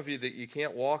 And some of you that you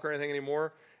can't walk or anything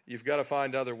anymore, you've got to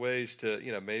find other ways to,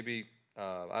 maybe,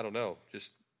 just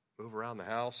move around the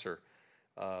house or...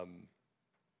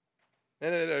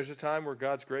 And there's a time where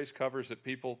God's grace covers that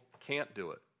people can't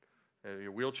do it.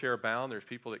 You're wheelchair bound, there's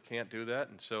people that can't do that.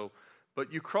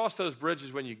 But you cross those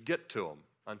bridges when you get to them.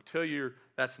 Until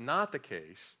that's not the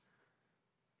case,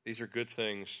 these are good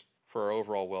things for our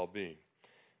overall well-being.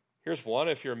 Here's one.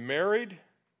 If you're married,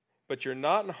 but you're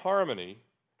not in harmony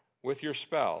with your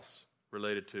spouse,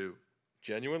 related to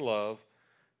genuine love,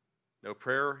 no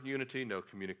prayer unity, no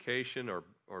communication, or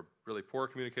really poor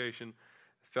communication,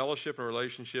 fellowship and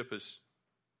relationship is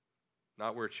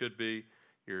not where it should be.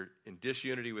 You're in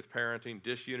disunity with parenting,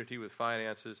 disunity with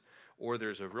finances, or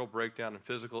there's a real breakdown in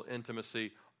physical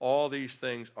intimacy. All these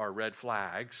things are red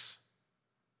flags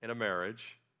in a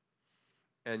marriage,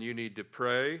 and you need to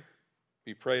pray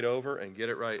be prayed over, and get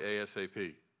it right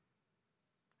ASAP.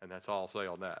 And that's all I'll say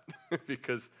on that.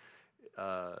 Because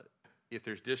if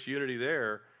there's disunity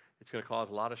there, it's going to cause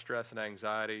a lot of stress and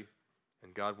anxiety,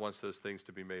 and God wants those things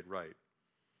to be made right.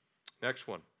 Next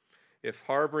one. If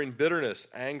harboring bitterness,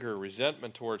 anger,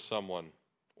 resentment towards someone,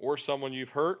 or someone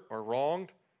you've hurt or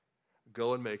wronged,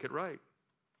 go and make it right.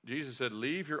 Jesus said,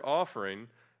 leave your offering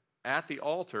at the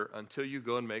altar until you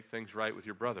go and make things right with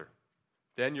your brother.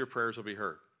 Then your prayers will be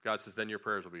heard. God says, then your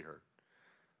prayers will be heard.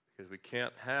 Because we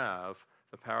can't have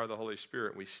the power of the Holy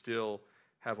Spirit. We still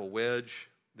have a wedge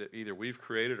that either we've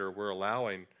created or we're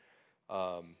allowing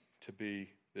to be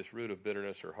this root of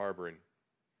bitterness or harboring.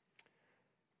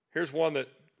 Here's one that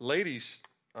ladies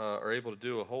are able to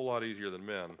do a whole lot easier than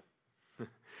men.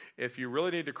 If you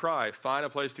really need to cry, find a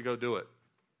place to go do it.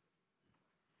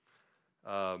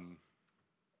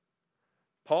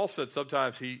 Paul said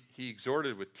sometimes he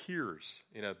exhorted with tears,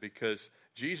 because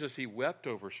Jesus, he wept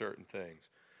over certain things.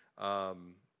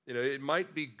 It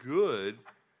might be good,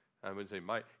 I wouldn't say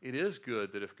might, it is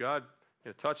good that if God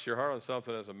touched your heart on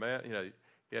something as a man,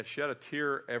 shed a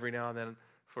tear every now and then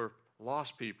for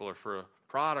lost people or for a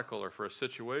prodigal or for a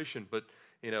situation, but,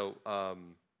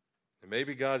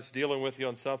 maybe God's dealing with you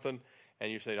on something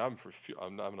and you say, I'm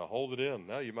going to hold it in.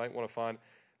 No, you might want to find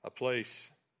a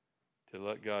place to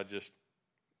let God just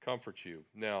comfort you.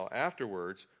 Now,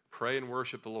 afterwards, pray and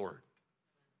worship the Lord.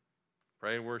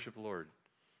 Pray and worship the Lord.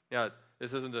 Now,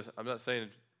 I'm not saying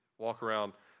walk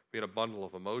around being a bundle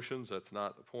of emotions. That's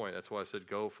not the point. That's why I said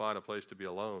go find a place to be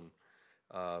alone.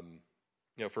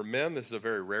 For men, this is a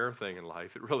very rare thing in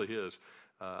life. It really is.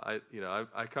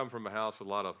 I come from a house with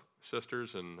a lot of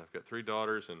sisters, and I've got 3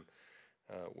 daughters, and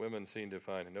women seem to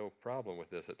find no problem with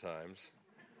this at times.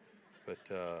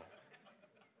 But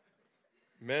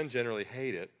men generally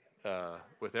hate it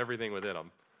with everything within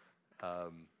them.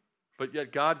 But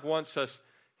yet God wants us,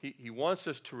 He wants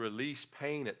us to release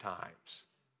pain at times.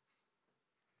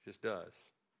 He just does.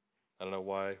 I don't know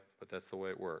why, but that's the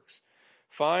way it works.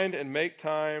 Find and make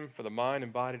time for the mind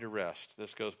and body to rest.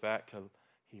 This goes back to,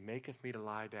 He maketh me to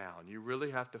lie down. You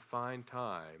really have to find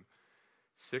time.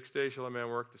 6 days shall a man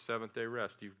work, the 7th day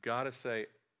rest. You've got to say,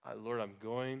 Lord, I'm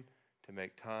going to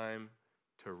make time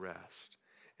to rest.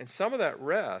 And some of that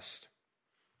rest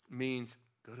means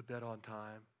go to bed on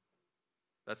time.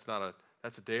 That's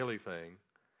a daily thing.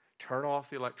 Turn off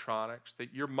the electronics.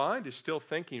 That your mind is still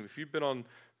thinking. If you've been on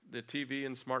the TV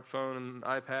and smartphone and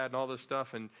iPad and all this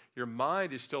stuff, and your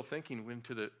mind is still thinking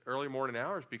into the early morning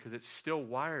hours because it's still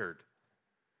wired.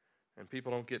 And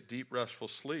people don't get deep, restful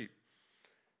sleep.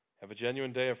 Have a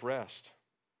genuine day of rest.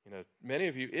 Many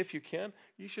of you, if you can,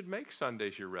 you should make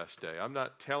Sundays your rest day. I'm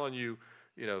not telling you,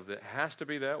 that it has to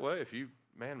be that way. If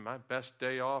my best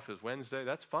day off is Wednesday,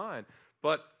 that's fine.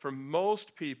 But for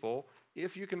most people,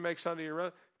 if you can make Sunday your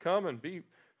rest, come and be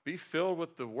filled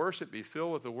with the worship, be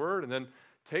filled with the Word, and then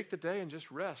take the day and just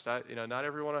rest. Not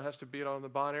everyone has to be on the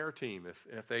Bon Air team.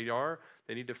 If they are,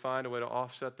 they need to find a way to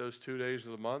offset those 2 days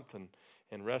of the month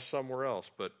and rest somewhere else.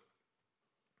 But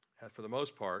for the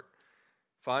most part,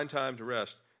 find time to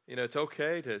rest. It's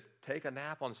okay to take a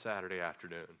nap on Saturday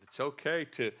afternoon. It's okay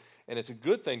and it's a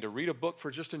good thing to read a book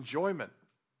for just enjoyment.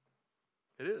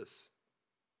 It is.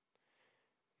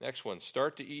 Next one,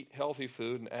 start to eat healthy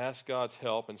food and ask God's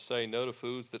help and say no to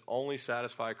foods that only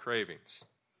satisfy cravings.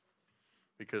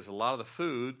 Because a lot of the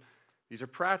food, these are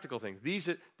practical things.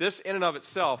 This in and of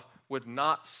itself would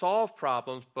not solve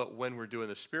problems, but when we're doing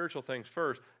the spiritual things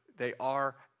first, they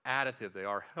are additive. They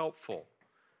are helpful.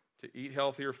 To eat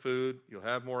healthier food, you'll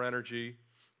have more energy.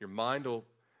 Your mind will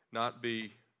not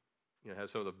be,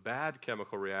 have some of the bad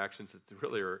chemical reactions that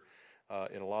really are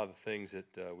in a lot of the things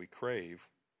that we crave.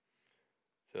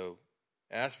 So,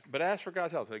 ask for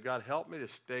God's help. Say, God, help me to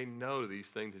say no to these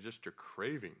things that just are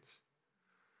cravings.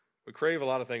 We crave a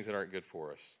lot of things that aren't good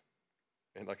for us.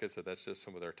 And like I said, that's just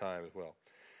some of their time as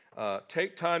well.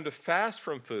 Take time to fast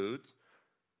from foods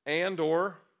and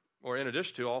or in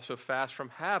addition to also fast from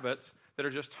habits that are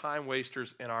just time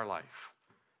wasters in our life.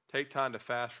 Take time to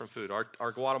fast from food.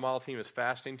 Our Guatemala team is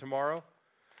fasting tomorrow,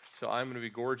 so I'm going to be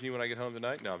gorging when I get home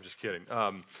tonight. No, I'm just kidding.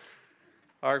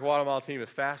 Our Guatemala team is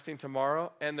fasting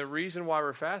tomorrow, and the reason why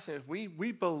we're fasting is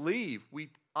we believe, we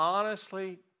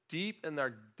honestly, deep in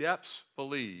our depths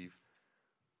believe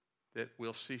that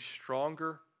we'll see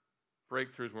stronger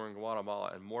breakthroughs when we're in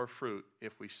Guatemala and more fruit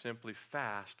if we simply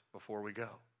fast before we go.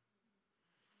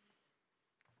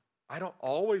 I don't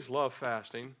always love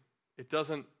fasting. It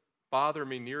doesn't bother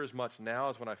me near as much now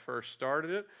as when I first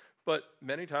started it, but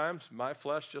many times my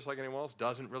flesh, just like anyone else,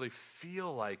 doesn't really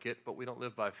feel like it, but we don't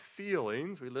live by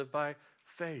feelings, we live by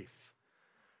faith.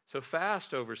 So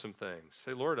fast over some things.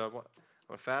 Say, Lord,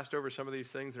 I'm going to fast over some of these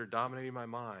things that are dominating my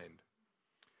mind.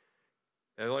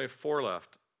 And I only have 4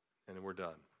 left, and then we're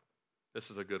done. This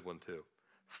is a good one too.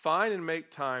 Find and make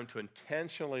time to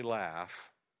intentionally laugh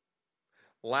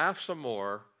some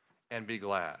more, and be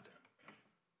glad.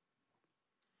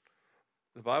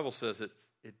 The Bible says it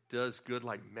does good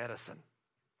like medicine.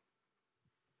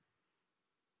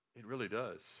 It really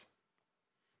does.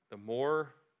 The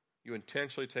more you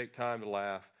intentionally take time to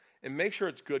laugh, and make sure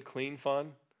it's good, clean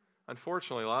fun.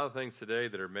 Unfortunately, a lot of things today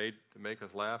that are made to make us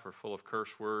laugh are full of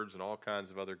curse words and all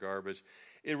kinds of other garbage.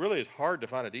 It really is hard to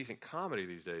find a decent comedy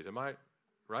these days. Am I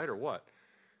right or what?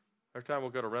 Every time we'll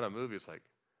go to rent a movie, it's like,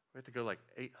 we have to go like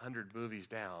 800 movies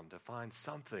down to find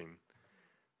something.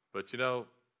 But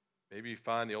maybe you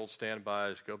find the old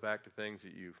standbys, go back to things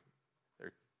that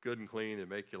they're good and clean and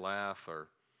make you laugh, or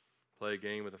play a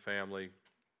game with the family.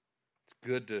 It's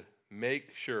good to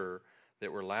make sure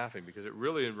that we're laughing, because it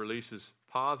really releases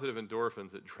positive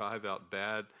endorphins that drive out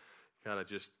bad kind of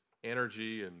just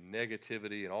energy and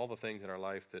negativity and all the things in our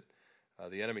life that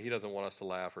the enemy, he doesn't want us to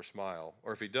laugh or smile.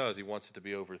 Or if he does, he wants it to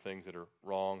be over things that are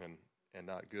wrong and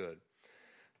not good.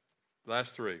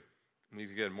 Last 3.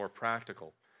 These again, more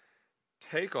practical.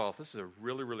 Take off. This is a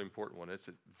really, really important one. It's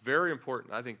very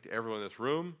important, I think, to everyone in this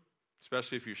room,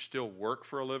 especially if you still work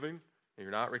for a living and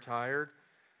you're not retired.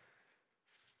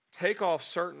 Take off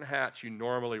certain hats you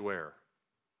normally wear.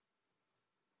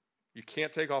 You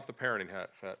can't take off the parenting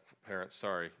hat, parents.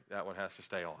 Sorry, that one has to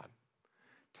stay on.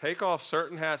 Take off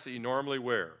certain hats that you normally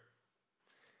wear.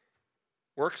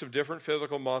 Work some different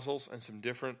physical muscles and some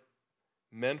different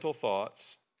mental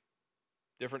thoughts,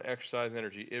 different exercise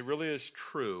energy. It really is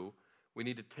true. We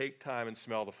need to take time and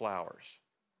smell the flowers.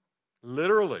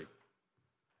 Literally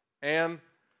and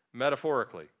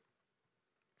metaphorically.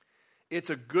 It's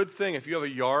a good thing if you have a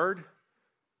yard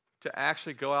to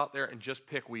actually go out there and just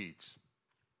pick weeds.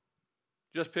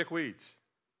 Just pick weeds.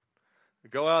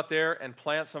 Go out there and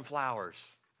plant some flowers.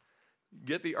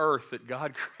 Get the earth that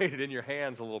God created in your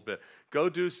hands a little bit. Go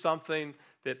do something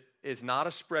that is not a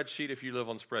spreadsheet if you live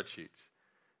on spreadsheets.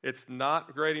 It's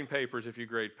not grading papers if you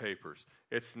grade papers.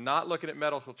 It's not looking at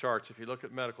medical charts if you look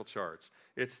at medical charts.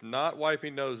 It's not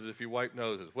wiping noses if you wipe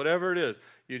noses. Whatever it is,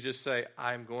 you just say,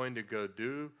 I'm going to go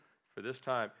do for this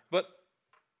time. But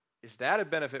is that a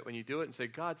benefit when you do it and say,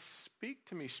 God, speak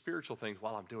to me spiritual things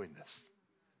while I'm doing this?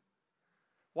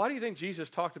 Why do you think Jesus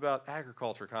talked about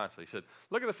agriculture constantly? He said,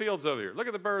 look at the fields over here. Look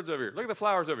at the birds over here. Look at the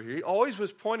flowers over here. He always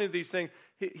was pointing to these things.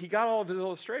 He got all of his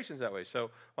illustrations that way.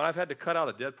 So when I've had to cut out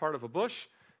a dead part of a bush,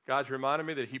 God's reminded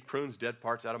me that he prunes dead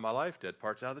parts out of my life, dead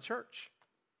parts out of the church.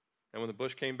 And when the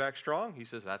bush came back strong, he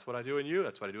says, that's what I do in you.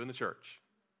 That's what I do in the church.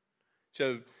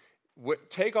 So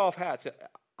take off hats.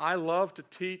 I love to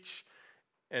teach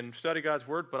and study God's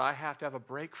word, but I have to have a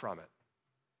break from it,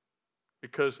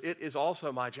 because it is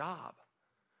also my job.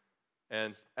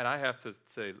 And I have to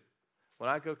say, when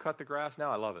I go cut the grass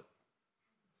now, I love it.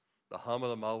 The hum of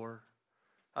the mower.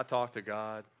 I talk to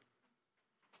God.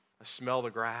 I smell the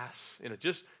grass.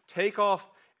 Just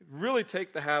really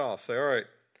take the hat off. Say, all right,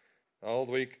 all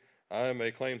the week, I am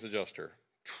a claims adjuster.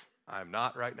 I'm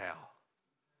not right now.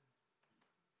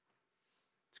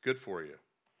 It's good for you.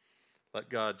 Let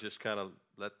God just kind of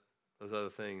let those other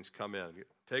things come in.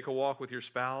 Take a walk with your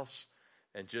spouse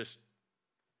and just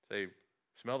say,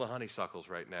 smell the honeysuckles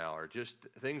right now, or just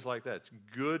things like that. It's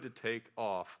good to take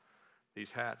off these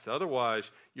hats.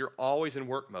 Otherwise, you're always in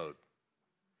work mode.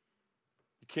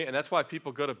 You can't, and that's why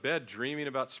people go to bed dreaming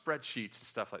about spreadsheets and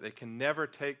stuff like that. They can never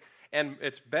take, and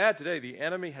it's bad today. The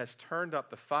enemy has turned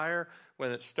up the fire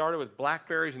when it started with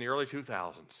BlackBerries in the early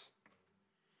 2000s.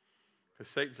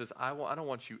 Because Satan says, I don't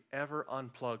want you ever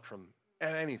unplugged from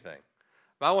anything.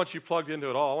 I want you plugged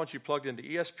into it all. I want you plugged into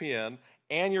ESPN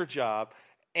and your job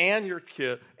and your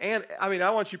kid, and I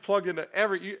want you plugged into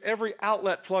every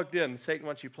outlet plugged in. Satan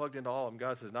wants you plugged into all of them.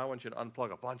 God says, now I want you to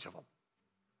unplug a bunch of them.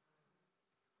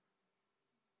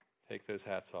 Take those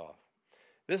hats off.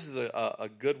 This is a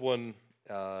good one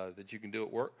that you can do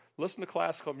at work. Listen to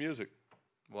classical music.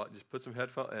 Well, just put some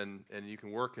headphones, and you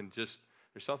can work and just,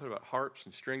 there's something about harps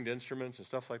and stringed instruments and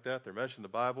stuff like that. They're mentioned in the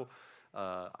Bible.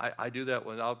 I do that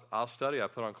when I'll study. I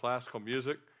put on classical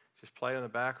music, just play in the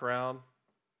background.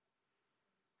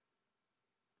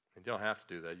 And you don't have to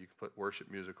do that. You can put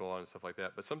worship music on and stuff like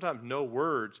that. But sometimes no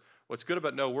words, what's good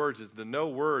about no words is the no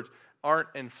words aren't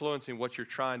influencing what you're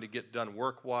trying to get done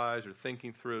work-wise or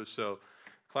thinking through. So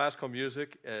classical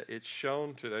music, it's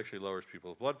shown to, it actually lowers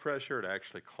people's blood pressure. It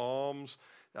actually calms.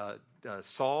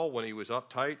 Saul, when he was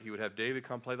uptight, he would have David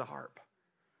come play the harp.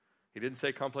 He didn't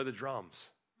say come play the drums.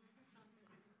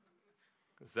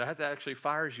 That actually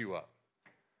fires you up.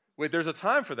 Wait, there's a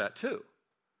time for that too.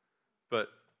 But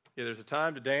yeah, there's a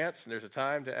time to dance, and there's a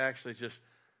time to actually just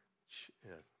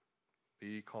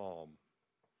be calm.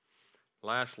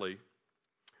 Lastly,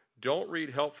 don't read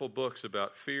helpful books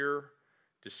about fear,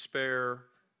 despair,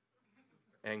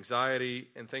 anxiety,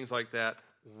 and things like that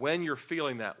when you're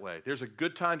feeling that way. There's a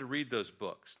good time to read those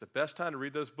books. The best time to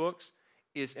read those books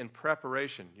is in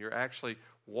preparation. You're actually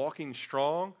walking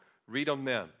strong. Read them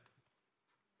then.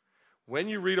 When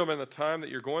you read them in the time that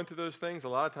you're going through those things, a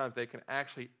lot of times they can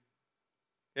actually,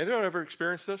 anyone ever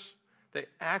experienced this? They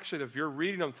actually, if you're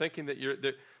reading them thinking that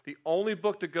the only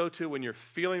book to go to when you're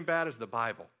feeling bad is the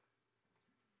Bible.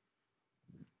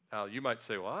 Now, you might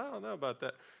say, well, I don't know about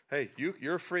that. Hey,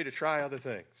 you're free to try other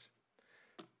things.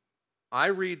 I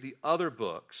read the other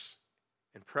books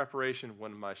in preparation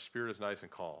when my spirit is nice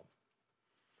and calm.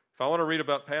 If I want to read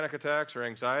about panic attacks or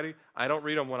anxiety, I don't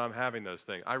read them when I'm having those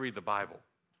things. I read the Bible.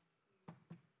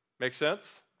 Make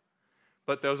sense?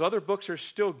 But those other books are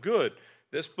still good.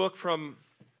 This book from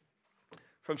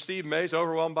Steve Mays,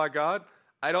 Overwhelmed by God,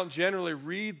 I don't generally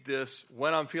read this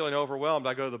when I'm feeling overwhelmed.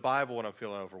 I go to the Bible when I'm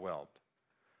feeling overwhelmed.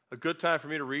 A good time for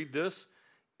me to read this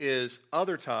is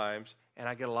other times, and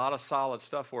I get a lot of solid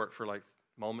stuff for it for like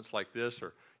moments like this,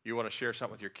 or you want to share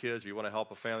something with your kids, or you want to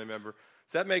help a family member.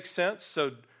 Does that make sense?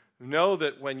 So know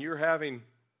that when you're having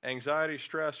anxiety,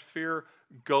 stress, fear,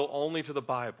 go only to the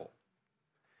Bible.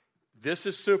 This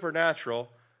is supernatural.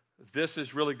 This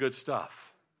is really good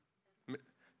stuff.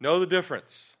 Know the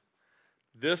difference.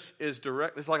 This is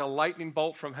direct. It's like a lightning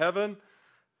bolt from heaven.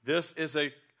 This is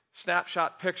a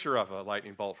snapshot picture of a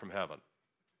lightning bolt from heaven.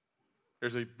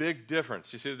 There's a big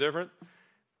difference. You see the difference?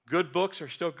 Good books are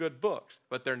still good books,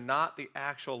 but they're not the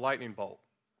actual lightning bolt.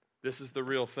 This is the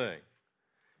real thing.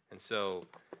 And so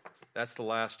that's the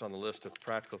last on the list of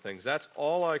practical things. That's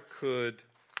all I could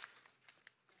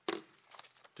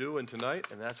do in tonight,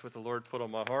 and that's what the Lord put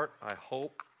on my heart. I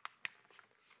hope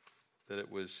that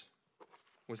it was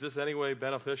this anyway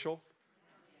beneficial?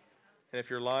 And if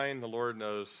you're lying, the Lord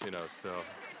knows, so.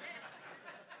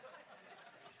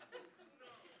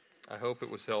 I hope it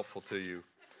was helpful to you.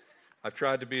 I've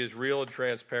tried to be as real and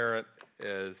transparent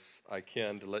as I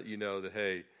can to let you know that,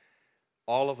 hey,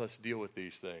 all of us deal with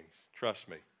these things. Trust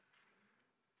me.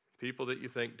 People that you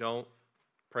think don't,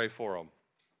 pray for them.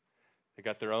 They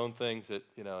got their own things that,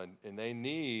 and they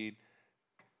need,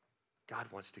 God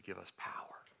wants to give us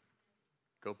power.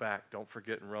 Go back. Don't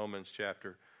forget in Romans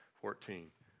chapter 14.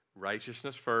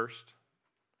 Righteousness first,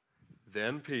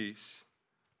 then peace,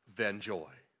 then joy.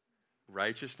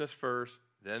 Righteousness first,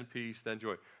 then peace, then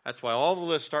joy. That's why all the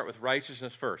lists start with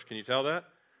righteousness first. Can you tell that?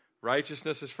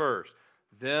 Righteousness is first.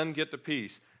 Then get to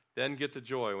peace. Then get to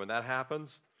joy. When that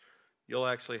happens, you'll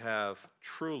actually have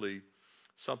truly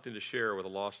something to share with a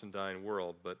lost and dying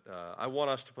world. But I want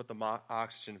us to put the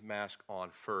oxygen mask on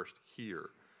first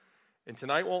here. And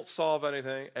tonight won't solve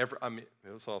anything.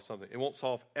 It'll solve something. It won't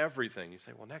solve everything. You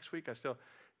say, well, next week I still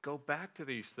go back to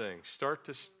these things. Start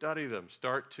to study them.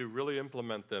 Start to really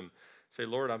implement them. Say,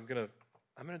 Lord, I'm going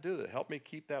to do that. Help me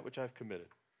keep that which I've committed.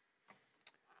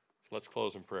 So let's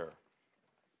close in prayer.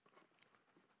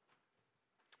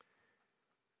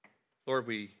 Lord,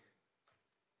 we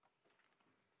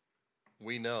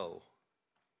know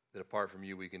that apart from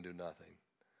you we can do nothing.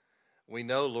 We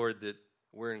know, Lord, that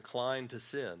we're inclined to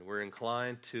sin. We're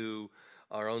inclined to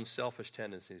our own selfish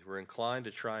tendencies. We're inclined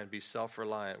to try and be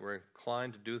self-reliant. We're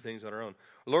inclined to do things on our own.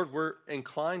 Lord, we're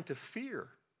inclined to fear.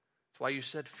 That's why you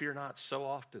said fear not so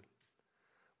often.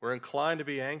 We're inclined to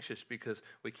be anxious because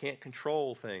we can't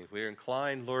control things. We're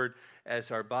inclined, Lord,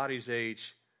 as our bodies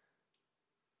age,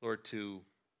 Lord, to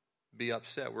be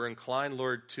upset. We're inclined,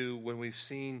 Lord, to, when we've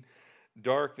seen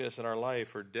darkness in our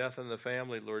life or death in the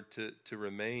family, Lord, to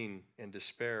remain in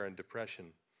despair and depression.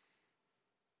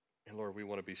 And Lord, we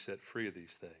want to be set free of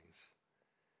these things.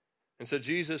 And so,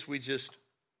 Jesus, we just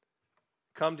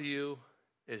come to you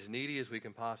as needy as we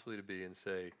can possibly be and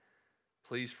say,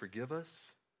 please forgive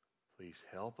us. Please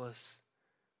help us.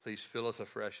 Please fill us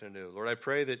afresh and anew. Lord, I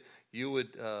pray that you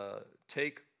would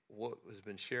take what has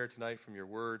been shared tonight from your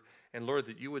word, and Lord,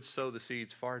 that you would sow the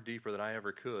seeds far deeper than I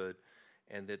ever could,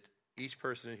 and that each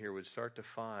person in here would start to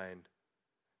find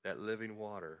that living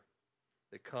water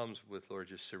that comes with, Lord,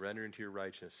 just surrendering to your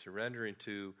righteousness, surrendering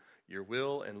to your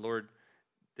will, and Lord,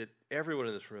 that everyone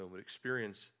in this room would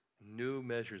experience new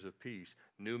measures of peace,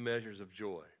 new measures of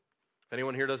joy. If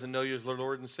anyone here doesn't know you as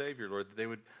Lord and Savior, Lord, that they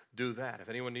would do that. If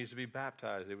anyone needs to be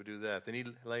baptized, they would do that. If they need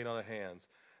laying on of hands,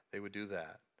 they would do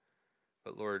that.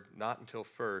 But Lord, not until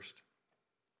first,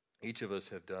 each of us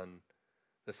have done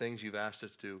the things you've asked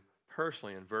us to do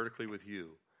personally and vertically with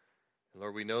you. And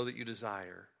Lord, we know that you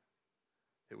desire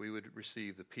that we would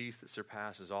receive the peace that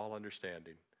surpasses all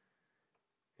understanding.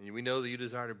 And we know that you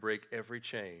desire to break every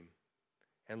chain.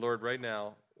 And Lord, right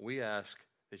now, we ask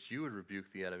that you would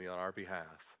rebuke the enemy on our behalf.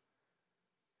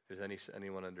 If there's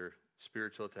anyone under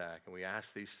spiritual attack, and we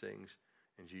ask these things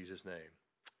in Jesus' name.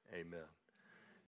 Amen.